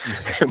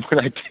 And when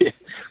I did,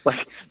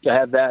 like, to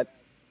have that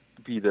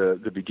be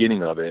the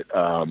beginning of it,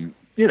 I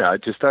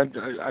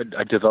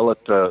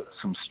developed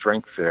some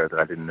strength there that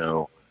I didn't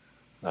know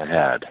I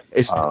had.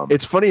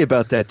 It's funny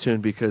about that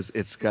tune because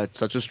it's got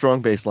such a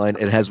strong bass line.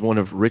 It has one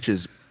of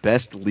Rich's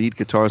best lead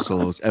guitar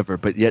solos ever,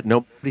 but yet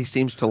nobody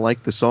seems to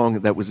like the song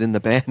that was in the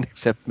band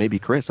except maybe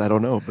Chris. I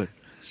don't know, but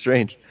it's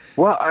strange.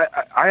 Well,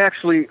 I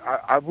actually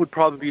would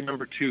probably be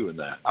number 2 in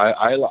that.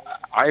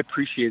 I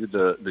appreciated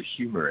the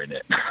humor in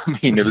it. I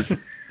mean, it was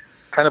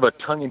kind of a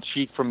tongue in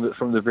cheek from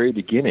the very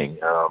beginning.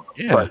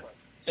 But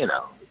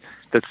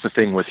that's the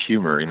thing with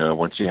humor.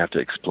 Once you have to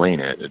explain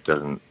it, it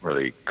doesn't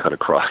really cut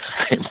across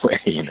the same way.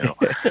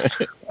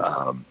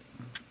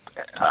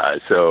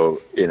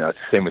 So it's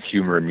the same with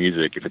humor and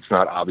music. If it's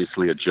not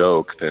obviously a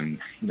joke,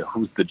 then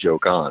who's the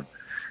joke on?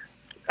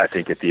 I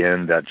think at the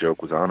end that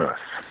joke was on us.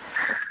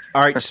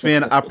 All right,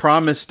 Sven, I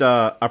promised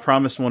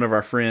one of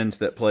our friends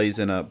that plays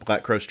in a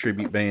Black Crowes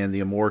tribute band,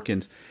 the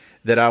Amoricans,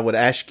 that I would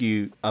ask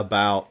you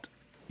about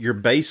your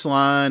bass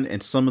line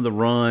and some of the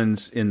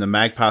runs in the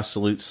Magpie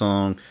Salute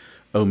song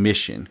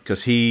Omission,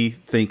 because he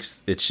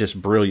thinks it's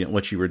just brilliant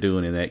what you were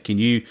doing in that. Can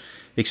you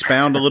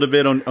expound a little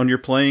bit on your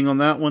playing on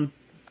that one?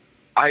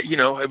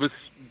 It was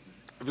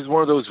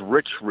one of those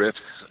rich riffs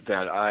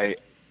that I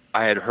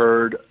had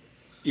heard.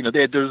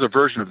 There's a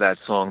version of that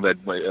song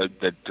that was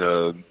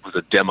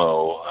a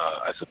demo,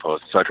 I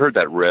suppose. So I'd heard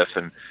that riff,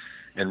 and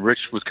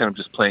Rich was kind of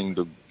just playing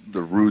the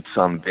roots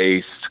on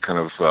bass to kind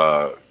of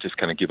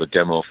give a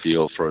demo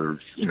feel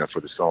for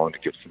the song, to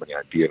give somebody an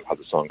idea of how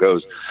the song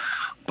goes.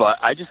 But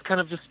I just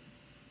kind of just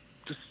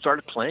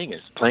started playing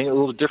it a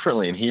little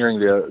differently, and hearing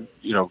the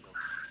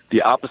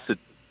opposite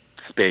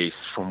space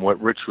from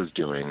what Rich was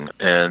doing.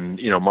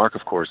 And Mark,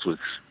 of course, was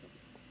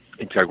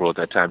integral at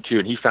that time too,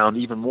 and he found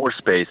even more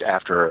space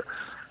after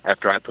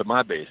I put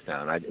my bass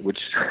down, which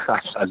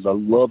I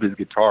love his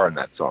guitar in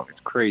that song. It's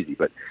crazy,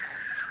 but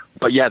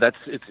yeah,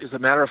 it's a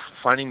matter of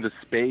finding the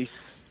space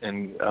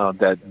and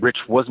that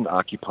Rich wasn't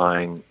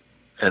occupying,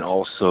 and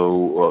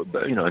also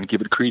and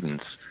give it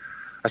credence.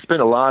 I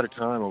spent a lot of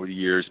time over the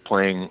years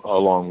playing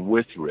along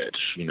with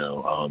Rich,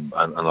 on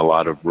a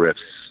lot of riffs.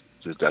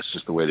 That's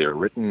just the way they were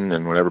written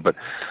and whatever. But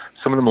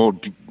some of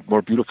the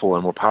more beautiful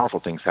and more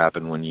powerful things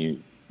happen when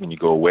you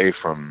go away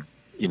from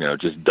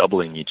just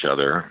doubling each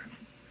other.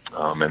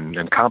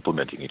 And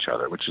complementing each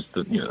other, which is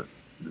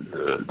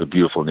the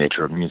beautiful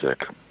nature of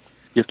music.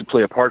 You have to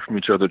play apart from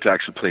each other to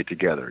actually play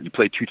together. You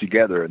play 2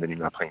 together, and then you're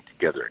not playing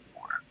together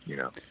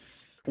anymore.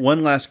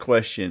 One last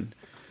question: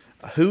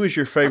 who is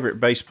your favorite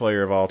bass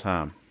player of all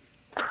time?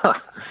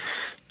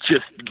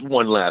 Just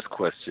one last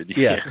question.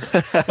 Yeah,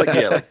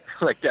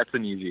 like that's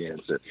an easy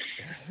answer.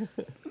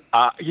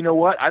 You know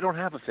what? I don't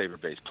have a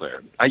favorite bass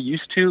player. I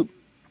used to,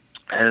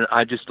 and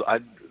I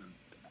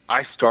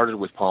started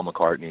with Paul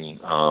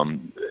McCartney,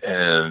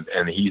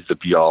 and he's the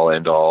be-all,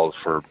 end-all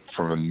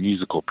from a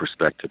musical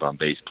perspective on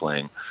bass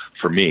playing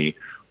for me.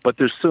 But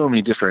there's so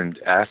many different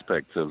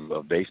aspects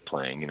of bass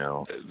playing.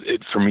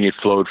 For me, it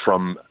flowed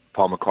from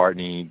Paul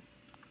McCartney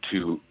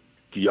to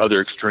the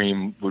other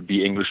extreme would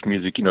be English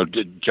music.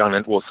 John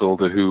Entwistle,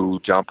 The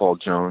Who, John Paul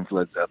Jones,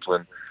 Led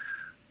Zeppelin.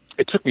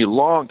 It took me a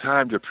long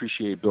time to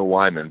appreciate Bill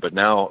Wyman, but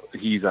now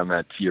he's on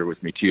that tier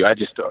with me too. I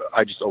just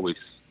always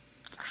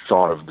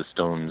thought of the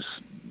Stones'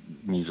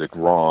 music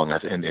wrong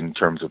in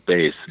terms of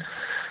bass.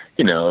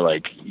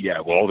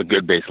 All the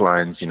good bass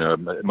lines,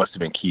 it must have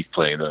been Keith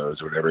playing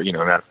those or whatever, and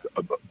that's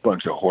a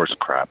bunch of horse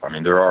crap. I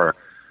mean, there are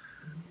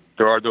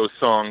those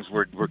songs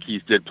where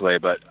Keith did play,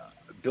 but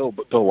Bill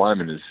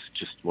Wyman is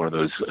just one of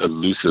those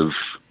elusive.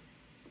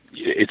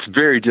 It's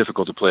very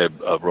difficult to play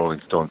a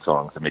Rolling Stones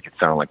song and make it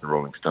sound like the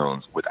Rolling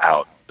Stones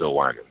without Bill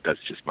Wyman. That's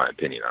just my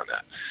opinion on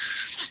that.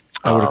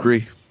 I would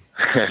agree.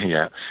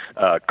 Yeah.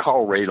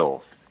 Carl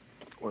Radle,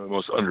 one of the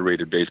most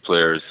underrated bass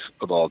players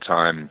of all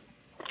time.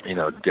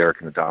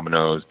 Derek and the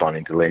Dominoes, Bonnie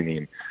and Delaney,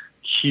 and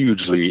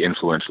hugely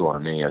influential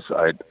on me.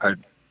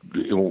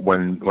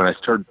 When I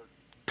started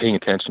paying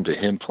attention to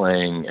him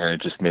playing, and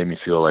it just made me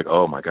feel like,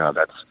 oh my God,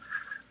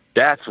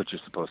 that's what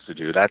you're supposed to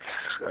do. That's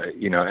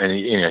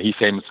and he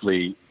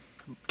famously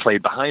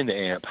played behind the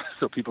amp,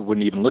 so people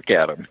wouldn't even look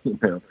at him.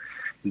 He's a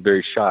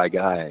very shy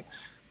guy.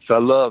 So I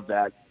love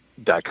that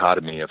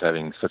dichotomy of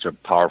having such a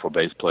powerful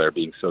bass player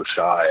being so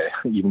shy,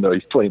 even though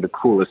he's playing the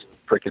coolest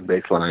freaking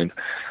bass lines.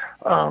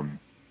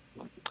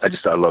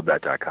 I love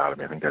that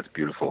dichotomy. I think that's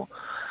beautiful.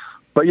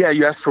 But yeah,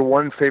 you asked for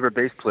one favorite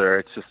bass player.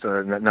 It's just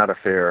not a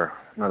fair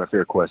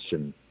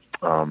question.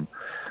 Those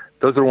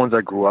are the ones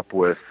I grew up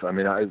with. I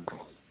mean,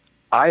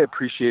 I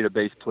appreciate a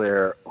bass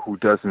player who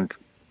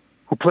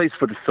plays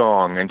for the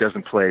song and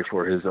doesn't play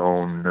for his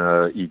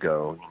own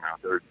ego.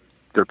 There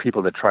are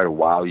people that try to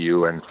wow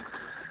you, and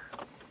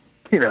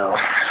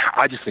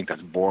I just think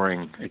that's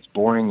boring. It's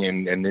boring,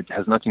 and it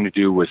has nothing to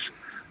do with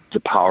the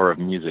power of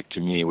music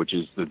to me, which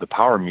is the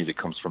power of music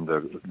comes from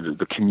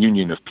the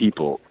communion of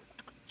people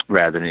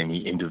rather than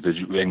any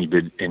individual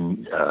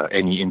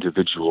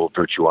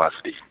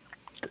virtuosity.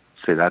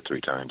 Say that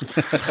 3 times.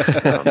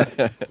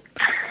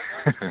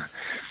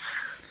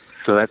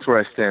 So that's where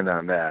I stand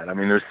on that. I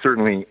mean, there's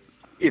certainly,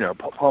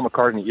 Paul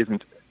McCartney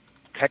isn't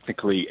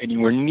technically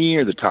anywhere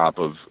near the top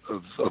of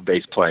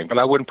bass playing, but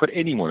I wouldn't put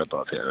anyone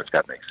above him, if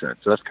that makes sense.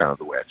 So that's kind of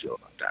the way I feel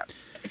about that.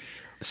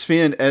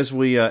 Sven, as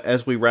we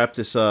wrap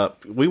this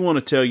up, we want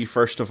to tell you,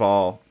 first of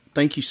all,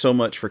 thank you so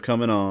much for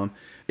coming on.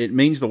 It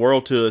means the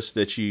world to us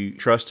that you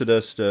trusted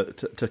us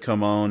to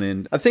come on.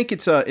 And I think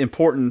it's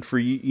important for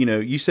you. You know,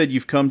 you said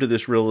you've come to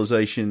this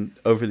realization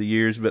over the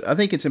years, but I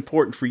think it's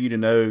important for you to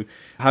know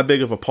how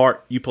big of a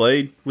part you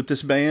played with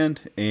this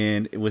band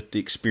and with the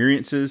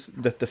experiences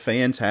that the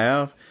fans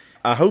have.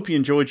 I hope you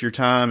enjoyed your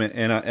time,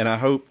 and I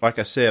hope, like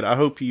I said, I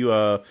hope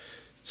you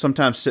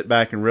sometimes sit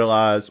back and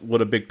realize what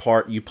a big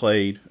part you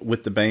played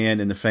with the band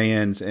and the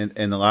fans and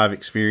the live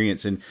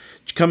experience. And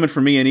coming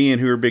from me and Ian,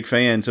 who are big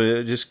fans,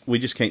 we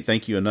just can't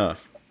thank you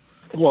enough.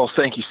 Well,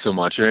 thank you so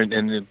much,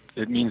 and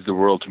it means the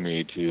world to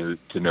me to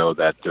know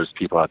that there's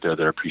people out there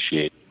that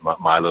appreciate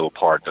my little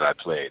part that I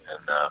played,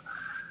 and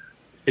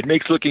it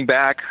makes looking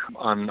back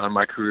on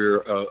my career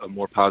a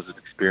more positive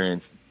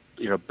experience.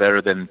 You know,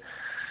 better than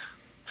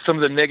some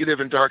of the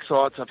negative and dark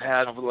thoughts I've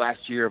had over the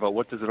last year about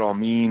what does it all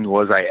mean?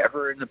 Was I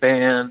ever in the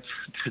band?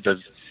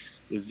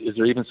 Is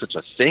there even such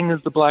a thing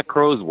as the Black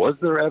Crowes? Was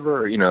there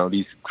ever? You know,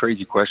 these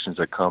crazy questions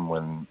that come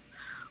when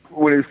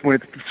it's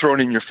thrown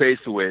in your face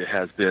the way it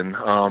has been.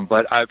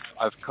 But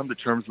I've come to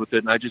terms with it,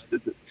 and I just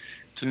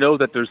to know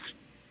that there's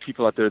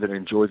people out there that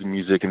enjoy the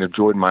music and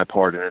enjoyed my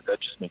part in it. That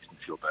just makes me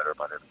feel better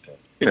about everything.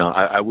 You know,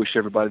 I wish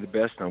everybody the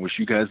best, and I wish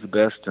you guys the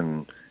best,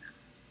 and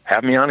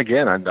have me on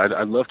again.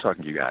 I love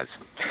talking to you guys.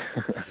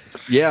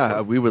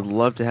 Yeah, we would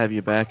love to have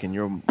you back, and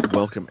you're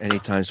welcome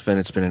anytime, Sven.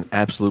 It's been an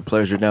absolute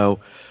pleasure. Now,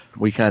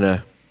 we kind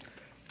of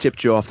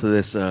tipped you off to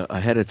this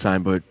ahead of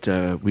time, but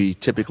we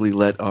typically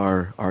let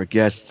our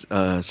guests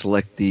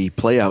select the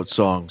play-out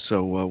song.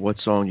 So what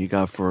song you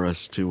got for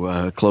us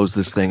to close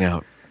this thing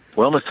out?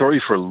 Well, I'm going to throw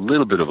you for a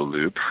little bit of a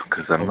loop,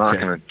 because I'm not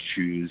going to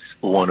choose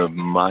one of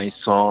my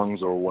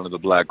songs or one of the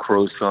Black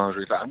Crowes songs.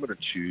 I'm going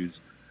to choose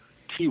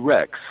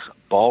T-Rex,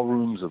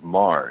 Ballrooms of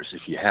Mars,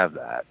 if you have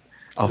that.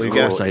 Of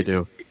course I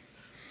do.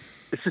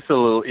 It's just a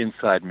little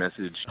inside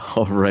message.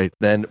 All right.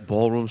 Then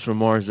Ballrooms from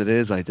Mars it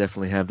is. I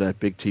definitely have that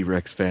big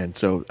T-Rex fan.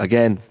 So,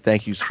 again,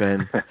 thank you,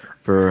 Sven,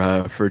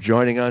 for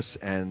joining us.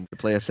 And to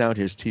play us out,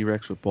 here's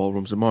T-Rex with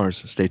Ballrooms of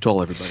Mars. Stay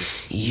tall, everybody.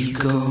 You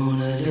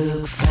gonna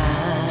look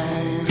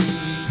fine.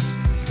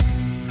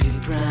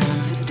 You're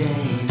prime for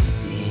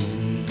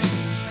dancing.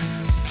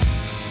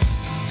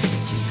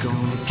 You're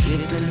gonna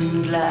trip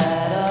and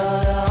glide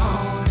out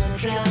on a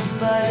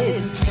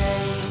trampoline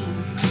thing.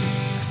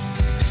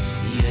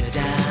 Your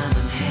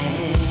diamond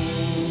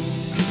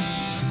hands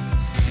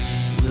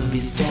will be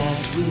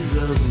stacked with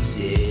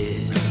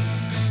roses,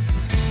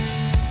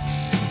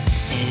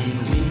 and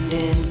wind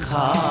and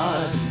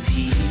cars and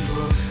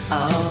people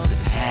of the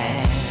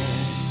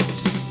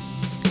past.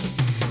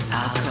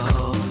 I'll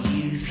call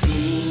you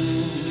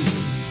thin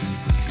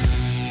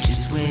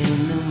just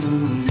when the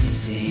moon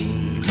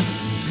sings.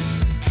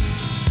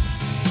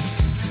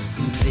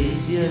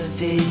 Place your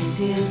face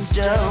in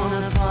stone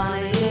upon a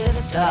hill of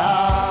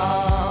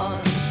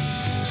stars,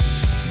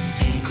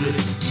 and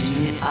gripped in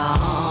the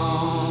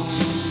arms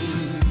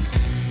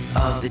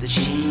of the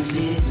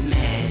changeless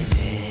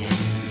madman,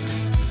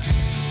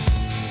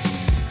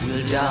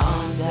 we'll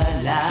dance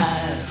our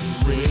lives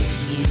away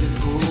in the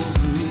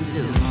ballrooms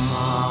of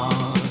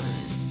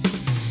Mars.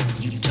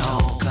 You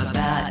talk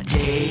about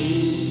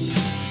day,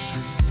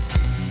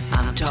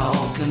 I'm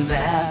talking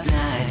about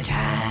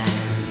nighttime,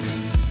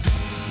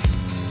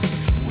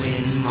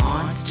 when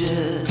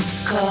monsters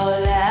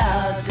call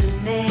out the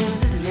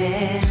names of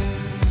men.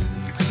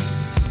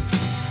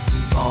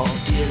 Bob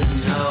Dylan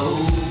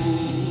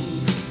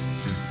knows,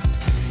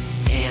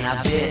 and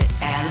I bet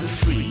Alan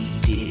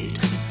Freed did.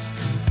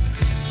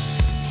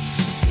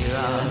 There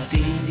are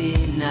things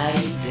in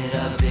night that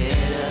are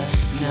better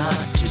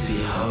not to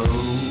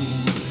behold.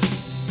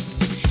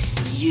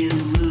 You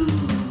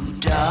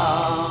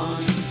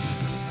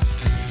dance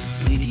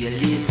with your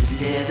lizard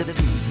leather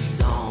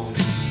boots on,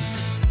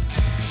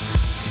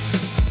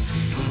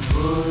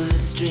 pull the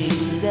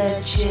strings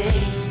that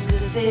change the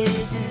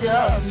faces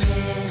of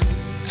men.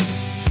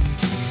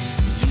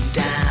 You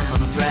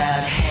diamond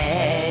proud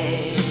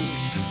hag,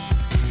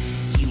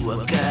 you a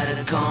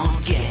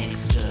got-a-gone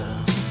gangster.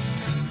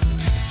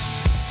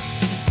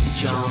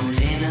 John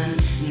Lennon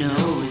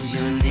knows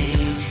your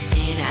name,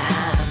 and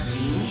I've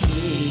seen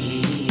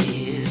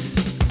his.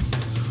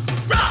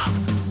 Rock!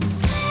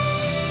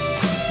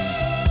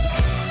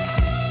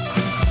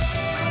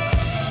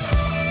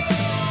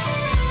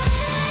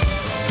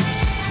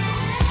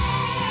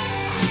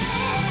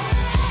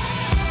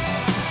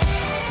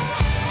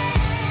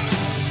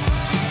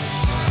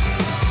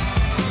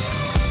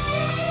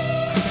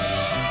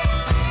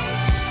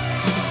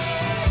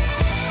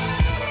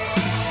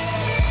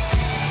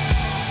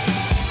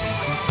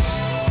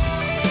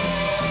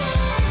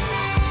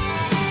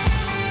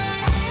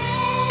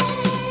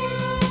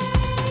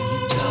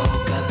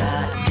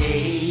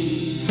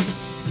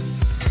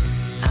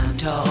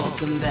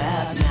 Talking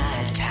about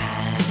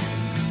nighttime,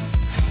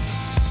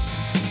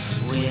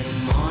 when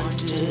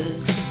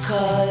monsters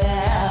call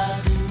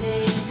out the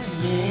names of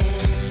men.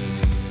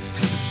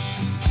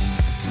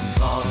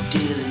 Bob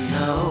Dylan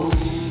knows,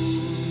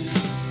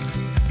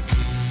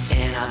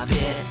 and I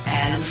bet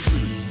Alan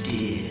Freed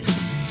did.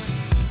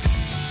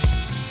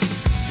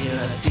 There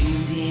are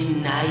things in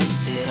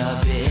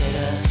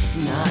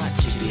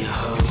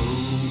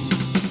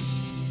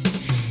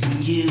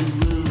you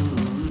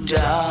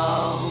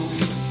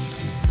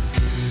dogs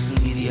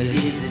with your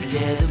lizard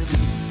leather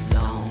boots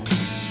on.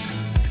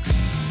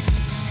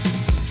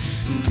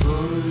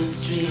 Pull the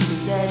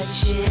strings that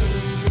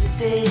change the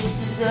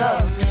faces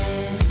of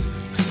men.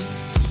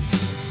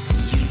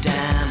 You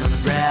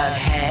diamond-browed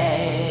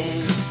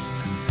hag,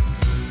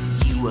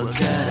 you a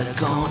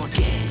gutter-gone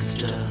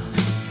gangster.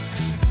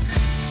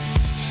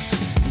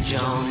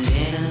 John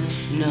Lennon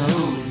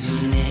knows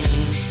your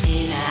name,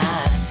 and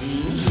I've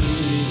seen him.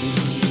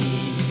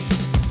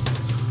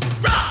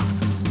 Rock!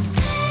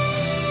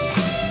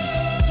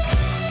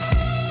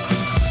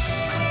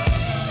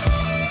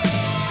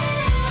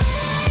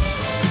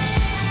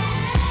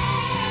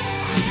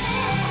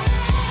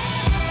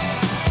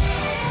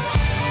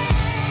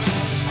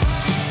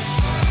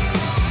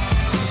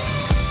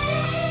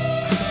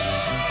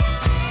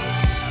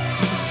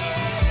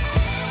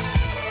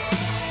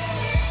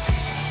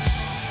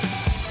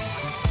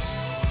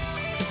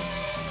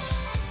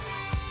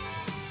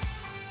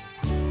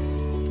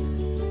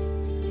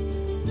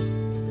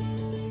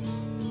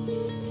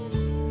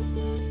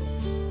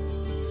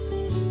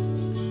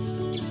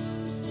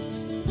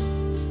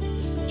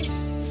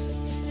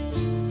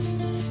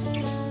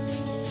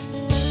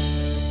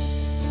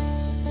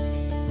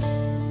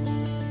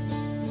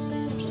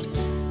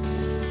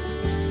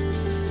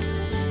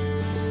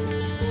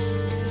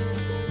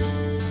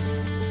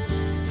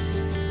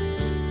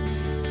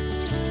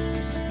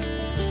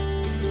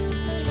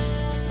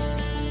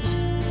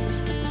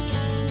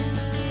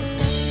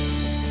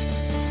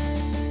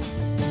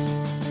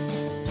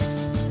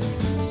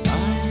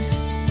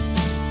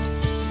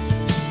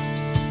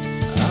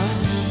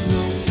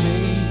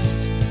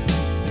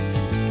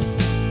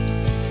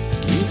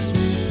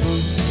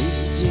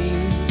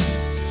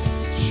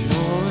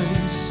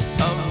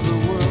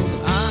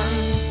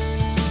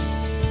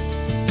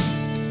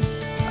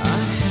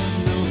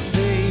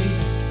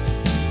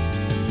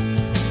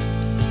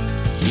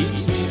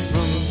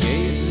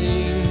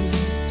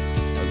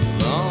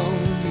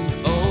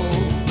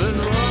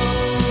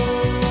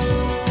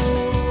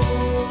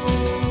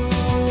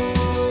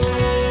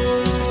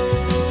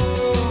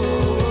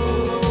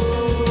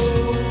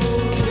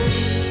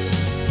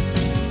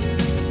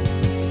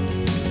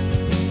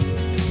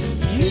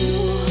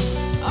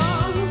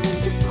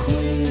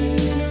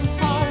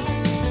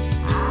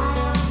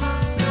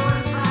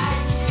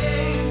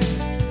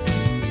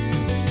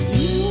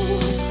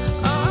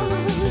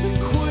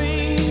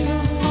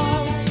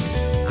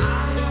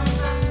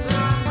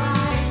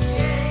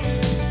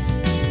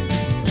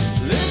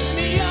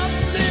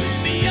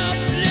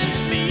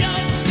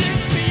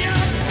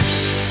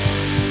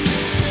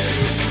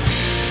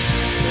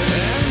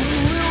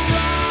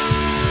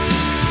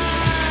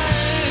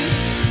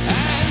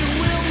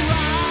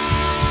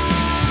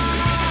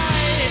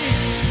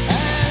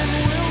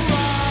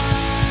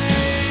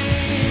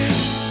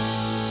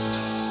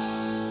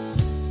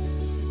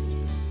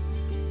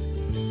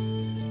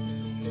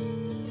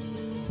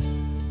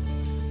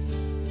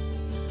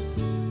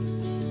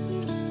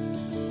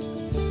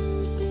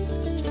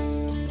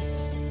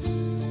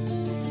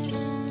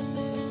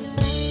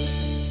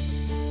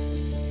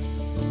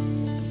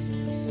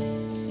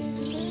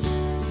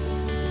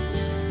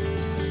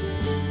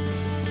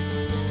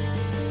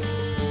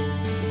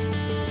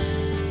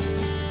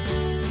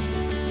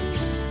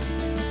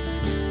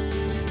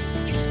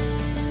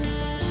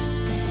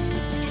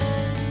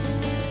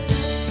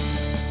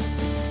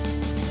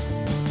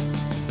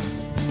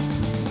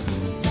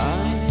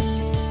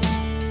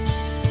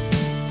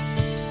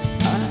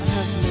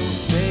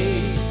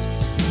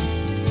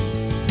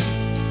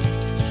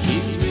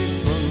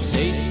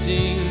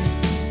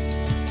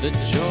 The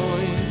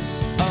joy